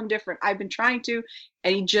can't tell him different. I've been trying to,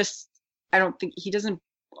 and he doesn't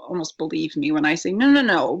almost believe me when I say,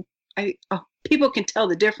 no. People can tell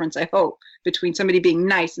the difference, I hope, between somebody being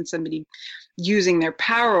nice and somebody using their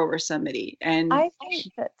power over somebody. And I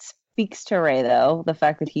think that speaks to Ray, though, the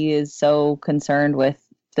fact that he is so concerned with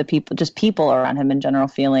the people around him in general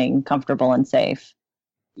feeling comfortable and safe.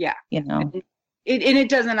 Yeah. It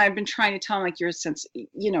doesn't. I've been trying to tell him, like, your sense,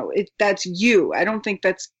 that's you. I don't think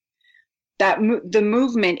that's the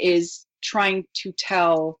movement is trying to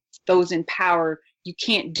tell those in power, you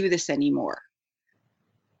can't do this anymore.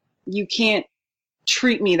 You can't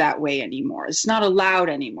treat me that way anymore. It's not allowed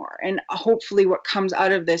anymore. And hopefully what comes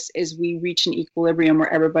out of this is we reach an equilibrium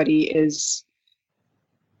where everybody is,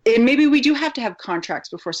 and maybe we do have to have contracts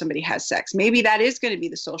before somebody has sex. Maybe that is going to be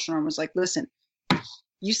the social norm. It's like, listen,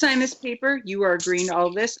 you sign this paper, you are agreeing to all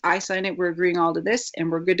of this. I sign it, we're agreeing all to this,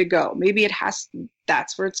 and we're good to go. Maybe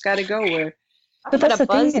that's where it's got to go. But that's the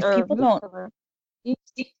thing, is people don't.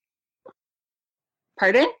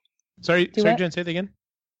 Pardon? Sorry, Jen, say it again.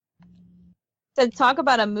 Said talk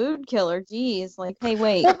about a mood killer. Geez, like, hey,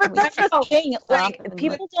 wait. That's the thing. Like,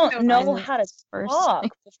 people don't know how to talk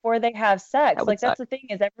before they have sex. Like, that's the thing,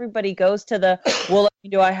 is everybody goes to the, well,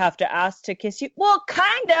 do I have to ask to kiss you? Well,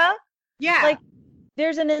 kinda. Yeah. Like,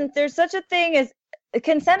 there's such a thing as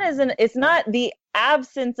consent it's not the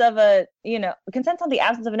absence of a, consent's not the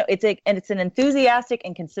absence of a no. It's an enthusiastic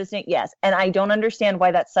and consistent yes. And I don't understand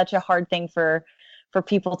why that's such a hard thing for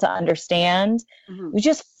people to understand. Mm-hmm. You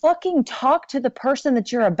just fucking talk to the person that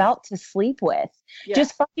you're about to sleep with. Yes.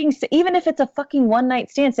 Just fucking, even if it's a fucking one night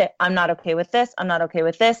stand, say, I'm not okay with this. I'm not okay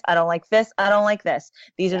with this. I don't like this. I don't like this.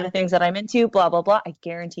 These are the things that I'm into, blah, blah, blah. I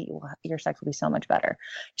guarantee you your sex will be so much better.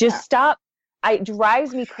 Just stop. It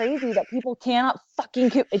drives me crazy that people cannot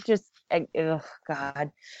fucking, it just, oh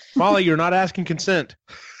God. Molly, you're not asking consent.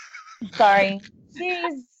 Sorry.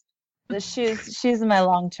 She's in my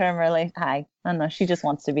long-term relationship. I don't know. She just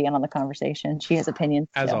wants to be in on the conversation. She has opinions.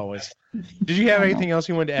 As always. Did you have anything else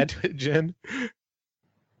you wanted to add to it, Jen?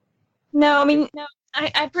 No,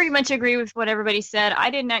 I pretty much agree with what everybody said.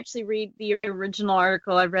 I didn't actually read the original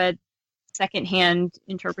article. I read secondhand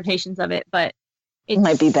interpretations of it, but it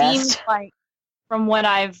might be best. Seems like, from what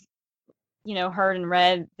I've, heard and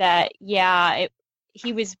read, that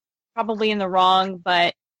he was probably in the wrong,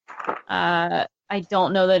 but I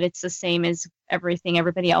don't know that it's the same as everything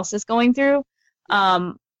everybody else is going through.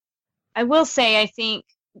 I will say I think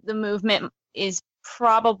the movement is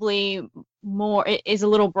probably is a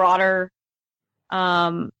little broader.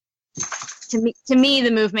 To me,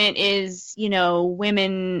 the movement is,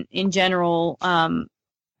 women in general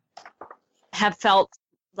have felt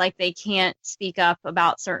like they can't speak up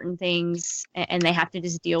about certain things and they have to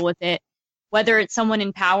just deal with it, whether it's someone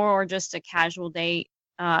in power or just a casual date.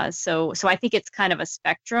 So I think it's kind of a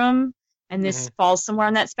spectrum, and this falls somewhere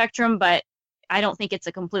on that spectrum, but I don't think it's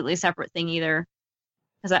a completely separate thing either.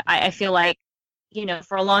 Because I feel like,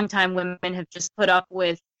 for a long time, women have just put up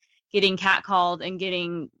with getting catcalled and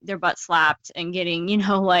getting their butt slapped and getting,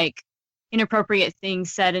 like inappropriate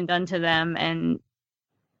things said and done to them, and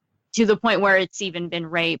to the point where it's even been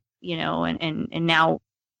rape, and now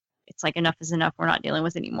it's like enough is enough. We're not dealing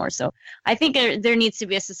with it anymore. So I think there needs to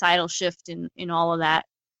be a societal shift in all of that,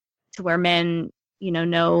 to where men,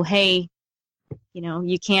 know, hey,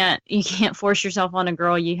 you can't force yourself on a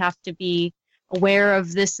girl. You have to be aware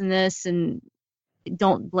of this and this, and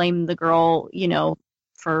don't blame the girl,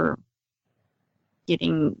 for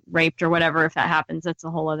getting raped or whatever. If that happens, that's a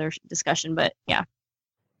whole other discussion, but yeah.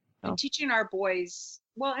 So. And teaching our boys,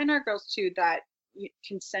 well, and our girls too, that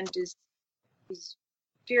consent is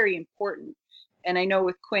very important. And I know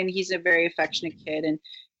with Quinn, he's a very affectionate kid,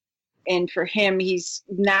 and for him, he's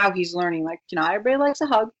learning, like, everybody likes a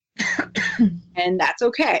hug, and that's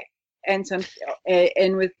okay. And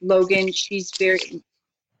and with Logan, she's very,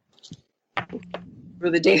 for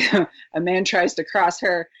the day a man tries to cross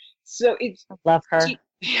her. So it's, I love her. I love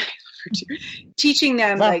her too. Teaching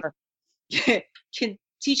them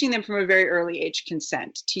teaching them from a very early age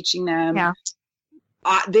consent, teaching them,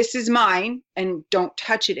 this is mine, and don't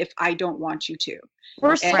touch it if I don't want you to.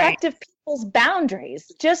 Respect of people's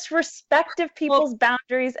boundaries. Just respect of people's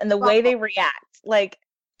boundaries and the way they react. Like,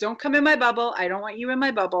 don't come in my bubble. I don't want you in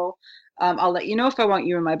my bubble. I'll let you know if I want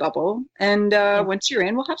you in my bubble. And once you're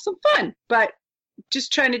in, we'll have some fun. But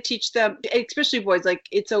just trying to teach them, especially boys, like,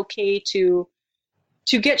 it's okay to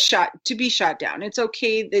get shot, to be shot down. It's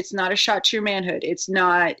okay. It's not a shot to your manhood. It's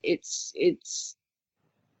not,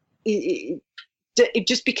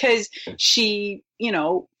 just because she, you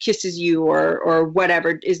know, kisses you or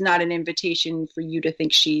whatever is not an invitation for you to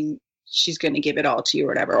think she's going to give it all to you or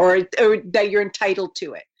whatever, or that you're entitled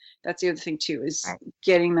to it. That's the other thing too, is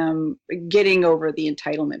getting over the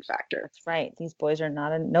entitlement factor. That's right. These boys are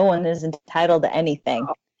no one is entitled to anything.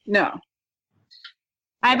 No.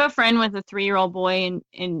 I have a friend with a 3-year-old boy,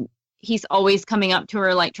 and he's always coming up to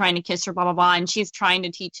her, like trying to kiss her, blah, blah, blah. And she's trying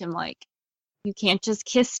to teach him, like, you can't just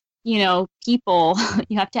kiss, you know, people.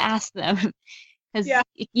 You have to ask them. Because,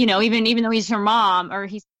 you know, even though he's her mom, or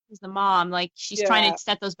he's the mom, like, she's trying to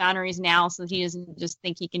set those boundaries now so that he doesn't just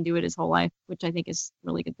think he can do it his whole life, which I think is a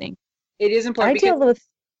really good thing. It is important because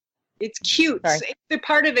it's cute. The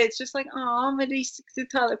part of it's just like, oh, but he's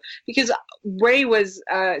because Ray was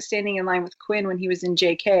standing in line with Quinn when he was in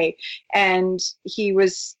JK, and he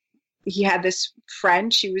had this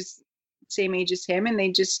friend. She was same age as him, and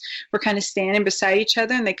they just were kind of standing beside each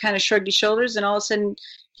other, and they kind of shrugged his shoulders, and all of a sudden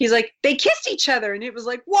he's like, they kissed each other, and it was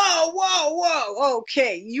like, whoa,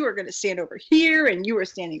 okay, you are going to stand over here, and you are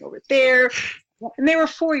standing over there, and they were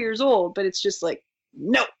 4 years old, but it's just like,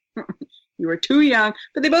 no. You were too young.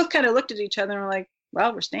 But they both kind of looked at each other and were like,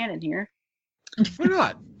 well, we're standing here. Why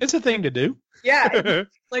not? It's a thing to do. Yeah. It's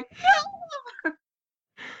like, no.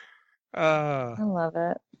 I love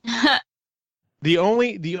it. The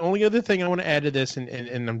only other thing I want to add to this,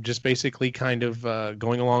 and I'm just basically kind of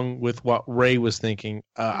going along with what Ray was thinking.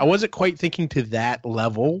 I wasn't quite thinking to that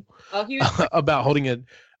level about holding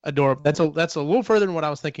a door. That's a little further than what I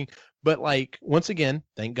was thinking. But like, once again,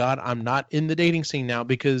 thank God I'm not in the dating scene now,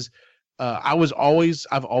 because I've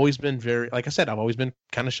always been very, like I said, I've always been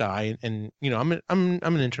kind of shy, and you know, I'm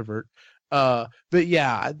an introvert. But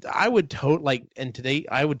yeah, I would and today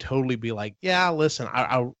I would totally be like, yeah, listen,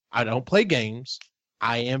 I don't play games.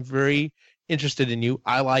 I am very interested in you.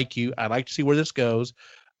 I like you. I'd like to see where this goes.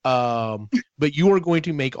 But you are going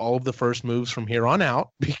to make all of the first moves from here on out,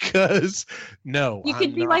 because no, you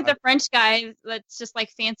could be like the French guy that's just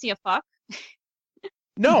like fancy a fuck.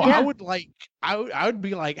 No, yeah. I would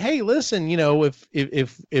be like, hey, listen, you know, if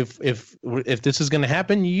this is going to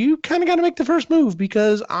happen, you kind of got to make the first move,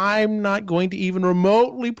 because I'm not going to even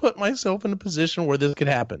remotely put myself in a position where this could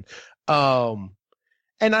happen. And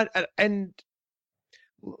a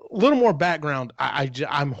little more background.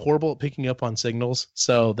 I'm horrible at picking up on signals,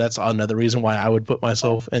 so that's another reason why I would put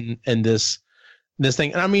myself in this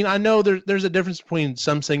thing. And I mean, I know there's a difference between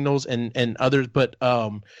some signals and others, but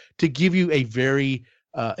to give you a very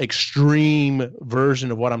extreme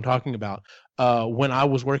version of what I'm talking about, when I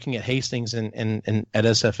was working at Hastings and at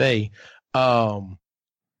SFA,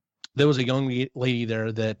 there was a young lady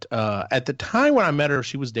there that at the time when I met her,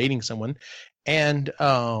 she was dating someone, and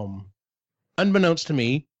unbeknownst to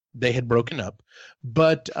me, they had broken up.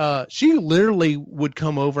 But she literally would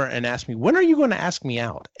come over and ask me, when are you going to ask me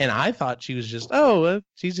out? And I thought she was just,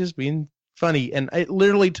 she's just being funny. And it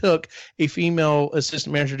literally took a female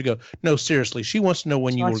assistant manager to go, no, seriously, she wants to know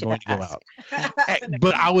when you were going to go out.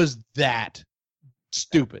 But I was that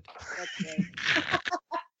stupid.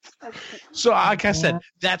 So like I said,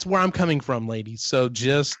 that's where I'm coming from, ladies. So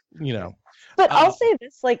just, you know. But I'll say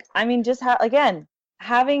this, like, I mean, just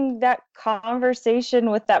having that conversation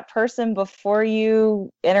with that person before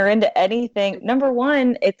you enter into anything. Number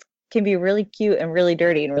one, it can be really cute and really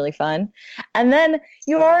dirty and really fun. And then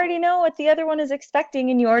you already know what the other one is expecting,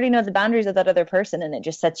 and you already know the boundaries of that other person, and it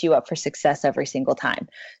just sets you up for success every single time.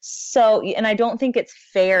 So, and I don't think it's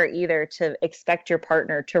fair either to expect your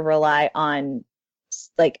partner to rely on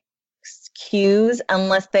like cues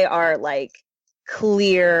unless they are like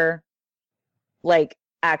clear, like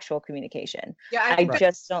actual communication. Yeah, I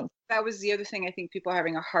just don't. That was the other thing I think people are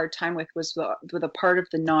having a hard time with, was with a part of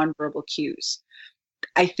the nonverbal cues.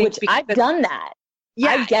 I think I've done that. Yeah,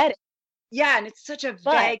 I get it. Yeah, and it's such a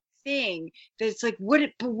vague thing that it's like, what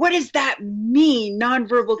does that mean?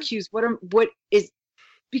 Nonverbal cues. What is?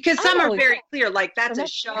 Because some are very clear. Like, that's a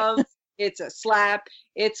shove. It's a slap.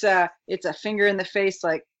 It's a finger in the face.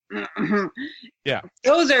 Like, yeah,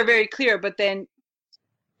 those are very clear. But then,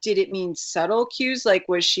 did it mean subtle cues? Like,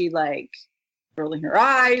 was she like rolling her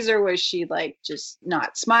eyes, or was she like just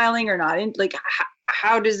not smiling, or not in? Like,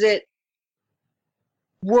 how does it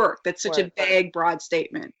work? That's such a vague, broad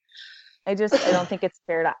statement. I don't think it's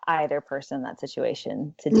fair to either person in that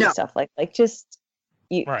situation to do stuff like just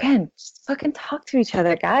again, just fucking talk to each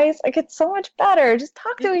other, guys. Like, it's so much better. Just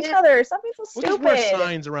talk to each other. Stop being so stupid. We'll just wear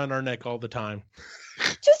signs around our neck all the time.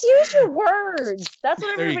 Just use your words. That's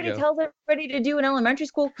what everybody tells everybody to do in elementary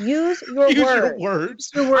school. Use your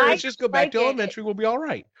words. Your words. Let's just go back to elementary. We'll be all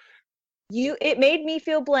right. It made me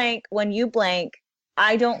feel blank when you blank.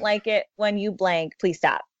 I don't like it when you blank. Please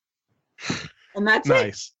stop. And that's it.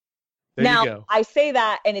 Nice. There Now, you go. I say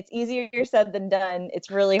that, and it's easier said than done.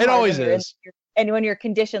 It's really hard. It always when you're is. and when you're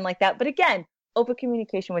conditioned like that. But again, open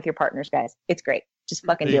communication with your partners, guys. It's great. Just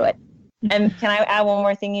fucking There you do go. it. And can I add one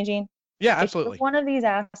more thing, Eugene? Yeah, If absolutely. you're one of these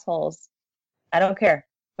assholes, I don't care.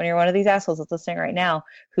 When you're one of these assholes that's listening right now,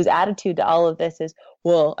 whose attitude to all of this is,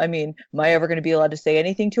 well, I mean, am I ever going to be allowed to say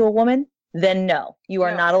anything to a woman? Then no, you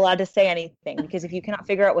are No. not allowed to say anything, because if you cannot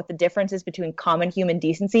figure out what the difference is between common human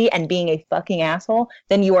decency and being a fucking asshole,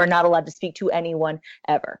 then you are not allowed to speak to anyone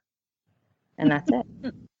ever. And that's it.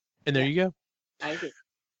 And there you go. I agree.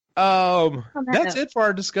 that That's note. it for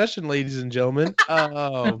our discussion, ladies and gentlemen.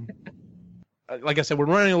 Like I said, we're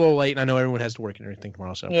running a little late, and I know everyone has to work and everything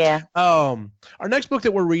tomorrow. So, Yeah. our next book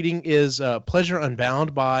that we're reading is "Pleasure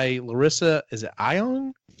Unbound" by Larissa. Is it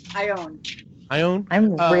Ione? Ione. Ione.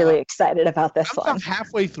 I'm really excited about this I'm one. about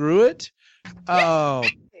halfway through it.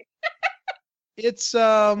 It's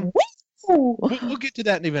we'll get to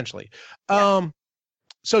that eventually.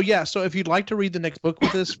 So if you'd like to read the next book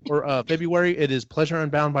with us for February, it is Pleasure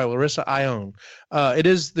Unbound by Larissa Ione. It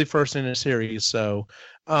is the first in a series. So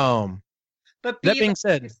But that being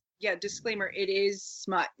said, yeah, disclaimer, it is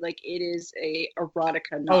smut. Like, it is a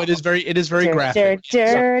erotica novel. it is very graphic.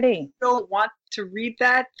 Dirty. If you don't want to read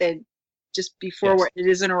that, then just be forward. Yes. It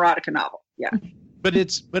is an erotica novel. Yeah. But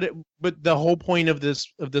the whole point of this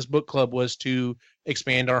book club was to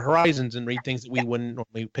expand our horizons and read things that we wouldn't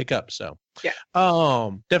normally pick up. So Yeah.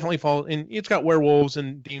 Definitely fall in. It's got werewolves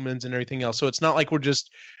and demons and everything else. So it's not like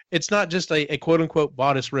it's not just a quote unquote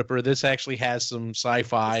bodice ripper. This actually has some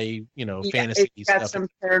sci-fi, fantasy It's got stuff. some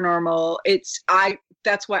paranormal.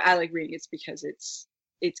 That's why I like reading. It's because it's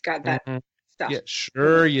got that Mhm. stuff. Yeah,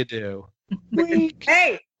 sure you do.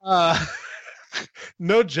 Hey,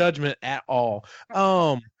 No judgment at all.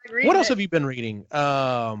 What else have you been reading?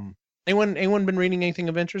 Anyone been reading anything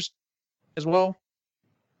of interest as well?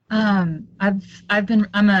 I'm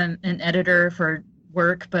an editor for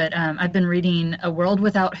work, but I've been reading A World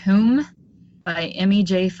Without Whom by Emmy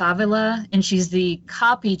J. Favila, and she's the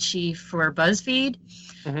copy chief for BuzzFeed.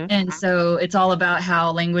 Mhm. And so it's all about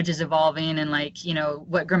how language is evolving and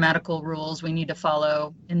what grammatical rules we need to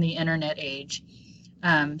follow in the internet age.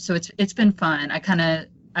 So it's been fun. I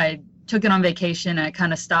took it on vacation and I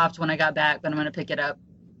kind of stopped when I got back, but I'm going to pick it up.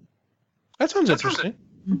 That sounds interesting.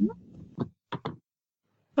 Mhm.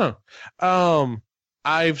 Huh.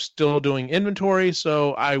 I'm still doing inventory,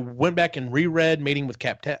 so I went back and reread Mating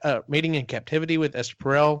in Captivity with Esther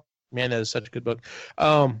Perel. Man, that is such a good book.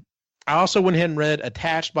 I also went ahead and read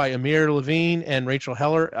Attached by Amir Levine and Rachel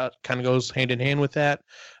Heller. Kind of goes hand in hand with that.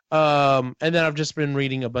 And then I've just been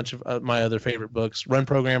reading a bunch of my other favorite books. Run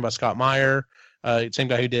Program by Scott Meyer, same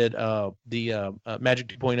guy who did the Magic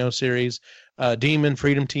 2.0 series. Demon,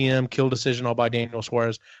 Freedom TM, Kill Decision, all by Daniel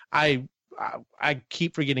Suarez. I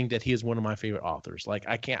keep forgetting that he is one of my favorite authors. Like,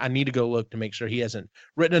 I need to go look to make sure he hasn't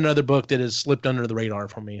written another book that has slipped under the radar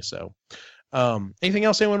for me. So, anything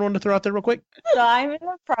else anyone wanted to throw out there real quick? So I'm in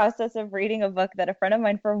the process of reading a book that a friend of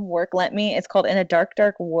mine from work lent me. It's called In a Dark,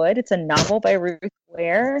 Dark Wood. It's a novel by Ruth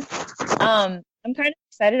Ware. I'm kind of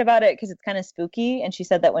excited about it because it's kind of spooky. And she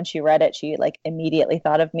said that when she read it, she immediately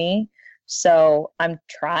thought of me. So I'm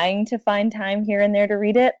trying to find time here and there to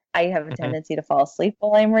read it. I have a tendency to fall asleep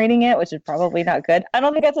while I'm reading it, which is probably not good. I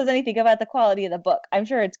don't think that says anything about the quality of the book. I'm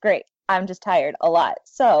sure it's great. I'm just tired a lot.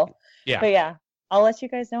 So, Yeah. But yeah, I'll let you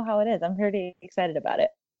guys know how it is. I'm pretty excited about it.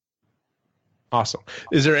 Awesome.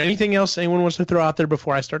 Is there anything else anyone wants to throw out there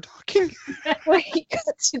before I start talking? Wait,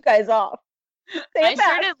 cut you guys off. Say I it back.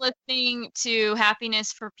 started listening to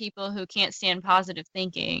Happiness for People Who Can't Stand Positive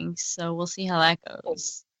Thinking, so we'll see how that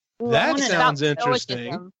goes. That It's sounds about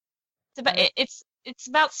interesting. stoicism. It's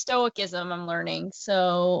about stoicism. I'm learning,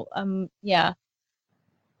 so yeah,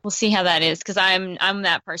 we'll see how that is because I'm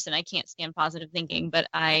that person. I can't stand positive thinking, but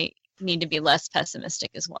I need to be less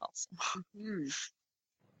pessimistic as well. So.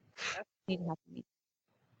 Need to have to be.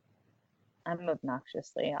 I'm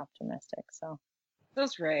obnoxiously optimistic, so.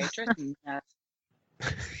 That's right. Trust me.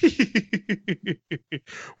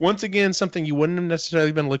 Once again, something you wouldn't have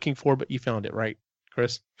necessarily been looking for, but you found it, right,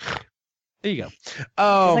 Chris? There you go.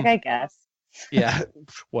 I guess. Yeah,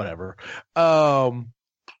 whatever.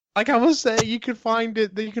 Like I was saying, you can find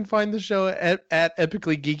the show at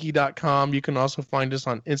epicallygeeky.com. You can also find us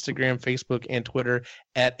on Instagram, Facebook, and Twitter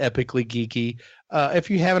at epicallygeeky. If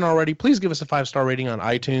you haven't already, please give us a 5-star rating on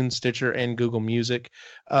iTunes, Stitcher, and Google Music.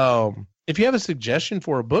 If you have a suggestion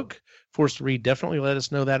for a book for us to read, definitely let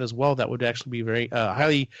us know that as well. That would actually be very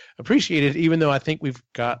highly appreciated, even though I think we've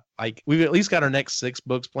at least got our next 6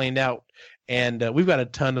 books planned out, and we've got a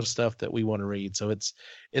ton of stuff that we want to read. So it's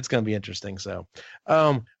going to be interesting. So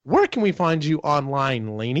where can we find you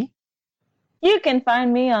online, Lainey? You can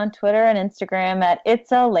find me on Twitter and Instagram at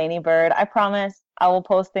It's a Lainey Bird. I promise I will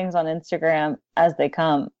post things on Instagram as they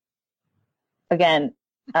come. Again,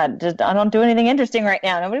 I don't do anything interesting right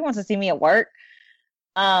now. Nobody wants to see me at work.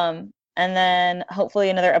 And then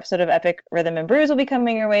hopefully another episode of Epic Rhythm and Brews will be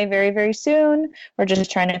coming your way very, very soon. We're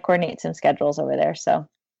just trying to coordinate some schedules over there. So,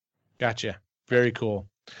 gotcha. Very cool.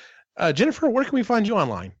 Jennifer, where can we find you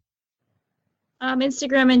online?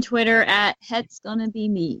 Instagram and Twitter at Het's Gonna Be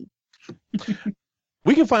Me.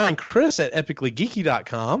 We can find Chris at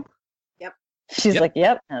epicallygeeky.com. Yep. She's like,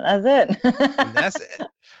 yep, that's it. And that's it.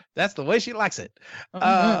 That's the way she likes it.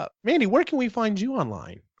 Mandy, where can we find you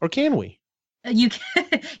online? Or can we? You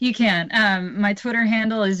can. My Twitter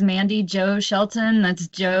handle is Mandy Jo Shelton. That's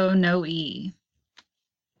Joe, no E.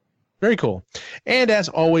 Very cool. And as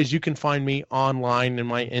always, you can find me online in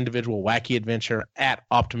my individual wacky adventure at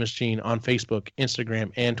Optimus Gene on Facebook,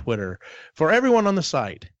 Instagram, and Twitter. For everyone on the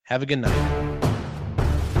site, have a good night.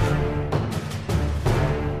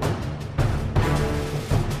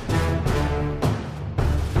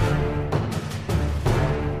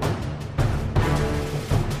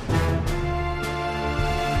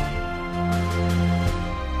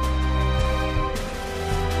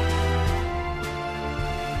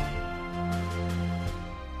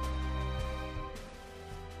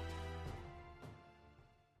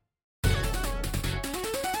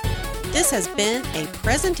 This has been a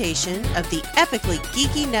presentation of the Epically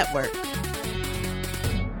Geeky Network.